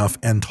wide enough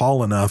and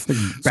tall enough. So it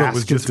was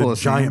baskets just full a of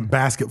giant sand.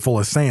 basket full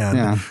of sand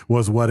Yeah.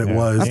 was what it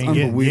was. That's You ain't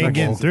unbelievable. you ain't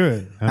getting through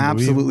it.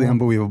 Absolutely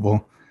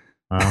unbelievable.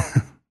 Wow.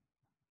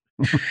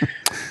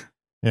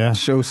 Yeah.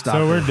 Showstopper.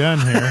 So we're done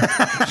here.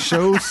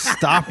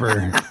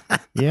 Showstopper.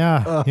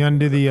 Yeah. You want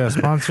to do the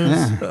sponsors?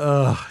 Yeah.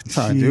 Oh,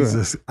 how I do it.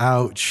 Jesus.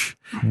 Ouch.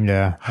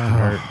 Yeah. That one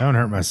hurt. That one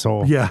hurt my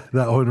soul. Yeah,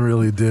 that one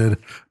really did.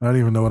 I don't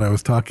even know what I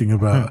was talking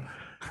about.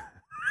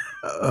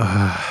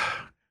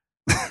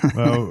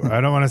 Well, I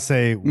don't want to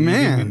say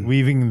Man.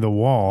 weaving the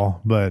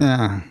wall, but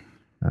Yeah.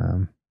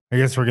 I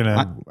guess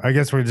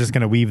we're just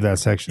gonna weave that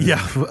section.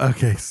 Yeah.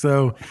 Okay.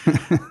 So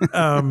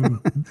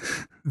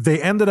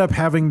they ended up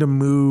having to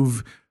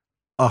move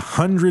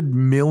 100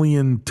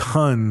 million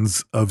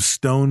tons of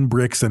stone,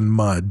 bricks, and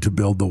mud to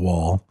build the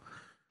wall,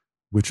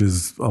 which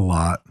is a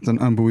lot. It's an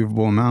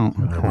unbelievable amount.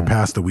 We're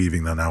past the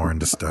weaving though. Now we're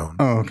into stone.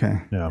 Oh,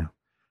 okay. Yeah.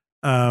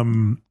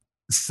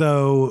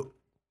 So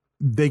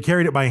they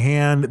carried it by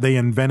hand. They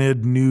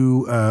invented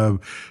new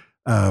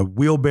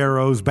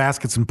wheelbarrows,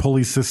 baskets, and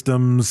pulley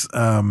systems.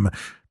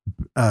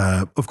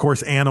 Of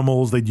course,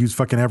 animals. They'd use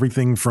fucking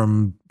everything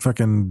from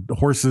fucking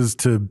horses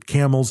to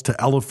camels to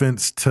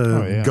elephants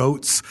to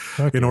goats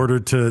in order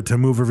to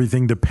move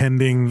everything.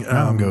 Depending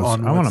Mountain goats.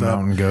 on I want what's a up.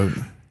 mountain goat.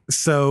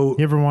 So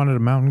You ever wanted a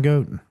mountain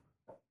goat?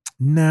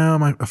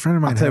 no, a friend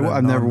of mine. I'll tell you had what, a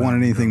I've never non-mountain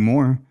wanted anything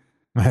more.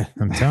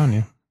 I'm telling you.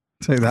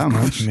 I'll tell you that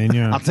much. I mean,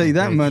 you're I'll tell you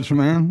that much,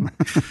 man.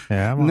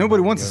 Yeah, I want a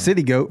Nobody mountain wants a goat.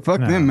 city goat. Fuck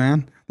No. them,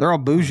 man. They're all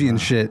bougie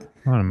and shit.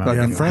 I want a mountain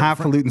Fucking goat.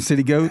 highfalutin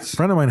city goats. A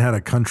friend of mine had a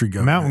country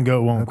goat. Mountain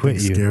goat won't That quit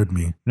thing you. Scared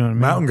me. You know what I mean?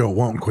 Mountain goat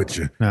won't quit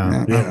you.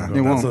 No. Yeah,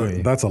 It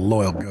won't. that's a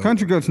loyal goat.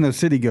 Country goat's no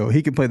city goat.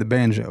 He can play the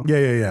banjo.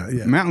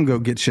 Yeah. Mountain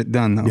goat gets shit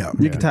done though. Yeah.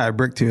 You can tie a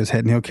brick to his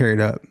head and he'll carry it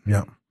up.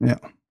 Yeah. Yeah.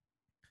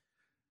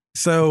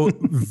 So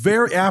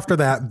after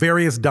that,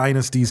 various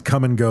dynasties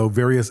come and go,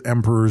 various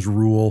emperors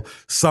rule.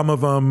 Some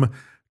of them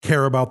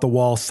care about the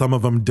wall. Some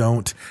of them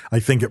don't. I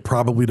think it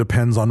probably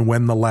depends on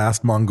when the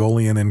last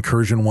Mongolian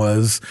incursion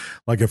was.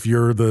 Like if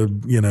you're the,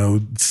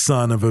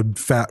 son of a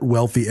fat,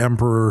 wealthy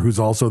emperor who's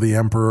also the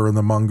emperor and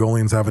the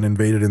Mongolians haven't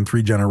invaded in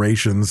 3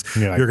 generations,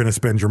 Yeah. you're going to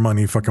spend your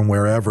money fucking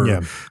wherever.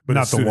 Yeah, But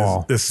not as the soon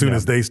wall. As soon Yeah.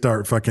 as they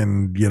start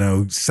fucking,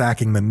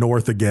 sacking the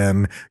north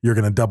again, you're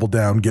going to double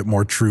down, get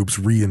more troops,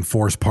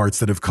 reinforce parts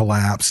that have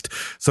collapsed.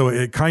 So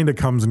it kind of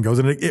comes and goes.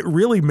 And it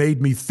really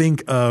made me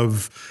think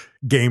of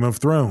Game of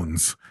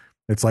Thrones.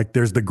 It's like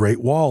there's the Great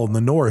Wall in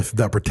the north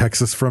that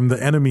protects us from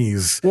the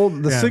enemies. Well,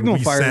 the And signal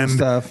we fires and send-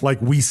 stuff. Like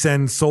we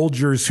send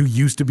soldiers who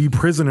used to be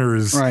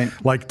prisoners, Right.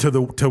 like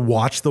to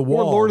watch the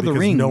wall. Lord of the because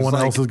Rings, no one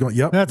like- else is going.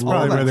 Yep, That's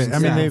probably where they. I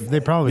mean, Yeah. they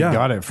probably Yeah,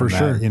 got it for from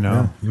sure. that,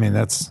 Yeah. I mean,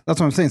 that's That's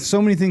what I'm saying.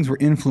 So many things were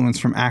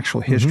influenced from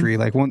actual history.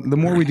 Like the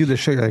more we do this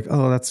show, you're like,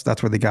 oh,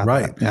 that's where they got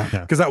right. that. Yeah.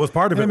 Because that was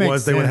part of It it makes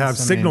was they would have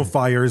sense. I signal mean-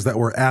 fires that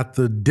were at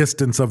the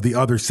distance of the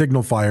other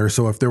signal fire.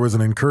 So if there was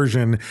an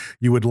incursion,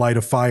 you would light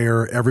a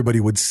fire, everybody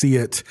would see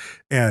it,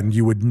 and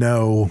you would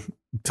know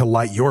to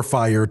light your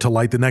fire, to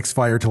light the next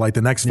fire, to light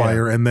the next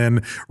fire, and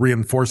then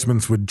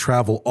reinforcements would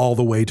travel all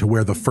the way to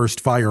where the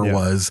first fire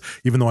was,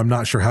 even though I'm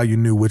not sure how you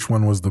knew which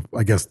one was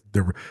because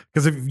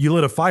if you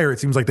lit a fire, it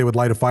seems like they would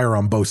light a fire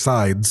on both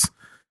sides.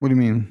 What do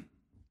you mean?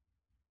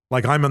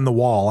 Like I'm on the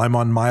wall. I'm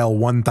on mile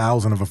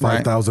 1,000 of a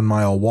 5,000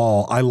 mile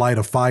wall. I light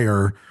a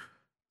fire.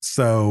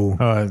 So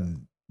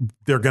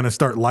they're going to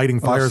start lighting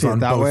fires see it on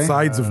that both way?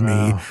 sides of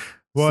me.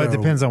 well, it So-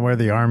 depends on where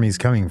the army's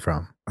coming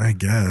from. I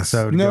guess.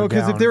 So to No, go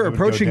because down, if they were it would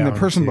go approaching the down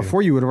person to-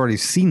 before you, would have already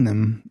seen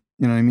them.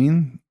 You know what I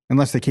mean?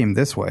 Unless they came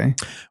this way.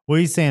 Well,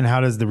 he's saying, how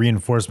does the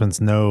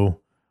reinforcements know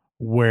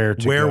where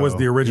to Where go? was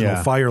the original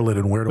Yeah. fire lit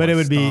and where do But I it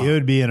would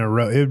stop? be in a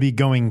row. It would be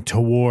going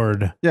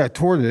toward. Yeah,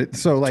 toward it.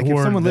 So, like, if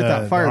Toward someone lit the-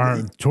 that fire, the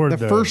arm- toward the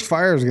the- first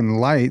fire is going to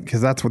light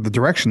because that's what the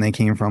direction they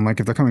came from. Like,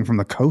 if they're coming from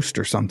the coast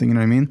or something, you know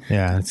what I mean?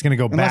 Yeah, it's going to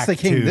go Unless back they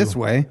came to this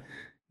way,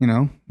 you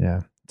know?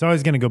 Yeah, it's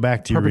always going to go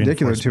back to your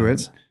Perpendicular to it.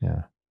 reinforcements.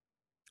 Yeah.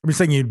 I'm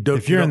saying you don't.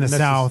 If you're you in don't the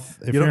south-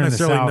 if you you're don't in the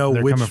necessarily south, know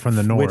they're which coming from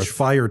the north. which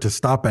fire to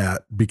stop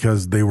at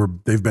because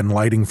they've been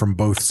lighting from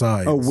both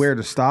sides. Oh, where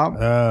to stop?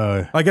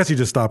 I guess you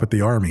just stop at the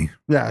army.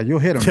 Yeah, you'll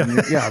hit them.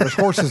 Yeah, there's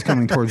horses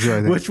coming towards you,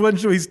 I think. Which one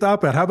should we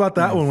stop at? How about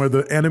that one where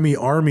the enemy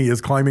army is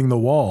climbing the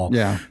wall?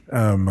 Yeah.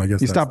 I guess You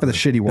that's stop at the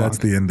shitty wall. That's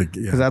the end.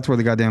 Because that's where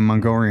the goddamn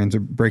Mongolians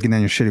are breaking down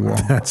your shitty wall.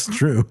 That's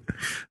true.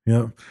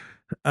 Yeah.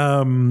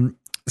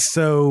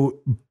 So,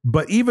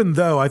 but even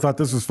though I thought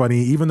this was funny,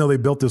 even though they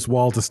built this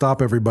wall to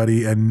stop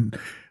everybody and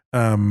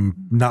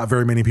not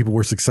very many people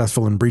were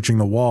successful in breaching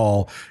the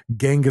wall,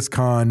 Genghis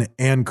Khan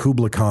and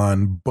Kublai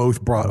Khan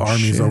both brought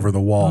armies shit. over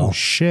the wall. Oh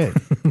shit!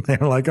 They're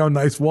like, oh,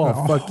 nice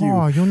wall. Fuck you.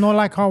 Oh, you know,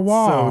 like our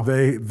wall.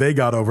 So they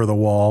got over the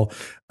wall.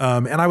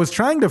 And I was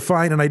trying to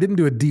find, and I didn't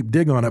do a deep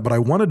dig on it, but I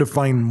wanted to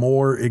find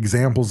more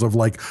examples of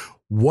like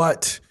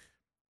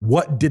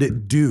what did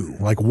it do?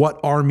 Like what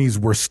armies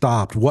were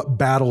stopped? What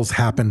battles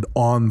happened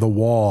on the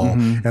wall?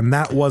 And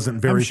that wasn't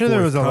very I'm sure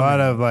there was a forthcoming. lot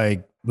of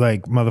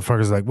like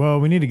motherfuckers like, well,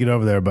 we need to get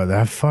over there, but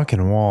that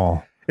fucking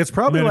wall. It's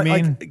probably You know what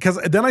I mean? because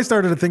then I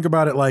started to think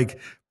about it like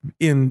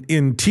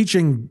in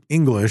teaching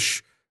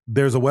English,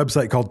 there's a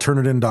website called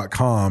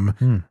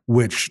Turnitin.com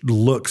which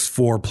looks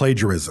for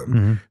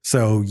plagiarism.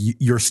 So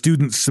your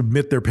students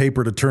submit their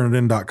paper to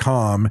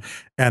Turnitin.com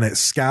and it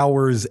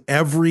scours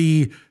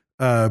every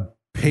paper.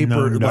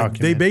 Known Like they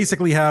document.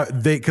 basically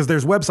have because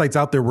there's websites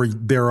out there where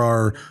there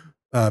are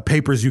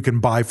papers you can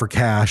buy for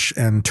cash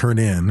and turn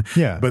in.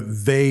 Yeah. But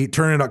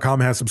Turnitin.com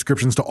has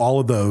subscriptions to all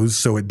of those.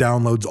 So it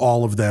downloads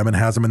all of them and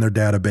has them in their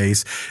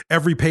database.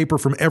 Every paper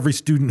from every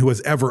student who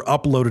has ever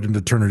uploaded into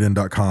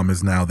Turnitin.com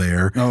is now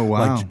there. Oh,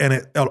 wow. And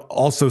it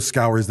also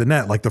scours the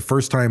net. Like the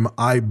first time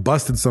I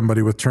busted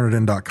somebody with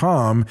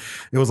Turnitin.com,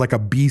 it was like a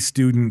B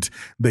student.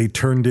 They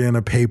turned in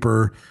a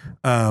paper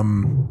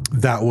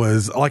that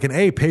was like an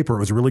A paper. It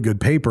was a really good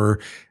paper.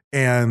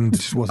 And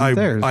just wasn't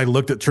theirs. I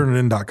looked at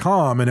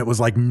Turnitin.com and it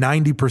was like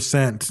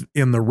 90%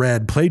 in the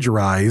red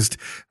plagiarized.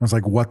 I was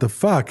like, what the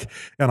fuck?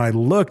 And I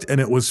looked and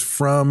it was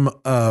from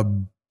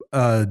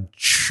a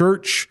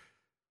church,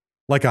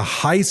 like a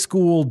high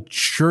school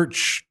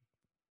church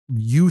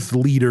youth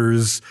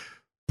leader's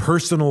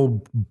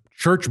personal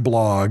church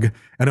blog.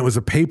 And it was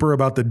a paper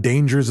about the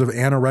dangers of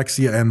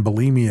anorexia and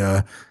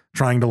bulimia,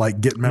 trying to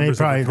like get members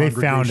They of the found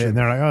it congregation. and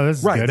they're like, oh, this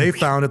is Right. good. They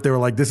found it. They were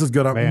like, this is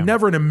good. Bam.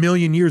 Never in a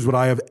million years would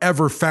I have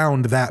ever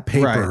found that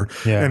paper.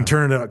 Right. Yeah. And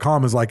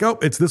Turnitin.com is like, oh,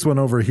 it's this one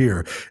over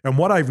here. And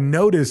what I've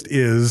noticed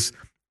is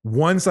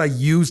once I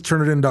use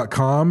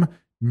Turnitin.com,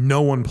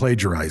 no one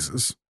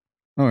plagiarizes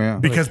Oh, yeah.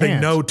 because they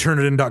can't. know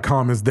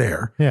Turnitin.com is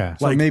there. Yeah.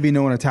 So maybe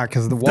no one attacked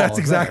because of the wall. That's is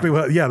exactly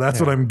there. what, that's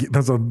what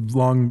that's a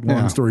long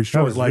Yeah. story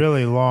short. That was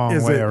really long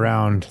is way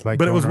around. Like,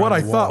 but it going was what around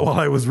I the thought wall.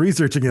 while I was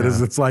researching it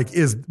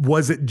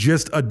was it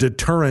just a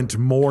deterrent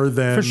more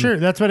than For sure.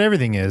 That's what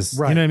everything is.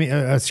 Right. You know what I mean?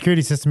 A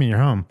security system in your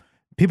home.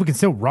 People can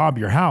still rob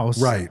your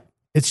house. Right.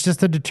 It's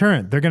just a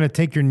deterrent. They're going to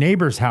take your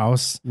neighbor's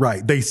house.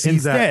 Right. They see that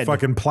Instead.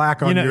 fucking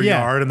plaque on your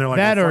yard and they're like,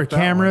 that well, or fuck that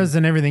cameras one.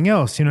 and everything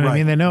else. You know what I Right,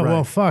 mean? They know, right.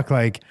 well, fuck,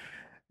 like,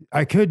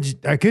 I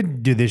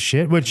could do this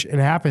shit, which it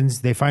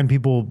happens. They find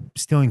people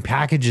stealing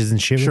packages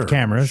and shit Sure, with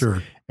cameras.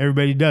 sure.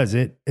 Everybody does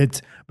it.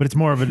 But it's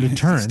more of a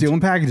deterrent. Stealing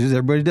packages,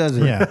 everybody does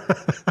it. Yeah.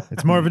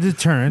 It's more of a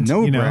deterrent.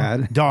 No, you know,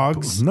 Brad.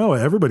 Dogs. No,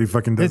 everybody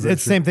fucking does It's that the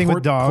same shit. thing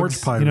with Porch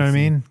dogs. You know what I piracy.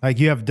 mean? Like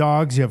you have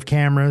dogs, you have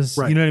cameras.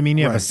 Right, You know what I mean?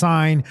 You have a right.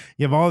 sign.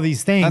 You have all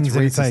these things. That's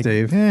and it's racist, like,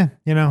 Dave.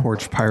 you know.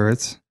 Porch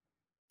pirates.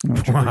 We know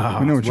what you're, Wow,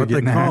 we know what it's you're what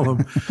they getting call at.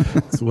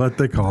 them. It's what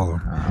they call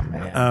them.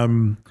 Oh,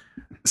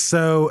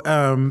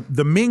 man.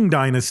 The Ming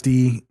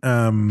Dynasty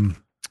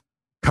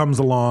comes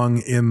along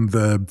in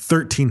the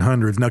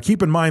 1300s. Now,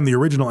 keep in mind, the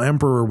original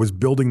emperor was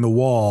building the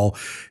wall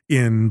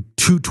in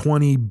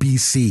 220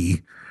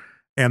 BC,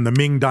 and the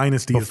Ming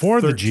Dynasty Before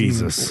is the 13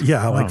 Jesus.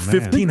 Yeah, Oh, like man.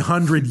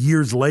 1500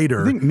 years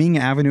later. I think Ming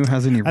Avenue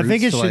has any roots I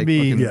think it to, should like,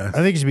 be. fucking- Yeah. I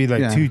think it should be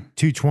like Yeah.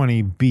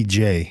 220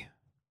 BJ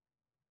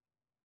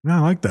Yeah, I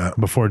like that.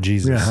 before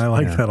Jesus. Yeah, I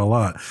like Yeah. that a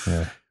lot.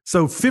 Yeah.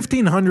 So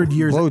 1500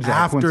 years Blowjob,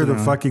 after the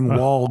coincidentally. fucking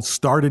wall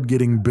started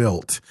getting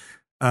built,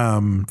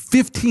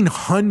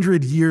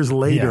 1500 years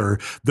later,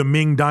 the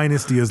Ming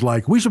Dynasty is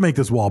like, we should make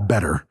this wall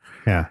better.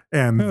 Yeah.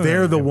 And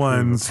they're the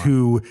ones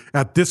who,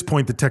 at this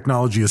point, the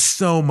technology is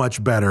so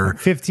much better.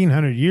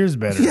 1500 years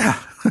better. Yeah.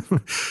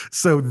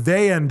 So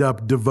they end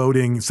up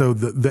devoting, so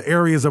the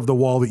areas of the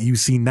wall that you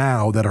see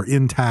now that are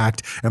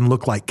intact and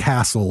look like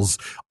castles,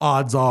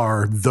 odds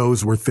are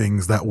those were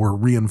things that were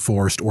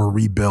reinforced or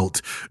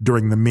rebuilt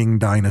during the Ming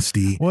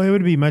Dynasty. Well, it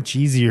would be much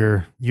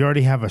easier. You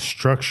already have a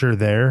structure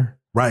there.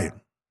 Right.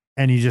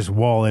 And you just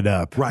wall it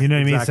up. Right, You know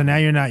what I mean? So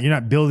exactly. now you're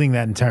not building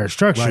that entire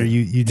structure. Right,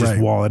 You just right.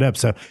 wall it up.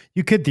 So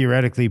you could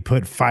theoretically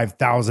put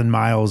 5,000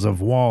 miles of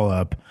wall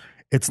up.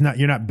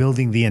 You're not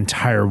building the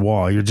entire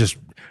wall. You're just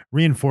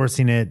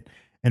reinforcing it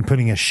and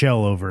putting a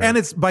shell over it. And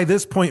it's by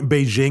this point,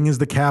 Beijing is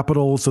the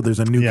capital. So there's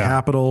a new Yeah.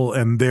 capital,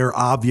 and they're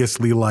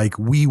obviously like,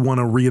 we're going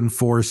to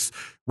reinforce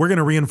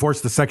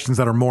the sections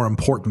that are more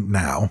important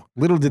now.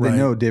 Little did they Right.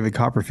 know David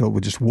Copperfield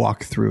would just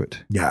walk through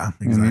it. Yeah,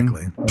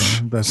 exactly.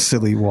 That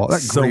silly wall.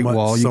 That so great much,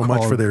 wall. You so much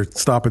call for it- their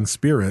stopping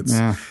spirits.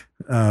 Yeah.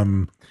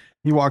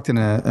 He walked in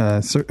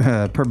a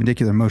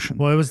perpendicular motion.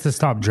 Well, it was to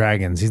stop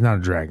dragons. He's not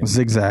a dragon.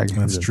 Zigzag.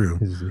 That's true.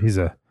 He's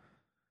a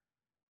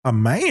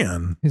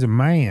man. He's a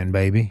man,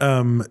 baby.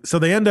 So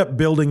they end up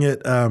building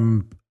it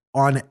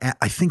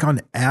I think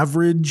on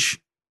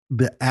average,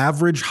 the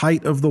average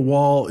height of the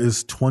wall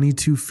is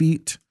 22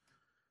 feet,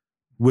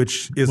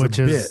 which is a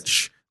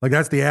bitch. Like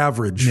that's the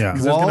average. Yeah.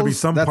 'Cause there's going to be Walls,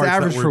 some that's parts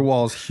average that were, for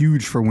walls,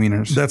 huge for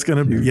wieners. That's going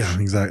to be, Huge. yeah,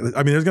 exactly.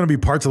 I mean, there's going to be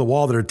parts of the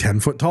wall that are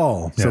 10 foot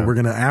tall. So Yeah. we're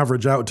going to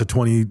average out to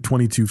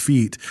 22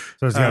 feet. So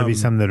there's got to be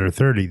some that are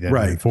 30 then,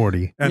 right. and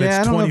 40. And yeah,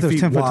 it's I don't know 20 if there's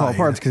feet 10 foot tall wide.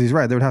 parts because he's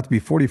right. There would have to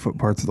be 40-foot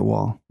parts of the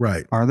wall.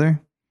 Right. Are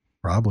there?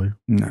 Probably.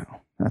 No,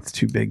 that's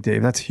too big,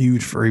 Dave. That's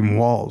huge for even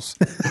walls.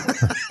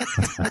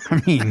 I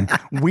mean,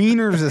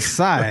 wieners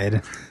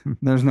aside,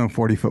 there's no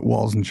 40-foot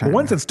walls in China. But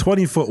once it's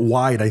 20 foot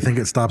wide, I think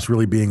it stops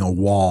really being a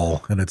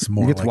wall and it's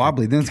more it gets like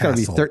wobbly. a Then it's got to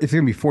be castle. if it's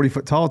going to be 40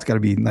 foot tall, it's got to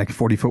be like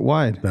 40 foot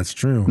wide. That's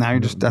true. Now you're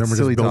just Then that's we're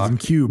silly just building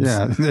talk. cubes.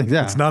 Yeah,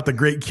 yeah. It's not the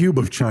Great Cube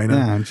of China.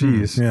 Yeah,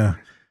 jeez. Yeah.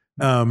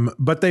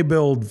 But they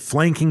build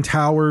flanking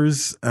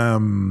towers.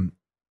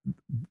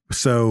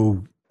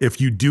 So if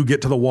you do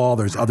get to the wall,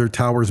 there's other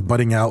towers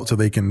butting out so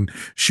they can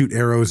shoot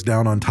arrows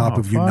down on top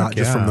of you, fuck not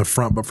just from yeah. the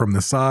front, but from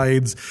the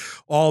sides.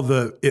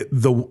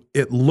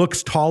 It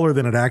looks taller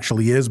than it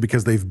actually is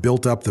because they've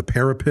built up the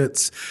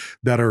parapets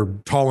that are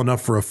tall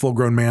enough for a full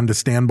grown man to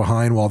stand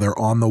behind while they're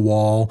on the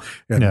wall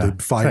and Yeah. to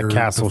It's fire, like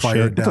castle to fire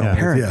shit. down. Yeah.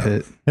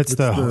 Parapet. It's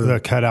the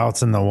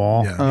cutouts in the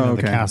wall. Yeah. You know, Oh, the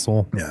okay.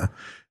 castle. Yeah.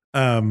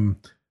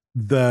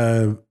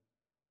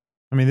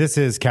 I mean, this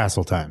is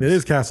castle times. It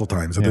is castle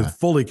times. It Yeah. is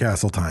fully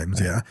castle times.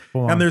 Yeah.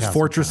 Full on And there's castle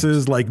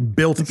fortresses like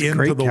built into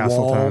great the castle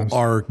wall times.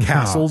 are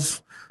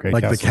castles. Great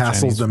Like the castle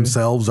castles Chinese food.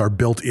 themselves are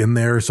built in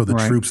there. So the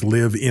Right. troops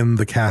live in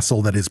the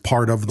castle that is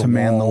part of the To wall.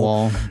 man the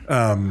wall.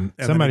 And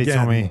then Somebody again-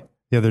 told me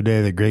the other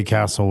day that Great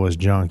Castle was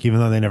junk, even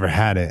though they never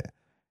had it.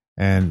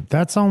 And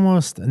that's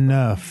almost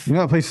enough. You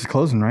know that place is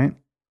closing, right?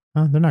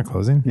 Oh, they're not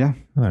closing. Yeah.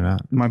 No, they're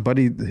not. My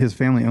buddy, his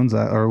family owns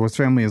that, or his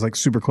family is like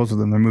super close to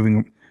them. They're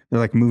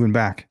moving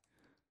back.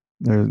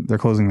 They're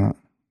closing that.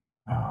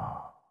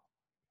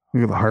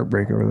 Look at the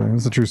heartbreak over there.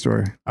 It's a true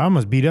story. I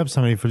almost beat up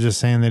somebody for just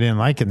saying they didn't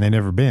like it and they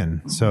never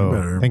been. So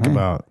better- think hey,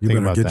 about you think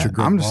better about get that. your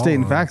Great I'm just Wall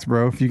stating on. facts,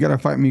 bro. If you gotta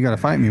fight me, you gotta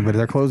fight me. But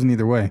they're closing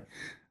either way.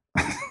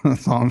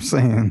 That's all I'm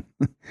saying.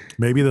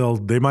 Maybe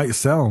they might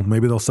sell.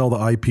 Maybe they'll sell the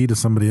IP to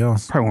somebody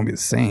else. Probably won't be the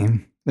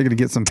same. They're gonna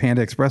get some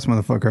Panda Express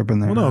motherfucker up in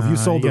there. Well, no, if you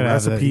sold the gotta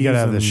have recipes, you gotta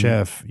have the and-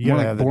 chef. You More gotta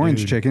like have the orange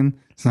dude. chicken.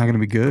 It's not gonna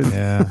be good.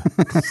 Yeah.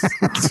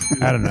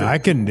 I don't know. I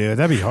couldn't do it.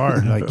 That'd be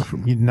hard. Like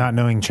you not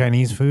knowing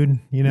Chinese food,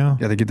 you know?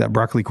 Yeah, they get that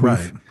broccoli queef.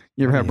 Right.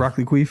 You ever had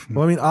broccoli queef?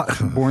 Well, I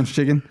mean, Orange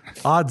chicken?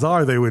 odds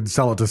are they would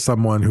sell it to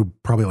someone who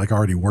probably like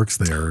already works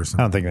there or I something.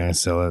 don't think they're gonna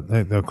sell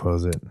it. They'll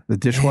close it. The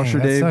dishwasher,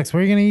 Man, that Dave? sucks.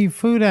 Where are you gonna eat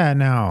food at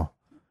now?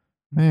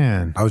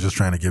 Man. I was just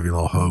trying to give you a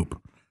little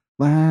hope.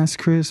 Last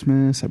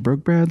Christmas, I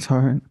broke Brad's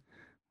heart.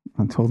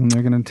 I told them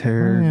they're going to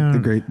tear Yeah. the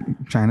great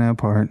China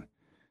apart.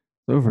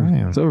 It's over. I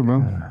don't- It's over, bro.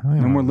 I don't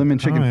No more want- lemon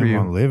chicken I don't for even you.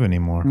 want to live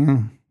anymore. Yeah.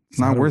 It's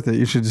not worth it.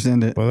 You should just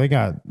end it. Well, they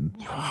got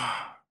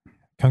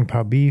Kung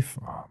Pao beef.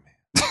 Oh,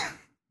 man.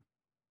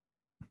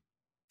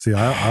 See,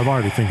 I'm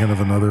already thinking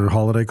of another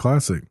holiday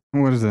classic.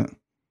 What is it?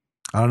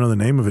 I don't know the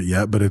name of it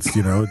yet, but it's,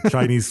 Chinese I know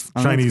it's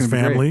gonna be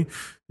family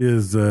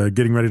is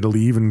getting ready to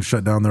leave and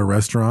shut down their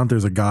restaurant.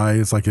 There's a guy,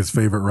 it's like his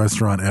favorite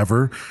restaurant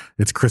ever.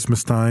 It's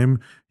Christmas time.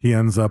 He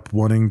ends up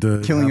wanting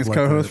to Killing his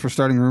co-host for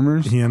starting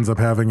rumors. He ends up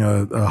having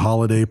a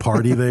holiday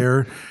party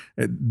there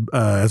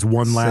as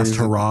one last Saves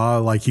it. hurrah.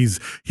 Like he's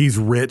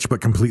rich, but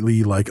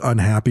completely like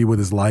unhappy with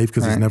his life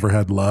because he's Right. never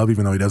had love,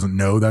 even though he doesn't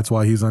know that's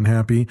why he's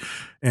unhappy.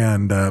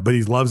 And, but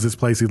he loves this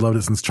place. He's loved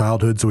it since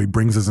childhood. So he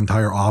brings his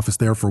entire office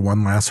there for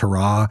one last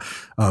hurrah,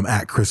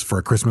 for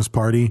a Christmas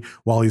party.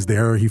 While he's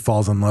there, he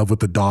falls in love with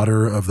the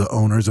daughter of the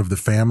owners of the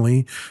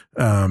family.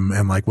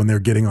 And like when they're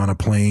getting on a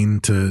plane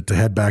to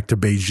head back to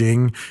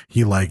Beijing,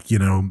 he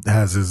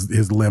has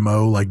his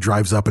limo, like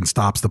drives up and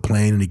stops the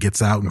plane, and he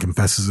gets out and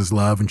confesses his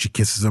love, and she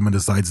kisses him and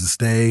decides to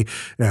stay.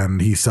 And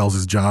he sells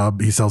his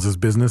job, he sells his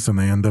business, and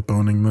they end up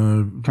owning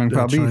the Kung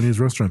Pao beef. Chinese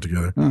restaurant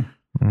together.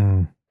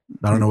 Mm.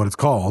 I don't know what it's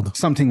called.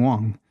 Something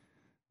Wong.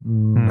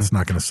 It's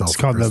not going to sell It's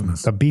for called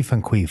Christmas. the beef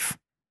and queef.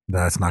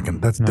 That's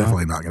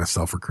definitely not going to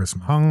sell for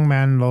Christmas. Hung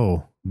Man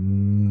Lo.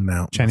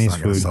 No, Chinese that's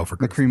not gonna food. sell for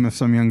The Christmas. cream of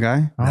some young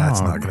guy. That's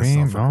Oh, not going to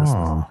sell for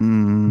Christmas.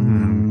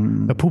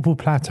 Mm. The poo-poo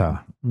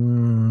plata.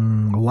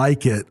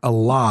 Like it a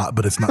lot,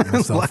 but it's not going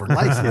to sell for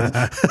Christmas.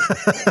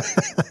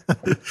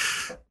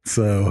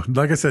 So,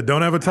 like I said,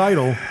 don't have a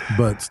title,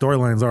 but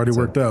storyline's already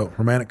worked out.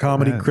 Romantic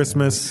comedy,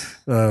 Christmas,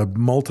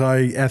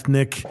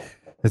 multi-ethnic.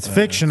 It's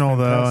fictional,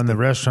 though, and the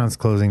restaurant's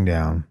closing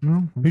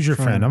down. Who's your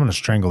friend? I'm going to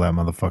strangle that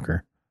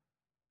motherfucker.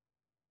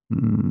 I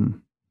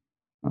don't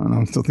know.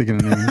 I'm still thinking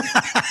of names.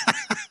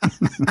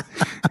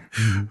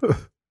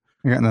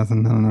 I got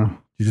nothing. I don't know.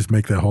 You just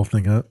make that whole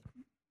thing up?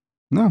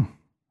 No,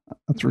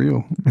 that's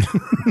real.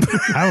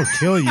 I will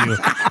kill you.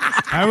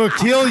 I will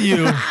kill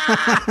you.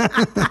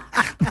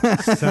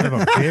 Son of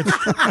a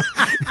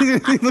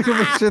bitch. He's looking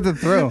for shit to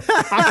throw.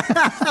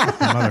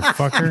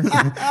 Motherfucker.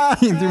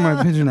 He threw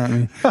my pigeon at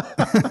me.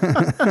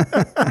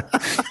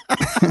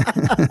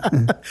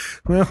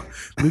 Well,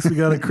 at least we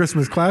got a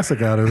Christmas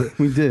classic out of it.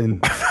 We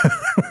did.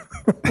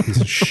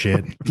 Piece of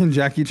shit. Can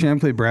Jackie Chan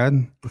play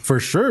Brad? For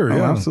sure, Oh,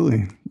 yeah.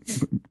 absolutely.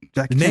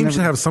 Jackie The Chan name should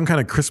never- have some kind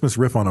of Christmas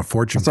riff on a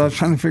fortune. That's what I was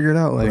trying to figure it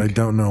out. but I Like,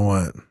 don't know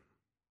what.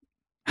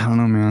 I don't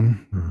know,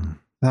 man. Does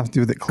it have to do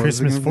with it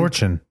closing? Christmas or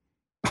Fortune.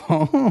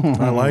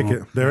 something? I like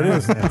it. There it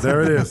is.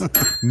 There it is.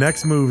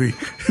 Next movie.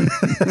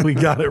 We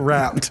got it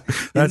wrapped.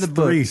 That's the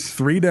three. books.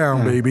 3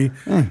 down, baby.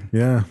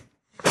 Yeah.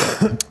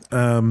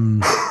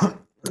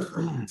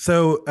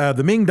 So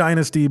the Ming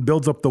Dynasty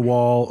builds up the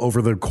wall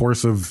over the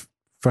course of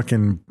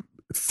fucking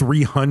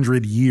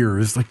 300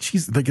 years. Like,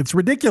 geez, like it's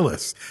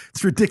ridiculous.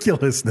 It's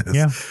ridiculousness.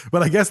 Yeah.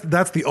 But I guess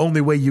that's the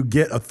only way you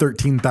get a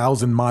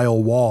 13,000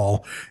 mile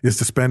wall is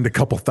to spend a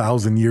couple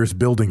thousand years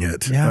building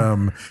it.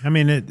 Yeah. I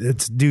mean,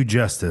 it's due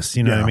justice.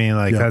 You know what I Yeah, mean?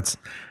 Like, yeah.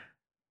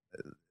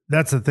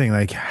 that's the thing.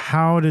 Like,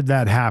 how did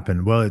that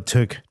happen? Well, it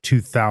took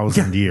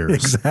 2,000 years.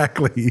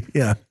 Exactly.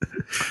 Yeah.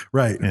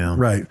 Right. Yeah.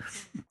 Right.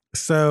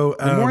 So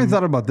The more I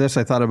thought about this,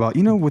 I thought about,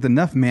 with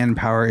enough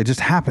manpower, it just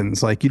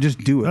happens. Like, you just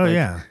do it. Oh, Like,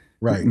 yeah.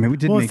 right. Maybe we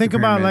did Well, make think the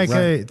about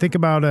pyramids. think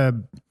about a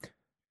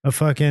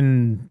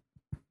fucking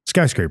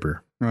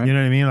skyscraper. Right. You know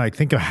what I mean? Like,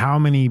 think of how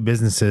many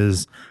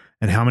businesses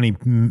and how many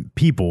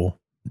people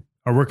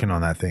are working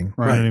on that thing. You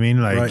know Right. what I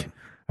mean? Like Right.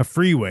 a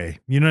freeway.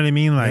 You know what I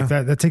mean? Like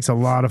that takes a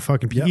lot of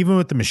fucking people. Yep. Even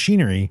with the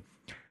machinery,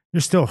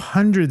 there's still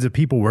hundreds of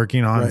people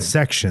working on Right.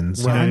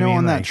 sections. You Right. know I what know mean?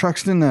 on that Like,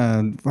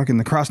 Truxton, fucking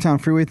the crosstown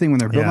freeway thing, when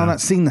they're building Yeah. all that,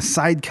 seeing the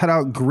side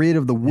cutout grid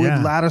of the wood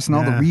Yeah. lattice and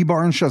all the Yeah.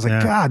 rebar and shit, I was like,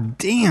 Yeah. God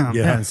damn.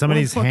 Yeah. Yeah, and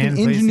somebody's What hand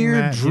fucking placing engineer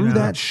that, drew you know?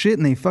 that shit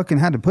and they fucking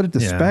had to put it to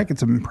Yeah. spec.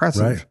 It's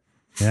impressive. Right.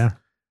 Yeah.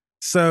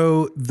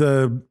 So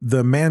the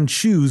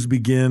Manchus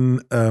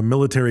begin a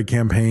military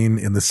campaign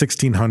in the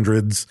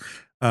 1600s,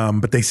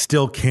 but they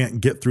still can't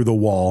get through the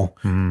wall.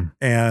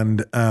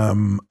 And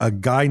a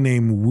guy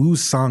named Wu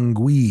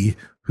Sangui,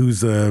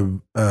 who's a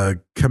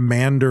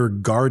commander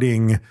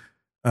guarding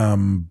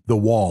the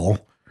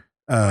wall,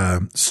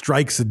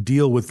 strikes a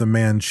deal with the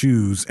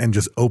Manchus and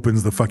just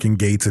opens the fucking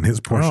gates in his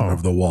portion Oh.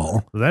 of the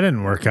wall. Well, that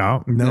didn't work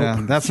out. Nope. Yeah,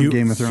 that's some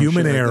Game of Thrones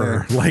human shit right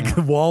error. there. Like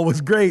the wall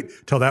was great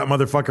till that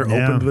motherfucker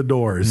Yeah. opened the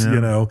doors.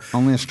 Yeah.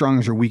 Only as strong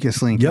as your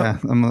weakest link. Yep. Yeah.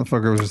 That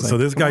motherfucker was just like, So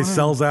this guy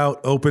sells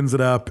out, opens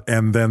it up,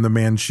 and then the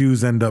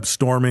Manchus end up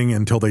storming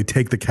until they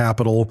take the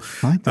capital.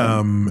 I like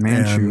that.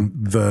 Manchu.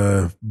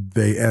 And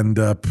they end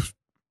up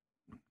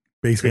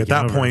basically Taking at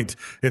that over. point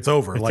it's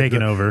over. They're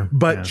taking over.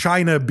 But Yeah.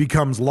 China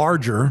becomes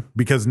larger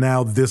because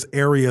now this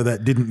area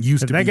that didn't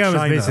used to That be guy was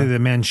China. basically the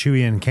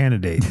Manchurian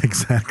candidate.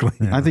 Exactly.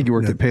 I think he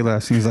worked at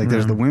Payless. He's like,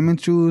 there's the women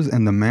shoes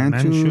and the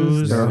Manchus.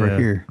 Manchus, They're over yeah.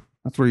 here.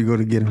 That's where you go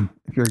to get them.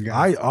 If you're a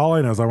guy. All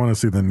I know is I want to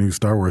see the new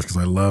Star Wars because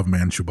I love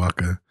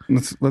Chewbacca.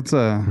 Let's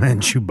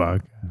Manchubag.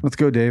 let's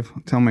go, Dave.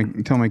 Tell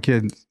my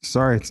kid,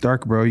 sorry, it's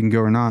dark, bro. You can go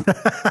or not.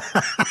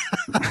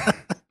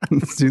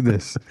 Let's do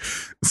this.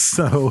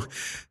 So,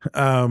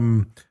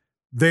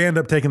 they end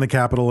up taking the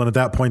capital, and at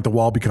that point, the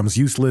wall becomes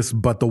useless.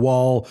 But the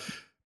wall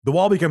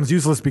becomes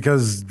useless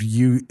because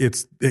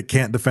it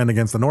can't defend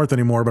against the North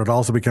anymore. But it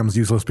also becomes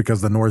useless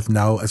because the North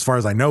now, as far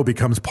as I know,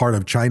 becomes part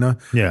of China.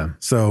 Yeah.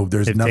 So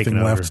there's They've nothing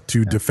taken left over.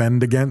 to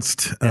defend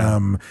against.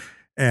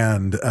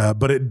 Yeah.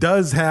 But it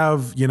does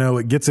have,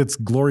 it gets its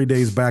glory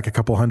days back a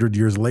couple hundred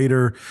years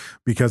later,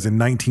 because in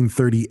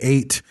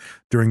 1938,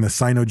 during the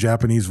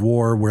Sino-Japanese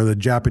War, where the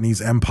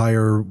Japanese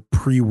Empire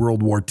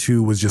pre-World War II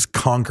was just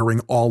conquering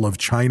all of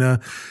China,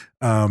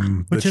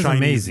 Which is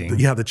amazing.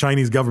 Yeah, the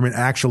Chinese government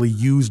actually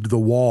used the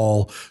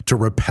wall to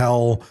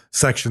repel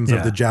sections of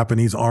Yeah. the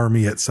Japanese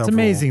army at It's several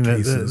amazing that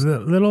cases. the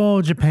little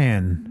old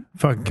Japan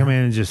fucking come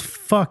in and just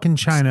fucking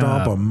China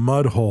Stomp up. a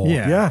mud hole.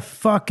 Yeah,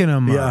 fucking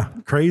them Yeah,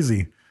 up.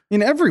 crazy.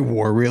 In every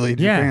war, really,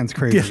 Japan's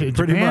crazy. Yeah,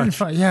 pretty Japan, much.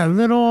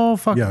 little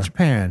fucking Yeah.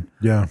 Japan.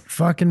 Yeah.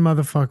 Fucking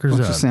motherfuckers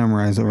Bunch up. of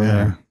samurais over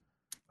there.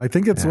 I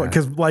think it's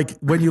because, like,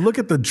 when you look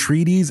at the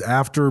treaties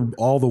after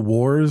all the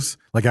wars,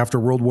 like after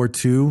World War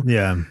II,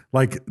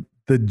 like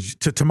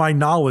to my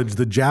knowledge,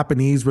 the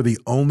Japanese were the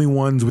only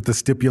ones with the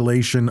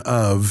stipulation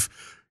of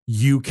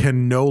you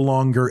can no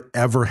longer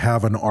ever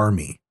have an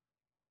army.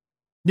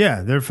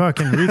 Yeah, they're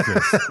fucking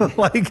ruthless.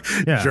 Like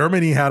Yeah.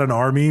 Germany had an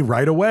army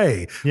right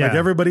away. Yeah. Like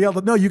everybody else,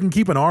 no, you can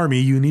keep an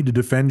army. You need to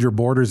defend your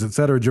borders,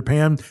 etc.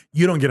 Japan,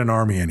 you don't get an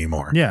army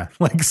anymore. Yeah.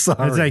 Like,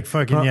 sorry. It's like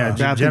fucking, Bad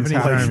things Japanese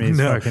happen. army is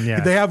No. fucking,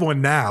 They have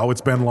one now.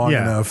 It's been long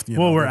yeah. enough.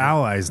 Well, we're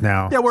allies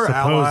now. Yeah, we're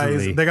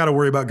supposedly. allies. They got to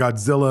worry about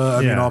Godzilla. I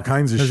mean, Yeah. all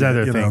kinds of There's shit.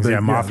 other things. They-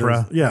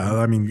 Mothra. Yeah,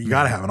 I mean, you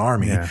got to have an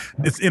army. Yeah.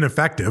 It's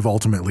ineffective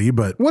ultimately,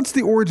 but What's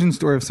the origin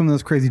story of some of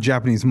those crazy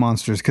Japanese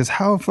monsters? Because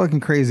how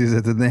fucking crazy is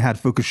it that they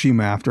had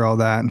Fukushima after all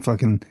that and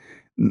fucking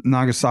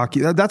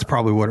Nagasaki? That's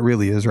probably what it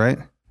really is, right?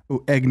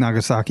 Oh, Egg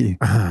Nagasaki.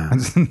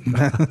 that's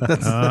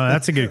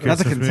That's a good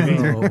That's a Christmas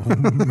contender. movie.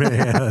 oh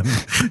man,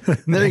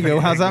 There you go.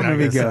 How's that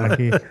movie go?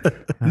 Nagasaki.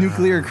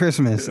 Nuclear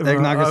Christmas. Egg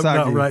I'm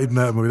Nagasaki. not writing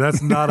that movie.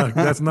 That's not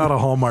a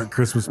Hallmark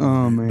Christmas movie.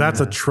 Oh, man. That's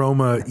a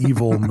trauma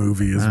evil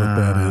movie, is what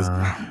that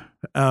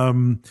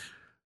is.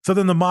 So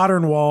then the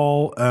modern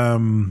wall,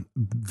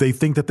 they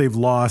think that they've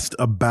lost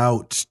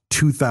about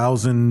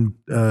 2,000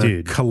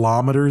 Dude.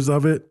 kilometers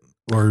of it,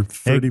 or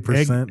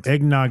 30%.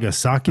 Egg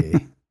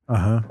Nagasaki.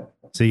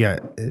 So you got,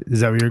 is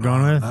that what you're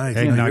going with? Nice.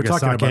 Egg You're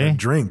talking about a Nagasaki.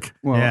 drink.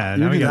 Well, Yeah, you're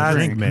now we getting got a a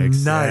drink drink.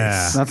 mix. Nice.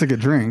 Yeah. That's a good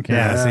drink.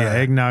 Yeah, so Yeah.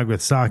 eggnog with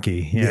sake.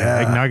 Yeah,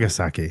 egg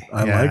Nagasaki.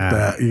 I Yeah. like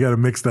that. You got to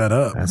mix that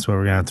up. That's what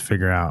we're gonna have to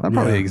figure out. That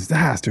probably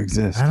has to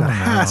exist. I don't know. It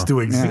has to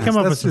exist. We come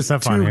up That's with some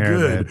just stuff on too here.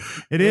 good. But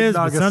it is,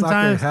 but Nagasaki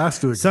sometimes has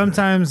to exist.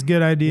 sometimes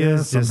good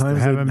ideas Yeah, just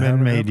sometimes haven't they been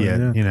haven't made yet.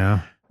 happened, yeah.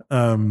 You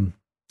know,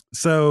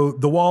 So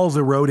the wall's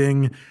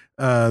eroding.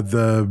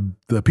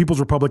 The People's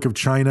Republic of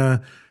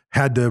China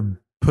had to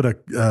put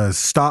a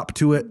stop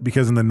to it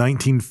because in the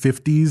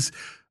 1950s,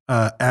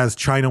 as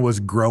China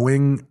was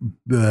growing,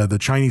 the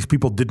Chinese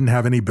people didn't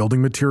have any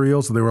building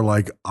material, so they were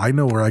like, "I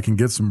know where I can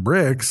get some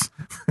bricks,"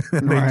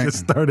 and they Right. just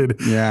started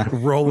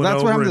rolling Well, that's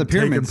over what happened to the and taking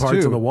pyramids parts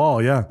too. of the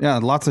wall. Yeah, Yeah,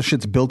 lots of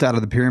shit's built out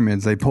of the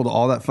pyramids. They pulled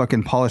all that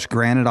fucking polished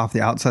granite off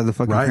the outside of the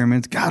fucking Right.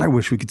 pyramids. God, I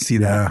wish we could see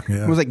that. Yeah,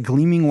 yeah. It was like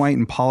gleaming white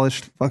and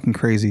polished, fucking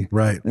crazy.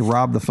 Right. They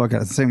robbed the fuck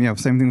out. Same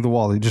thing with the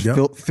wall. They just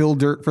fill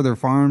dirt for their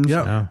farms.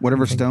 Yep.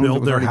 Whatever stones that build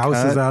was their already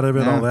houses cut. out of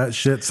it, Yeah. all that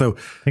shit. So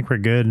I think we're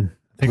good.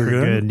 I think We're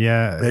we're good? good.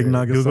 Yeah, Egg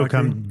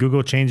Nagasaki?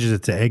 Google changes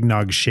it to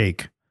eggnog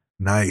shake.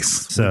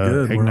 nice. So, We're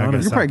good. We're on eggnog it.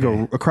 You could probably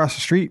go across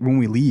the street when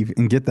we leave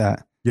and get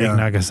that. Yeah. Egg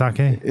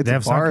Nagasaki. It's They a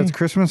have bar. sake? It's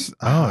Christmas.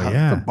 Oh,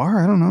 yeah. It's a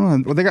bar. I don't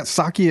know. Well, they got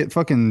sake at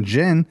fucking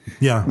Gin.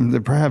 Yeah. They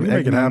probably have We make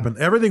it eggnog. happen.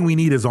 Everything we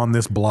need is on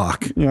this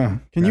block. Yeah.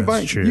 Can you That's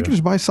buy? true. You can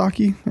just buy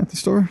sake at the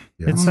store.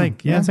 It's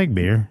like it's like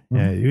beer.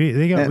 Yeah,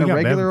 we got At a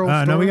regular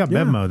old no, we got store?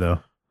 Yeah. Bevmo though.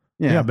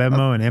 Yeah. We got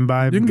Bevmo and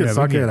Imbibe. You can get Yeah, we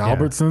sake get- at yeah.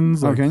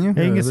 Albertsons. Oh, can you?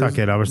 Yeah, you can get there's sake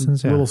at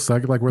Albertsons. Yeah. Little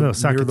sake, like we're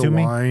Little near the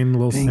Sakatumi. wine.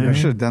 Little Dang, I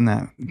should have done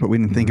that, but we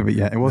didn't think of it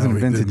yet. It wasn't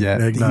invented yet.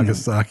 Egg Damn it.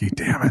 Nagasaki.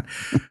 Damn it.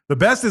 The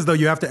best is though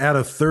you have to add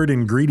a third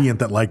ingredient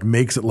that like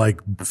makes it like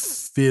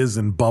fizz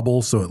and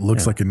bubble, so it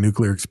looks like a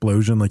nuclear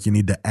explosion. Like you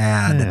need to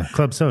add Yeah,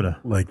 club soda.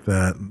 like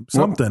that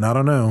something. I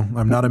don't know.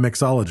 I'm not a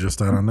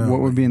mixologist. I don't know. What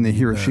would be in the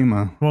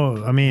Hiroshima?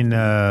 Well, I mean,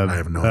 I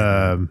have no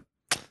idea.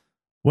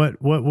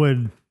 What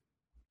would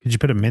could you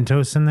put a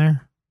Mentos in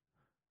there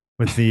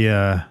with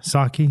the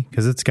sake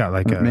because it's got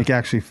like a Make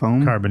actually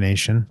foam?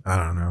 carbonation. I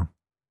don't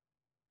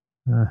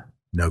know.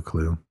 No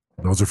clue.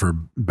 Those are for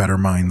better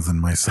minds than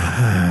myself.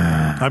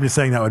 I'm just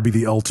saying that would be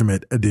the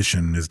ultimate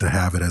addition is to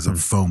have it as a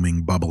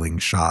foaming, bubbling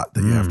shot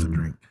that you have to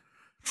drink.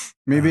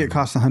 Maybe it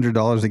costs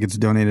 $100 that gets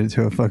donated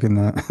to a fucking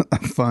a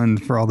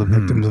fund for all the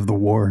victims of the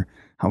war.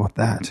 How about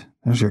that?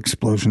 There's your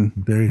explosion.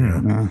 There you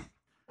go. Yeah.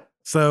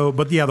 So,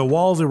 but yeah, the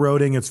wall's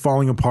eroding. It's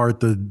falling apart.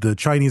 The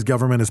Chinese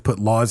government has put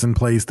laws in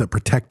place that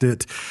protect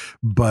it,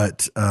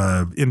 but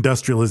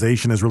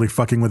industrialization is really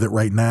fucking with it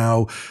right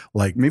now.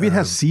 Like Maybe it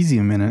has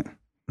cesium in it.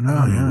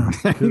 Oh yeah,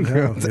 There you Good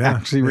go. hell. It's Yeah.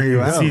 actually There you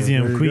go. radioactive.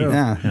 Cesium There you queen. go.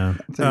 Yeah. Yeah.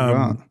 That's how you go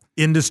out.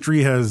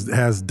 Industry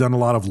has done a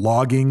lot of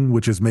logging,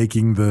 which is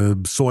making the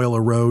soil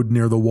erode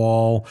near the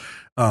wall.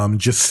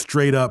 just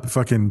straight up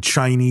fucking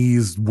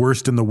Chinese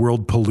worst in the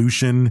world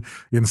pollution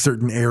in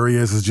certain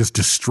areas is just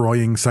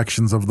destroying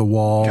sections of the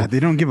wall. God, they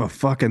don't give a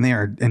fuck, and they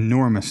are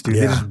enormous, dude.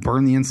 They Yeah. just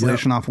burn the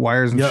insulation off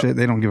wires and Yep. shit.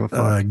 They don't give a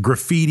fuck.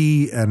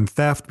 Graffiti and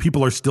theft.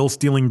 People are still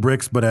stealing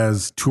bricks, but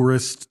as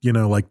tourists,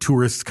 like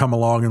tourists come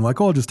along and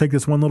like, oh, just take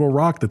this one little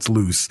rock that's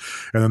loose,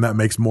 and then that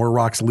makes more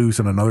rocks loose,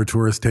 and another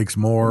tourist takes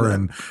more.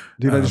 And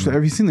Dude,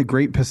 have you seen the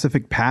Great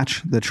Pacific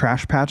Patch, the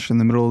trash patch in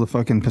the middle of the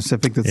fucking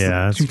Pacific that's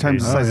Yeah, 2 that's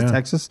times the size crazy. of Oh, yeah.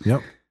 Texas?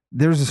 Yep.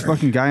 There's this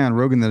fucking guy on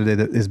Rogan the other day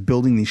that is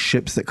building these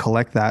ships that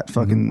collect that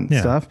fucking Yeah.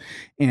 stuff.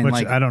 And Which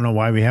like, I don't know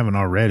why we haven't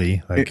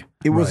already. Like,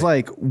 it was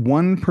like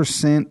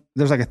 1%.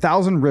 There's like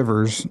 1,000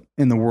 rivers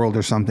in the world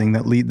or something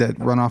that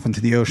run off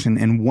into the ocean,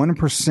 and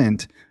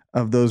 1%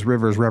 of those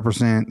rivers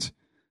represent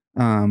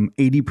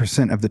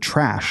 80% of the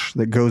trash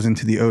that goes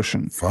into the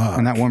ocean. Fuck.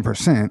 And that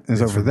 1%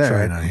 is over from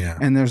there. China, yeah.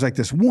 And there's like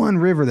this one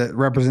river that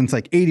represents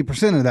like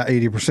 80% of that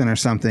 80% or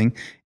something.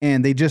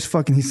 And they just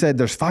fucking, he said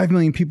there's 5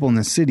 million people in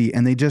the city,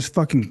 and they just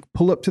fucking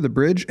pull up to the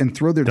bridge and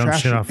throw their Dump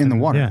trash shit off in the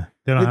in- water. yeah.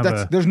 They don't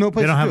have There's no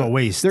place they don't to have do a it.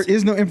 waste. There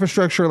is no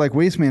infrastructure like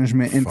waste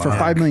management for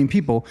 5 million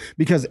people,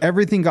 because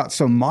everything got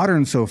so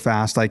modern so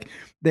fast. Like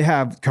they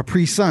have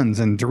Capri Suns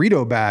and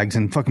Dorito bags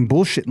and fucking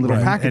bullshit in little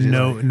packages.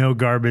 and no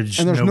garbage.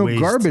 And there's no waste.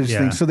 garbage Yeah.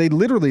 thing. So they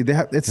literally,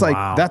 it's like,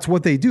 Wow. that's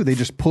what they do. They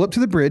just pull up to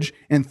the bridge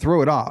and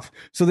throw it off.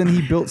 So then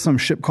he built some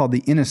ship called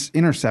the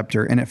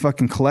Interceptor, and it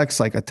fucking collects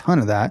like a ton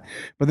of that.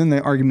 But then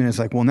the argument is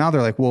like, well, now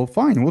they're like, well,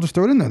 fine, we'll just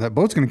throw it in there. That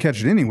boat's going to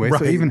catch it anyway. So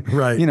Right, even,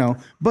 right.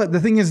 but the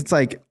thing is, it's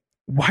like,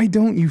 why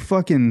don't you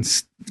fucking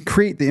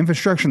create the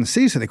infrastructure in the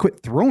city so they quit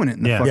throwing it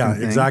in the Yeah. fucking Yeah,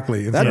 thing?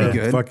 exactly. That'd Yeah. be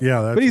good. Fuck,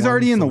 yeah, that's but he's one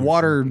already in the solution.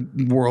 water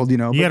world, You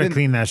but got to then-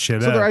 clean that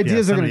shit so up. their idea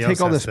is they're going somebody to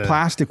take all else this has to-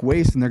 plastic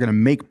waste and they're going to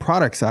make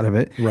products out of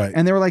it. Right.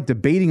 And they were like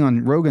debating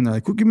on Rogan. They're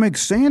like, we can make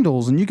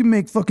sandals and you can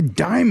make fucking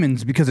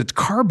diamonds because it's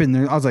carbon.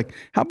 I was like,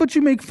 how about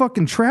you make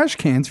fucking trash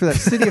cans for that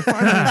city of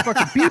 5 million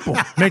fucking people?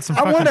 Make some I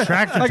fucking wonder,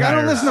 tractor like, I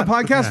don't tires. listen to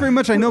podcasts very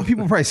much. I know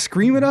people probably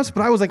scream at us,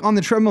 but I was like on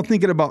the treadmill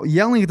thinking about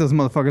yelling at those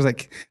motherfuckers.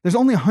 Like, there's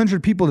only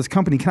 100 people in this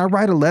company. Can I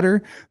write a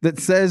letter that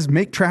says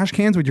make trash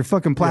cans with your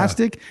fucking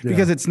plastic? Yeah.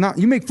 Because it's not,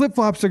 you make flip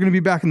flops, they're going to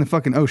be back in the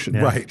fucking ocean.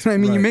 Right, You know what I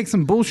mean? You right. make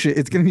some bullshit,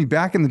 it's going to be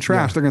back in the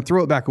trash. Yeah. They're going to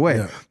throw it back away.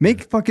 Yeah.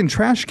 Make fucking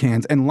trash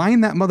cans and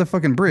line that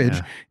motherfucking bridge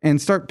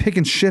and start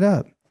picking shit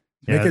up.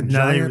 Yeah, Make a no,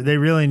 giant- they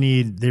really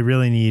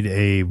need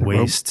a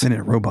waste. In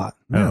a robot.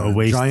 A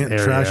waste giant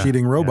area. trash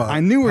eating robot. I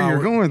knew where you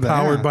were going with that,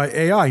 Powered yeah. by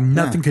AI.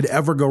 Nothing could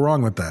ever go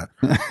wrong with that.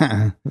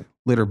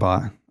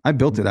 Litterbot. I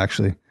built it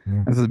actually.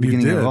 That's at the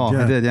beginning of did, it all.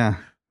 yeah. I did, yeah.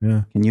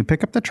 Yeah. Can you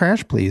pick up the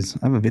trash, please?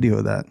 I have a video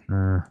of that.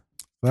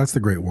 That's the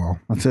Great Wall.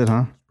 That's it,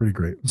 huh? Pretty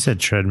great. You said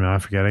treadmill. I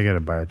forgot. I got to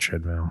buy a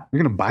treadmill.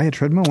 You're gonna buy a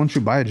treadmill once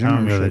you buy a I gym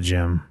don't go to the membership?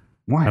 gym.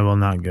 Why? I will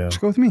not go.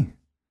 Just go with me.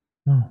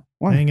 No,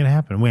 Why? That ain't gonna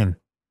happen. When?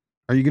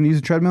 Are you gonna use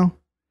a treadmill?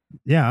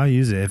 Yeah, I'll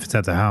use it if it's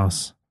at the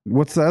house.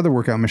 What's the other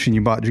workout machine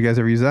you bought? Did you guys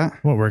ever use that?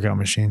 What workout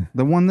machine?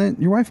 The one that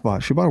your wife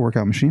bought. She bought a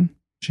workout machine.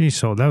 She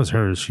sold. That was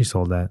hers. She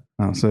sold that.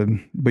 Oh, so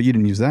but you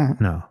didn't use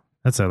that, No,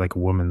 that's like a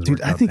woman's.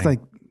 dude. I workout think thing. like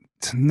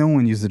no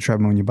one uses the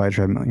treadmill when you buy a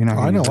treadmill. You're not.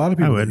 I gonna know a use lot of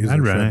I people. would. that use I'd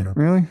their run it. treadmill.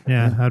 Really?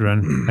 Yeah, I'd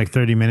run like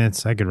 30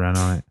 minutes. I could run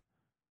on it.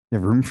 You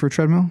have room for a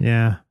treadmill?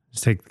 Yeah,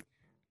 just take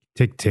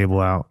the table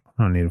out.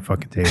 I don't need a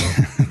fucking table.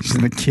 Just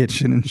in the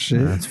kitchen and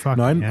shit. That's fucking.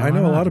 No, I yeah,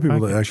 know why a lot not? of people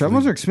Fuck that it. actually.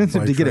 Treadmills are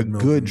expensive buy to get a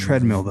treadmills good and use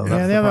treadmill, them. though.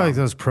 Yeah, they have like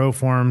those pro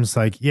forms.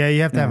 Like, yeah,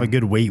 you have to have a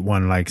good weight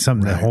one, like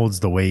something that Right. holds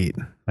the weight.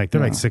 Like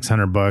they're like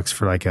 $600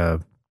 for like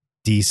a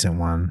decent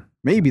one.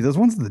 Maybe those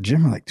ones at the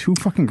gym are like $2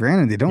 fucking grand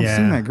and they don't Yeah.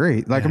 seem that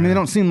great. Like, I mean, they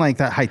don't seem like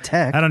that high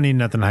tech. I don't need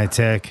nothing high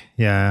tech.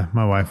 Yeah,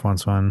 my wife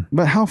wants one.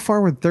 But how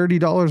far would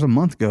 $30 a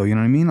month go? You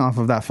know what I mean? Off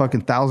of that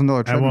fucking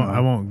 $1,000 treadmill. I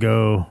won't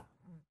go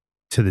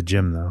to the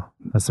gym though.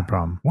 That's the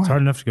problem. Why? It's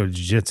hard enough to go to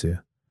jiu-jitsu.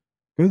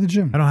 Go to the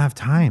gym. I don't have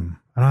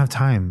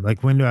time.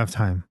 Like, when do I have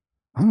time?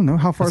 I don't know.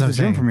 How far is That's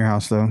the what I'm gym saying. from your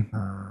house, though?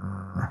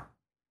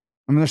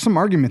 I mean, there's some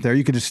argument there.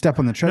 You could just step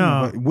on the treadmill,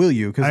 No, but will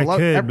you? Because I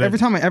could, every but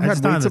time I ever I had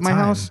just don't weights have at my the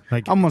time. house,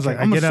 Like, I'm like, I I'm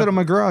gonna get sit up- in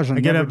my garage and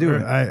I get never up do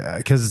it.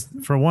 because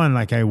for one,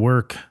 like I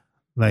work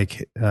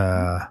like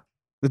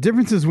The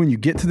difference is when you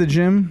get to the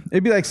gym,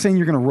 it'd be like saying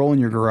you're gonna roll in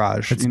your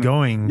garage. it's you know?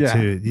 going Yeah,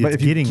 to but it's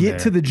if you getting get there.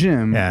 to the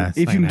gym, Yeah, it's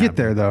if not you can gonna get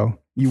there though,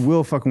 you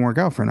will fucking work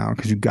out for an hour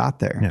because you got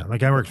there. Yeah,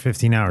 like I worked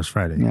 15 hours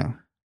Friday. Yeah.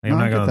 Like, I'm No, I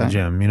not get going to the that.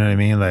 gym. You know what I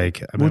mean?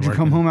 Like, I've been Would you come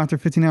working- home after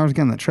 15 hours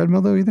again on that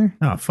treadmill though either?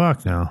 No,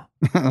 fuck no.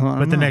 I don't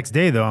But the know. next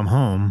day though, I'm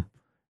home.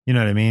 You know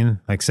what I mean?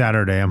 Like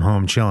Saturday, I'm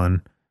home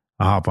chilling.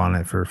 I hop on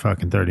it for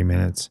fucking 30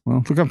 minutes.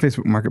 Well, look on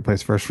Facebook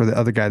Marketplace first for the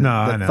other guy No,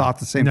 I that know. thought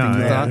the same No, thing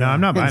you yeah, thought. no, I'm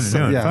not buying And a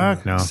new one.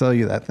 Fuck no. Sell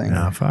you that thing.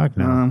 No, fuck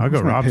no. I'll go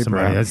where's my rob paper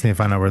somebody. at? I just need to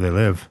find out where they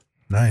live.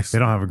 Nice. They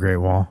don't have a great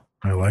wall.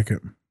 I like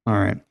it. All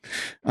right.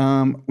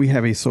 We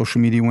have a social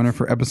media winner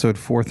for episode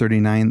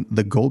 439,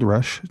 The Gold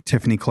Rush,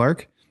 Tiffany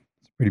Clark.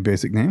 It's a pretty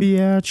basic name.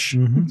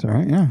 Bitch. It's all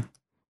right. Yeah.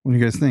 What do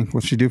you guys think?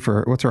 What's she do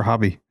for what's her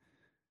hobby?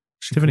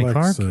 Tiffany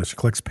Clark? She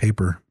collects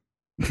paper.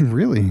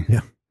 Really?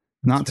 Yeah.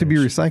 Not to be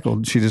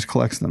recycled. She just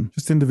collects them.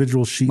 Just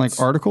individual sheets. Like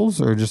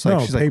articles or just like, No,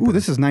 she's like, paper. ooh,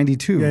 this is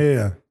 92.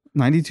 Yeah.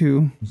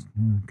 92.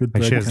 Good.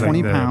 Like she has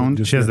 20 pound.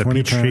 Just She has the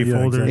 20 Peachtree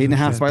pound, folder. exactly. 8.5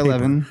 Just by paper.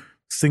 11.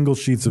 Single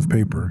sheets of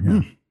paper.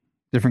 Yeah.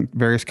 Different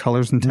various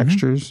colors and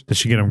textures. Does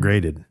she get them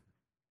graded?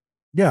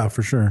 Yeah,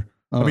 for sure.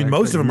 Oh, I mean,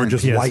 most of them are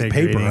just PSA white paper.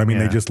 grading, I mean,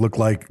 yeah. they just look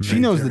like. She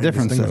knows the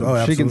difference, though.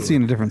 Oh, she can absolutely. see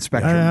in a different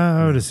spectrum.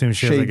 I would assume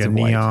she has like Shades a of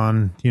white.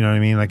 neon, you know what I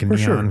mean? Like a For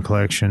neon sure.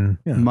 collection.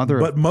 Yeah. Mother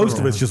of but most of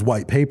pearl. it's just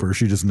white paper.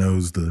 She just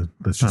knows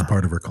that's just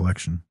part of her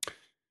collection.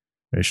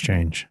 Very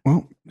strange.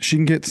 Well, she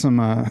can get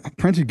some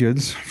printed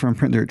goods from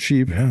Print Dirt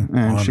Cheap. Yeah,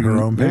 and on she her can,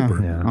 own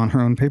paper. Yeah. On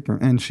her own paper.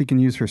 And she can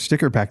use her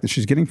sticker pack that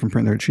she's getting from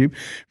Print Dirt Cheap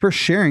for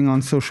sharing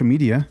on social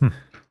media.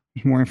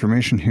 There's more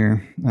information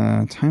here.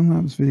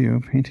 Time-lapse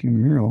video, painting a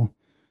mural,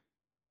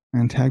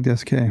 and tagged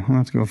SK. I'll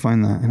have to go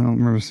find that. I don't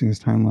remember seeing this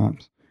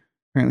time-lapse.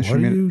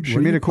 Apparently she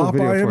made a cool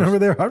video for us. over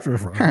there.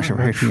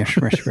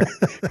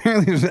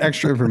 Apparently there's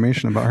extra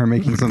information about her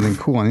making something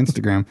cool on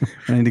Instagram.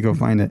 I need to go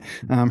find it.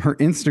 Her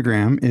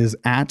Instagram is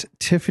at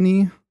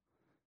Tiffany.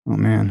 Oh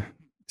man,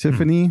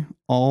 Tiffany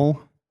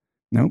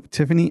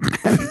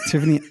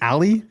Tiffany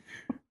Alley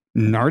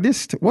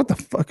Nardist. What the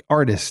fuck,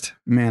 artist?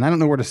 Man, I don't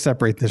know where to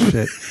separate this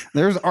shit.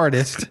 There's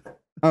artist.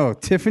 Oh,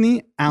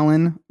 Tiffany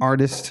Allen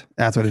Artist.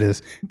 That's what it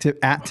is.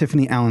 At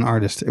Tiffany Allen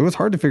Artist. It was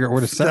hard to figure out where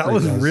to separate. That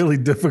was those. really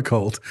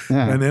difficult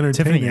Yeah. and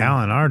entertaining. Tiffany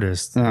Allen,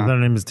 artist. Yeah. Her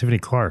name is Tiffany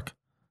Clark.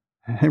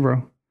 Hey,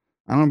 bro.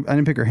 I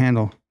didn't pick her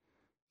handle.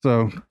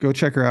 So go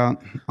check her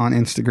out on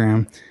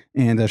Instagram.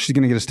 And she's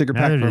going to get a sticker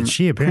pack Neither from did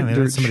she. Apparently,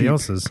 Print that's Dirt somebody Cheap.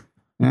 else's.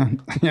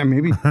 Yeah,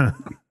 maybe.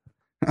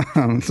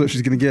 So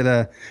she's going to get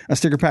a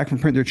sticker pack from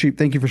Print Dirt Cheap.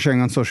 Thank you for sharing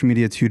on social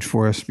media. It's huge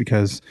for us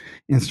because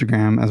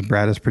Instagram, as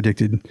Brad has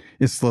predicted,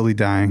 is slowly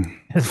dying.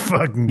 It's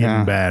fucking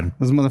getting bad.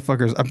 Those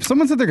motherfuckers.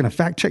 Someone said they're going to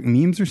fact check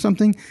memes or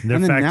something. They're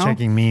and then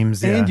fact-checking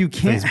memes, And yeah, you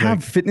can't Facebook.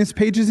 have fitness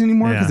pages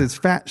anymore because Yeah. it's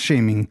fat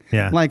shaming.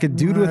 Yeah. Like a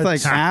dude with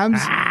like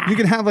abs. You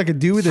can have like a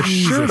dude with a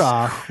shirt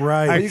off.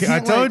 Christ. But you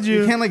can't, like,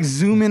 you can't like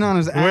zoom in on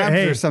his abs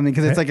hey, or something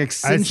because it's like I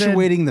said-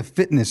 accentuating the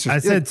fitness. I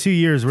said 2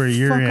 years where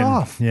you're fuck in.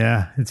 off.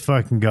 Yeah, it's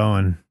fucking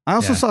going. I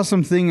also Yeah. saw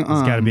something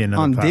gotta be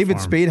another on David platform.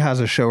 Spade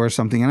has a show or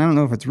something, and I don't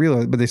know if it's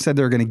real, but they said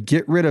they're going to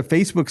get rid of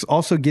Facebook's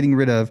also getting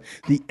rid of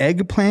the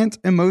eggplant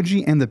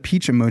emoji and the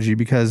peach emoji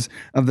because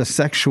of the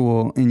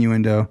sexual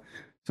innuendo.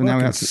 So now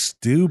we have to.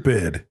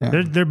 Stupid.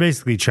 Yeah. They're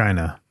basically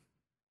China.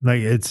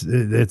 Like it's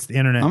the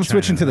internet. I'm China.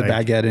 switching to the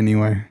Like, baguette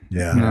anyway.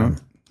 Yeah. You know?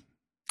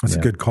 That's a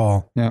good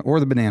call. Yeah, or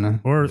the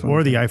banana, or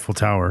the Eiffel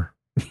Tower.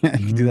 Yeah,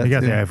 you can do that. They got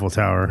too. the Eiffel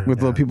Tower With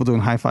little people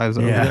doing high fives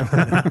over Yeah.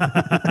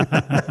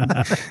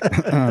 there.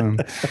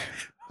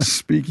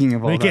 Speaking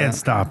of all They that, can't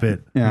stop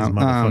it. Yeah, These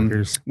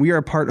motherfuckers. we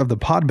are part of the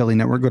Podbelly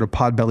Network. Go to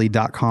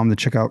podbelly.com to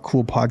check out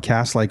cool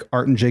podcasts like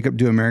Art and Jacob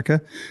Do America.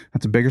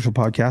 That's a Bakersfield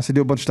podcast. They do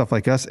a bunch of stuff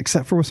like us,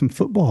 except for with some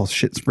football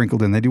shit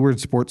sprinkled in. They do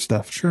weird sports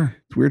stuff. Sure.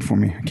 It's weird for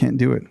me. I can't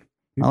do it.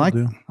 People I like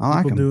do.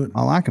 them. People do it.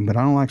 I like them, but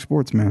I don't like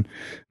sports, man.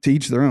 To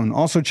each their own.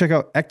 Also, check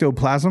out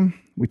Ectoplasm.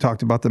 We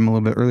talked about them a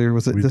little bit earlier.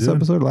 Was it We this did.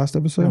 episode? Last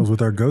episode? That was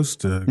with our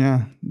ghost.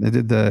 Yeah, they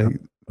did the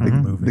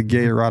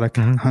gay erotic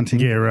hunting.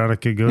 Yeah,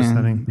 erotica ghost Yeah.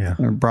 hunting. Yeah.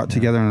 They're brought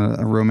together in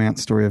a romance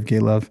story of gay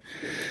love.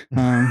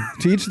 To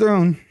each their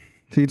own.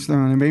 To each their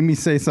own. It made me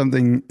say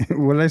something.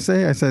 What did I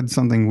say? I said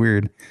something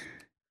weird.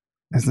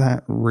 Is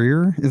that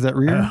rear? Is that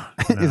rear?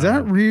 Is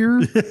that rear?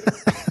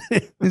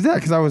 Is that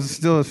because I was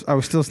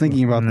still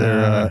thinking about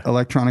their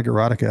electronic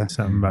erotica.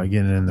 Something about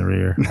getting in the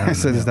rear. I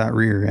said, "Is that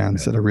rear?" Yeah,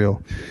 instead of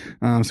real.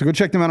 So go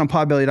check them out on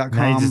podbelly.com.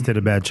 Now he just did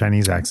a bad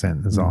Chinese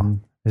accent. That's all.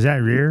 Is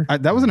that rear?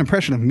 That was an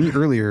impression of me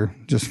earlier,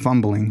 just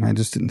fumbling. I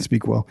just didn't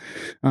speak well.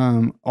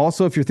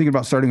 Also, if you're thinking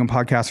about starting a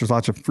podcast, there's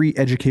lots of free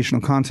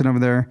educational content over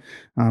there.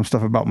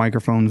 Stuff about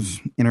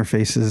microphones,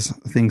 interfaces,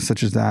 things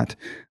such as that.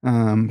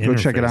 Go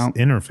check it out.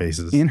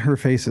 Interfaces. In her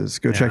faces.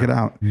 Go check it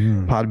out.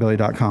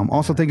 Podbelly.com.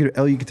 Also, thank you to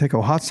El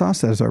Yucateco Hot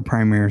Sauce. That is our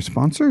primary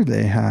sponsor.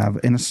 They have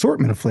an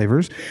assortment of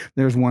flavors.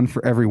 There's one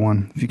for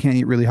everyone. If you can't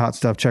eat really hot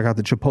stuff, check out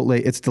the Chipotle.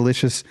 It's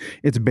delicious.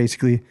 It's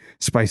basically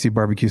spicy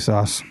barbecue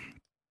sauce.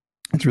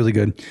 It's really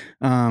good.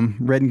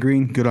 Red and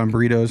green, good on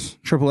burritos.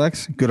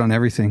 XXX, good on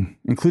everything,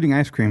 including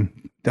ice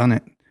cream. Done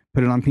it.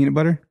 Put it on peanut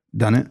butter.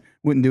 Done it.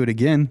 Wouldn't do it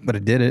again, but I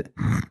did it.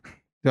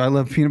 Do I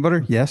love peanut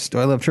butter? Yes. Do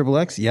I love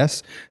XXX?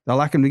 Yes. Do I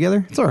like them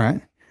together? It's all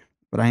right,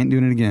 but I ain't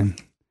doing it again.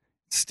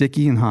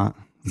 Sticky and hot.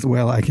 That's the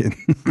way I like it.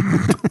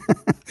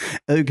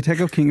 El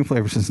Yucateco, king of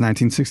flavor since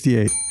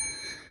 1968.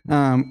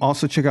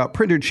 Also check out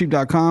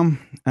printercheap.com.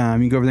 You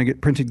can go over there and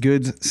get printed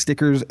goods,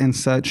 stickers, and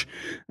such.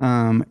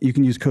 You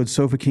can use code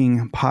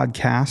SofaKing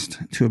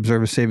Podcast to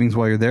observe a savings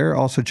while you're there.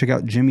 Also check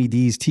out Jimmy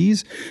D's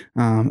Tees.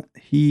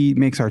 He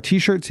makes our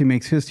t-shirts. He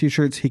makes his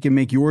t-shirts. He can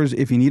make yours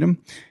if you need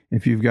them.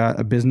 If you've got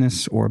a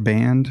business or a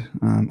band.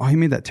 He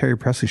made that Terry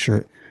Presley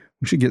shirt.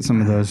 We should get some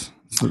of those.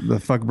 So the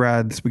Fuck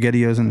Brad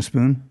SpaghettiOs and a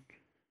spoon.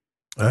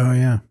 Oh,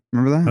 yeah.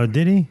 Remember that? Oh,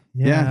 did he?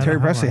 Yeah, I Terry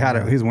don't Presley have had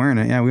one. it. He's wearing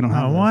it. Yeah, we don't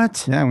have those.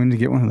 What? Yeah, we need to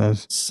get one of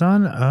those.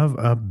 Son of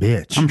a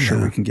bitch. I'm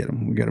sure we can get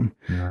them. We'll get them.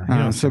 he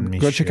don't So send me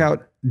go check shit.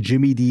 out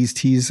Jimmy D's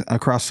Tees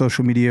across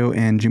social media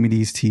and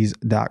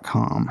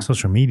jimmydstees.com.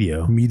 Social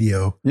media.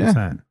 Medio. Yeah. What's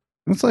that?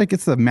 It's like,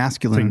 it's the It's like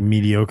masculine.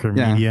 mediocre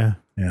Yeah. media.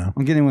 Yeah.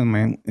 I'm getting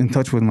in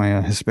touch with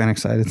my Hispanic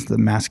side. It's the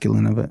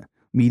masculine of it.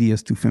 Media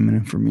is too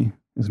feminine for me.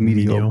 It's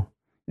medio. Medio.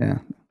 Yeah.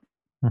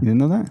 You didn't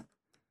know that?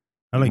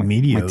 I like My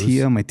medios.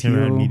 tia, my You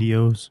ever had tio.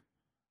 medios.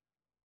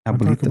 I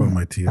talk about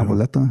my tio.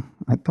 Abuelita.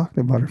 I talked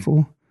about her,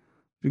 fool.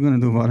 You're going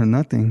to do about her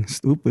nothing.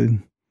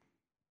 Stupid.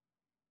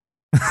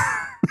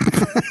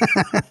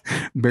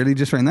 Barely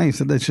just right now. You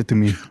said that shit to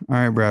me. All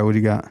right, Brad, what do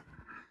you got?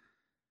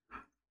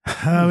 We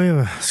have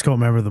a Scope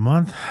member of the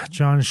month,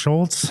 John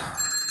Schultz.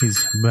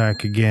 He's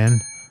back again.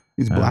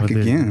 He's black with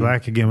again.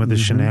 Black again with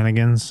his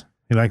shenanigans.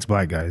 He likes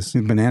black guys.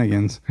 He's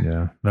bananigans.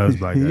 Yeah, those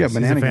black guys. You got He's a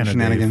banana fan of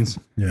shenanigans.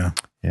 Dave. Yeah.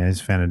 Yeah,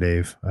 he's a fan of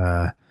Dave.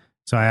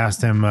 So I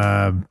asked him,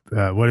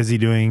 what is he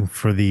doing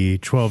for the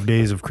 12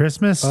 days of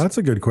Christmas? That's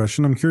a good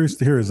question. I'm curious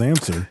to hear his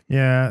answer.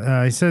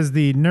 Yeah, he says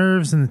the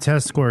nerves in the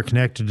testicle are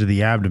connected to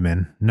the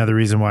abdomen. Another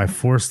reason why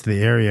force to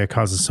the area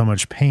causes so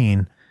much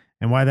pain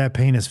and why that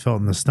pain is felt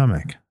in the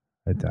stomach.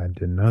 I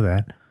didn't know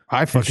that.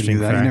 I fucking Interesting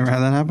knew that. fact. You never had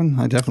that happen?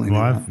 I definitely knew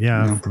that.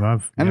 Yeah.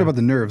 No. I knew about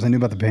the nerves. I knew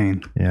about the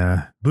pain.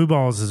 Yeah. Blue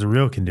balls is a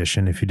real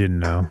condition if you didn't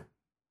know.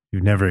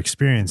 You've never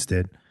experienced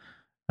it.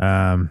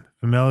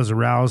 Female is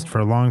aroused for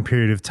a long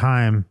period of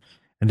time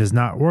and does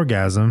not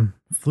orgasm.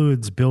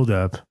 Fluids build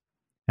up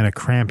and a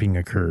cramping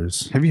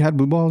occurs. Have you had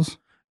blue balls?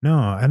 No,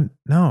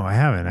 I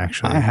haven't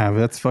actually. I have.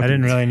 That's fucking I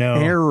didn't really know.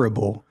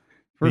 Terrible.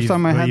 First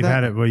time I had you've that.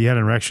 had it. Well, you had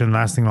an erection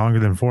lasting longer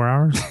than 4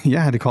 hours. Yeah,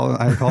 I had to call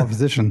a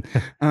physician.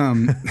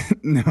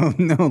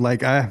 No,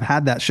 like I've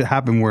had that shit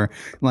happen where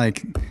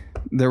like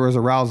there was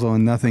arousal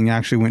and nothing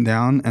actually went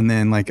down, and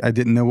then like I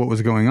didn't know what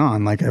was going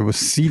on. Like I was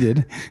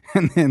seated,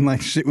 and then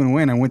like shit went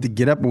away, and I went to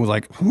get up and was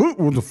like, "What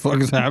the fuck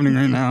is happening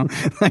right now?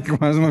 Like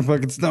why does my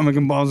fucking stomach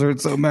and balls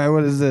hurt so bad?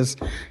 What is this?"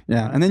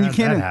 Yeah, and then you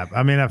can't.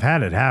 I mean, I've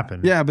had it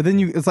happen. Yeah, but then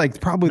it's like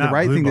probably the Not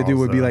right blue thing to do balls,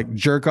 would be though. like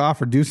jerk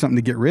off or do something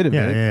to get rid of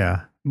it.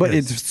 Yeah. But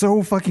Yes. it's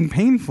so fucking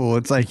painful.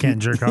 It's like You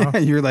can't jerk off? Yeah,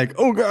 you're like,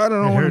 oh god, I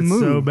don't It want to hurts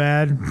move. so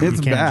bad. It's you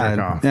can't bad.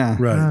 Jerk off. Yeah.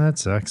 Right. Oh, that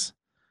sucks.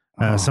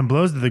 Some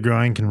blows to the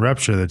groin can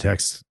rupture the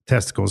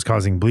testicles,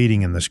 causing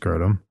bleeding in the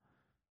scrotum.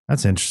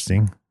 That's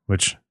interesting.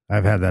 Which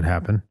I've had that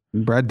happen.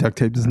 Brad duct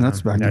taped his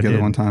nuts back I together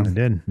did. one time. I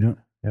did. Yep.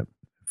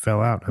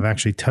 Fell out. I've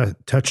actually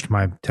touched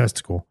my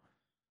testicle.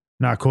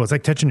 Not cool. It's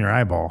like touching your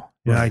eyeball.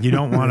 You know, like you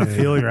don't want to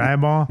feel your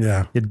eyeball.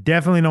 Yeah. You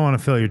definitely don't want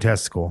to feel your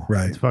testicle.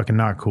 Right. It's fucking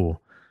not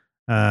cool.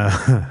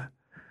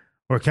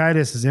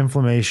 Orchitis is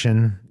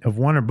inflammation of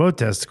one or both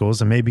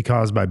testicles and may be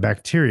caused by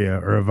bacteria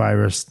or a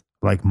virus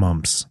like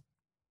mumps.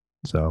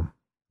 So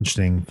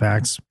interesting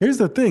facts. Here's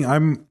the thing.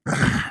 I'm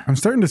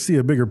starting to see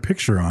a bigger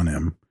picture on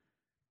him.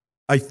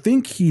 I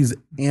think he's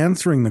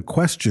answering the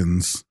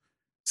questions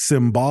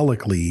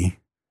symbolically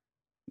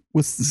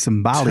What's the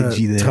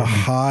symbology to there?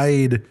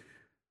 hide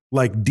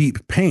like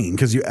deep pain.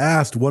 Because you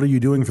asked, what are you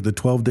doing for the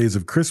 12 days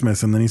of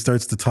Christmas? And then he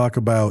starts to talk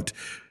about,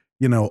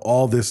 you know,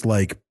 all this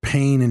like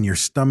pain in your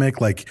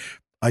stomach. Like,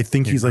 I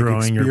think You're he's like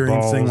growing your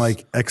experiencing balls.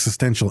 like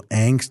existential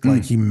angst.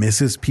 Like he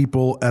misses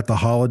people at the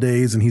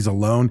holidays and he's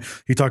alone.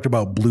 He talked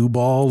about blue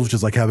balls, which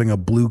is like having a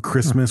blue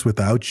Christmas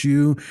without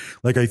you.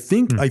 Like, I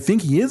think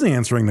he is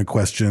answering the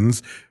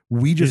questions.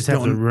 We just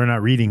don't, we're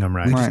not reading them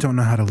right. we just don't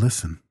know how to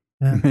listen.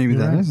 Yeah, Maybe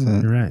you're that right. is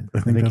it. You're right.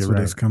 I think that's you're what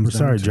right. this comes We're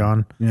down sorry, to.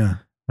 John.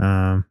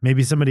 Yeah.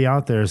 Maybe somebody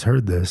out there has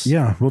heard this.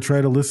 Yeah. We'll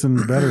try to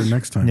listen better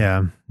next time.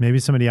 Yeah. Maybe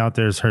somebody out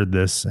there has heard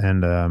this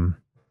and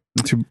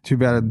Too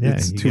bad Yeah,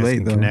 it's you too guys late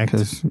can though. connect.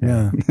 Because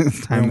Yeah.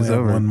 time We is only have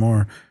over. one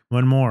more.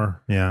 one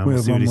more. Yeah. We We'll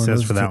have see what one he more.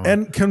 says for that one.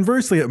 And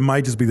conversely, it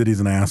might just be that he's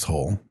an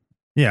asshole.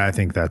 Yeah, I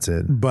think that's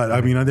it. But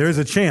I mean, there's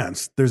a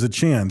chance. There's a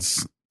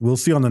chance. We'll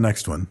see on the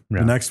next one. Yeah.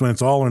 The next one,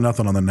 it's all or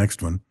nothing on the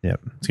next one.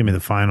 Yep. It's going to be the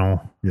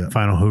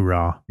final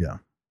hoorah. Yeah.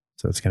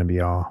 So it's going to be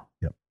all.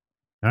 Yep.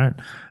 All right.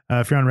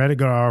 If you're on Reddit,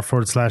 go to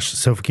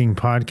r/Sofa King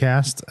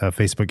Podcast,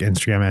 Facebook,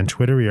 Instagram, and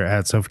Twitter. We are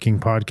at Sofa King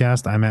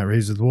Podcast. I'm at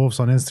Raised with Wolves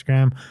on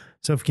Instagram.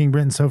 Sofa King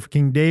Britton, Sofa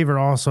King Dave are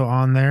also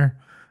on there.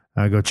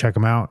 Go check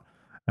them out.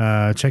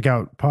 Check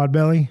out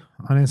Podbelly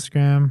on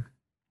Instagram.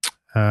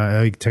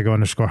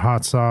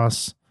 _hot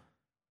sauce.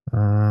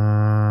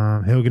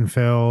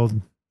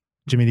 Hilgenfeld,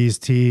 Jimmy D's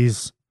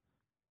Teas,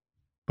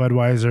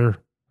 Budweiser.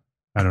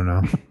 I don't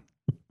know.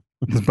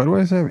 Does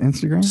Budweiser have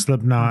Instagram?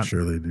 Slipknot,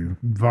 Sure they do.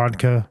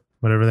 vodka,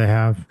 whatever they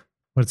have.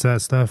 What's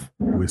that stuff?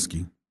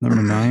 Whiskey.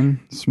 Number 9,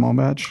 small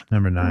batch.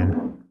 Number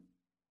 9.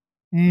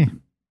 It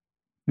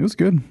was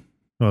good.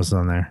 What else is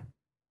on there?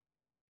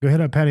 Go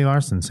hit up Patty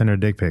Larson. Send her a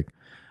dick pic.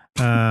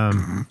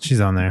 She's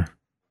on there.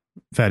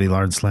 Fatty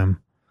Lard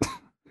Slim.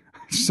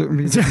 Certain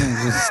people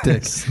just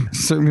stick.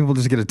 Certain people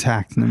just get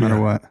attacked no matter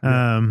what.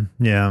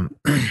 Yeah.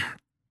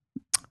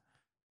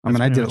 I mean,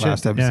 I did it pretty much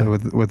last it.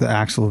 episode with the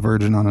Axle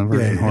Virgin on a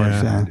Virgin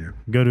horse. Yeah.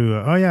 Go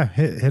to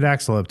hit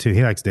Axel up too.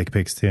 He likes dick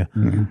pics too.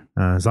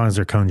 As long as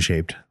they're cone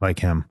shaped like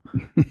him.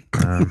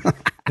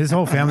 His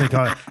whole family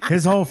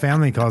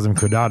calls him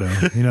Cuidado.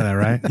 You know that,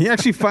 right? He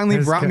actually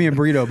finally brought me a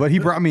burrito, but he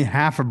brought me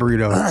half a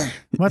burrito.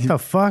 What the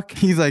fuck?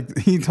 He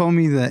told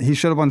me that he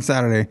showed up on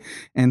Saturday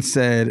and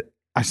said,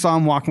 I saw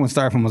him walking with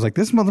styrofoam. I was like,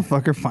 this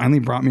motherfucker finally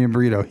brought me a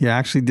burrito. He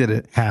actually did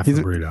it. Half a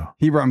burrito.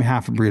 He brought me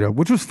half a burrito,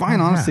 which was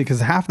fine, honestly, because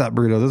half that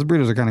burrito, those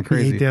burritos are kind of You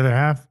crazy. ate the other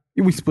half?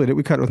 We split it.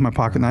 We cut it with my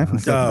pocket knife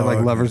and stuff. Like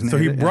lovers. So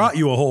he brought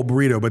you a whole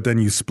burrito, but then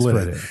you split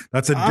it.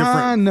 That's a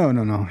different.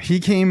 No. He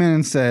came in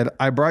and said,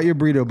 I brought you a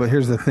burrito, but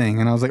here's the thing.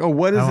 And I was like, oh,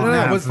 what is it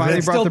now? Finally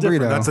It's brought still the burrito.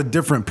 different. That's a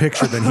different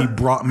picture than he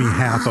brought me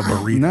half a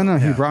burrito. No,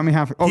 he brought me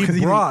half. Oh, because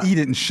he didn't eat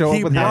it and show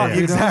up with half a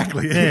burrito?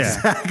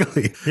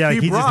 Exactly. Yeah, like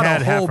he he just brought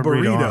had a half whole a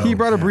burrito. burrito. He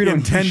brought a burrito and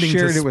intending he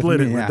shared to it with split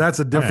me. it. Yeah. That's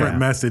a different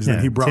message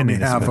than he brought me intending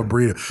to half a split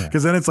burrito.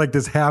 Because then it's like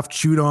this half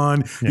chewed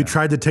on. You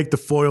tried to take the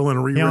foil and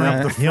He only,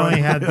 rewrap the he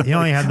only had he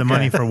only had the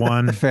money for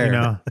one. Fair. You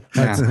know,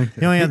 Yeah.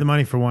 he only had the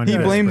money for one. He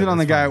blamed it on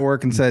the It's guy fine. at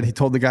work and said he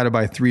told the guy to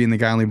buy 3 and the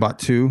guy only bought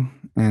 2.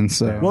 And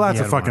so, Well, that's He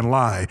a had fucking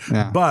lie.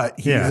 Yeah. But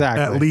he,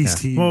 Exactly. at least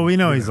he. Well, we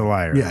know he's a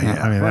liar. Yeah,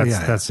 yeah. I mean, Well,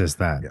 that's just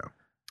that. Yeah.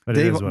 But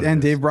it Dave is what it and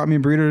is. Dave brought me a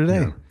burrito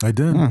today. I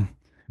did. Yeah.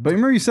 But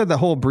remember you said that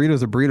whole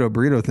burrito's a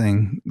burrito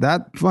thing.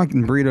 That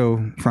fucking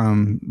burrito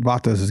from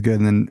Vatos is good.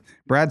 And then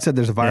Brad said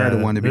there's a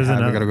Vallarta one to be there's had.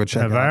 We another- got to go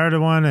check a it out. Vallarta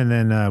one, and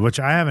then which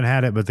I haven't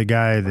had it, but the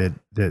guy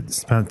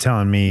that's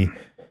telling me,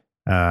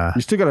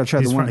 You still got to try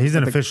he's the one. he's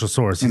an at the- official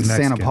source. in He's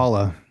Santa Mexican.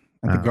 Paula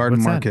at the Garden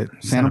what's that? Market.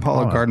 Santa Santa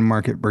Paula Paula. Garden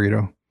Market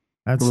burrito.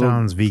 That little-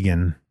 sounds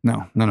vegan.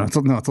 No. It's a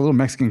little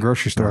Mexican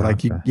grocery store. Oh,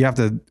 like okay. you have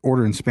to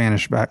order in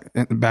Spanish back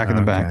in the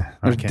Okay. back.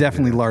 I There's can't do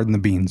definitely that. lard in the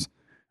beans.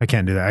 I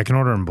can't do that. I can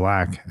order in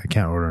black. I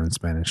can't order in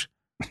Spanish.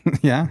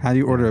 Yeah. How do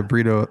you order a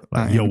burrito?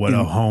 Like, yo, what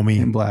up, homie?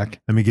 In black.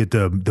 Let me get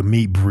the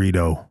meat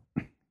burrito.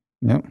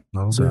 Yep.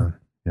 So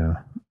yeah,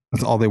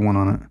 That's all they want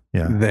on it.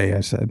 Yeah. They,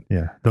 I said.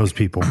 yeah, those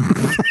people.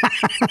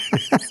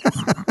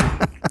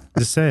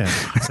 Just saying.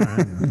 It's all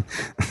right.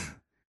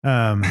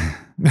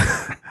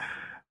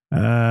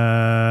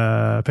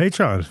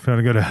 Patreon. If you want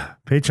to go to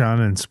Patreon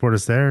and support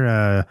us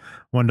there,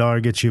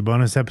 $1 gets you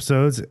bonus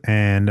episodes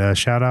and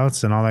shout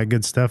outs and all that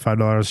good stuff.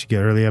 $5 you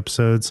get early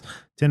episodes.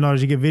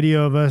 $10 you get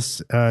video of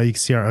us. You can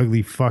see our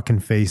ugly fucking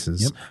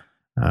faces.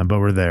 But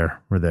we're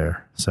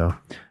there. So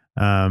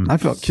I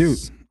felt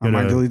cute. I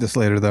might delete this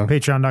later though.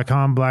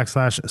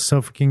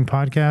 Patreon.com/Sofa King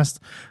Podcast.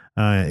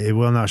 It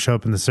will not show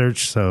up in the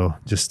search, so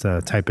just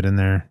type it in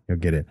there. You'll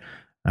get it.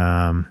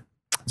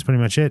 That's pretty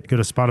much it. Go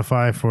to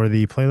Spotify for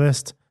the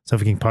playlist,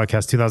 Sofa King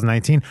Podcast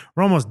 2019.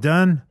 We're almost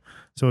done,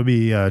 so it'll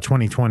be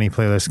 2020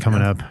 playlist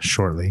coming up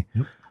shortly.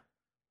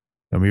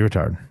 Don't be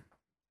retarded.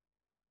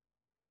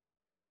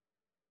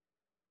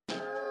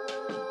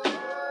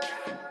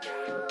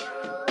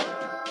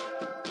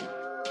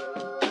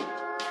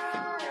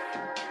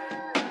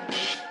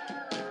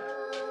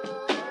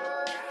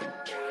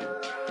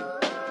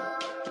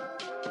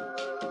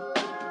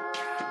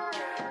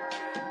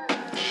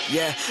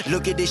 Yeah,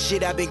 look at this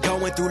shit I've been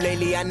going through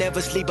lately. I never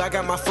sleep. I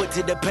got my foot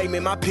to the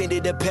pavement, my pen to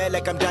the pad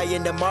like I'm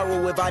dying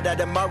tomorrow. If I die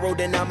tomorrow,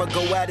 then I'ma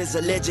go out as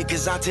a legend.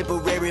 Cause I'm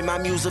temporary, my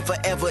music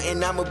forever.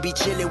 And I'ma be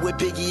chilling with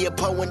Biggie and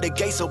Poe when the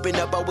gates open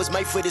up. I was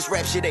made for this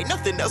rap shit, ain't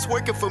nothing else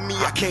working for me.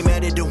 I came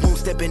out of the womb,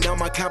 stepping on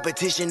my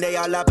competition. They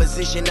all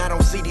opposition. I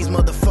don't see these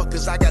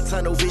motherfuckers. I got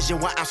tunnel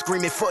vision while I'm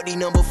screaming, fuck these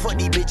number, fuck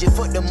these bitches,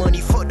 fuck the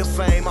money, fuck the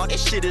fame. All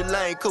this shit is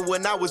lame. Cause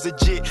when I was a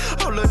jit,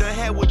 all of the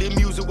had with the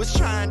music was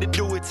trying to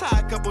do it. Tie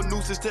a couple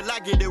nooses till I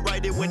get it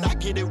right. And when I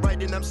get it right,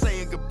 then I'm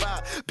saying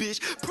goodbye, bitch.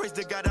 Praise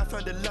to God I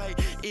found the light.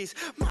 It's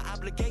my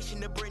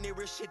obligation to bring the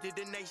real shit to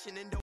the nation.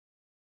 And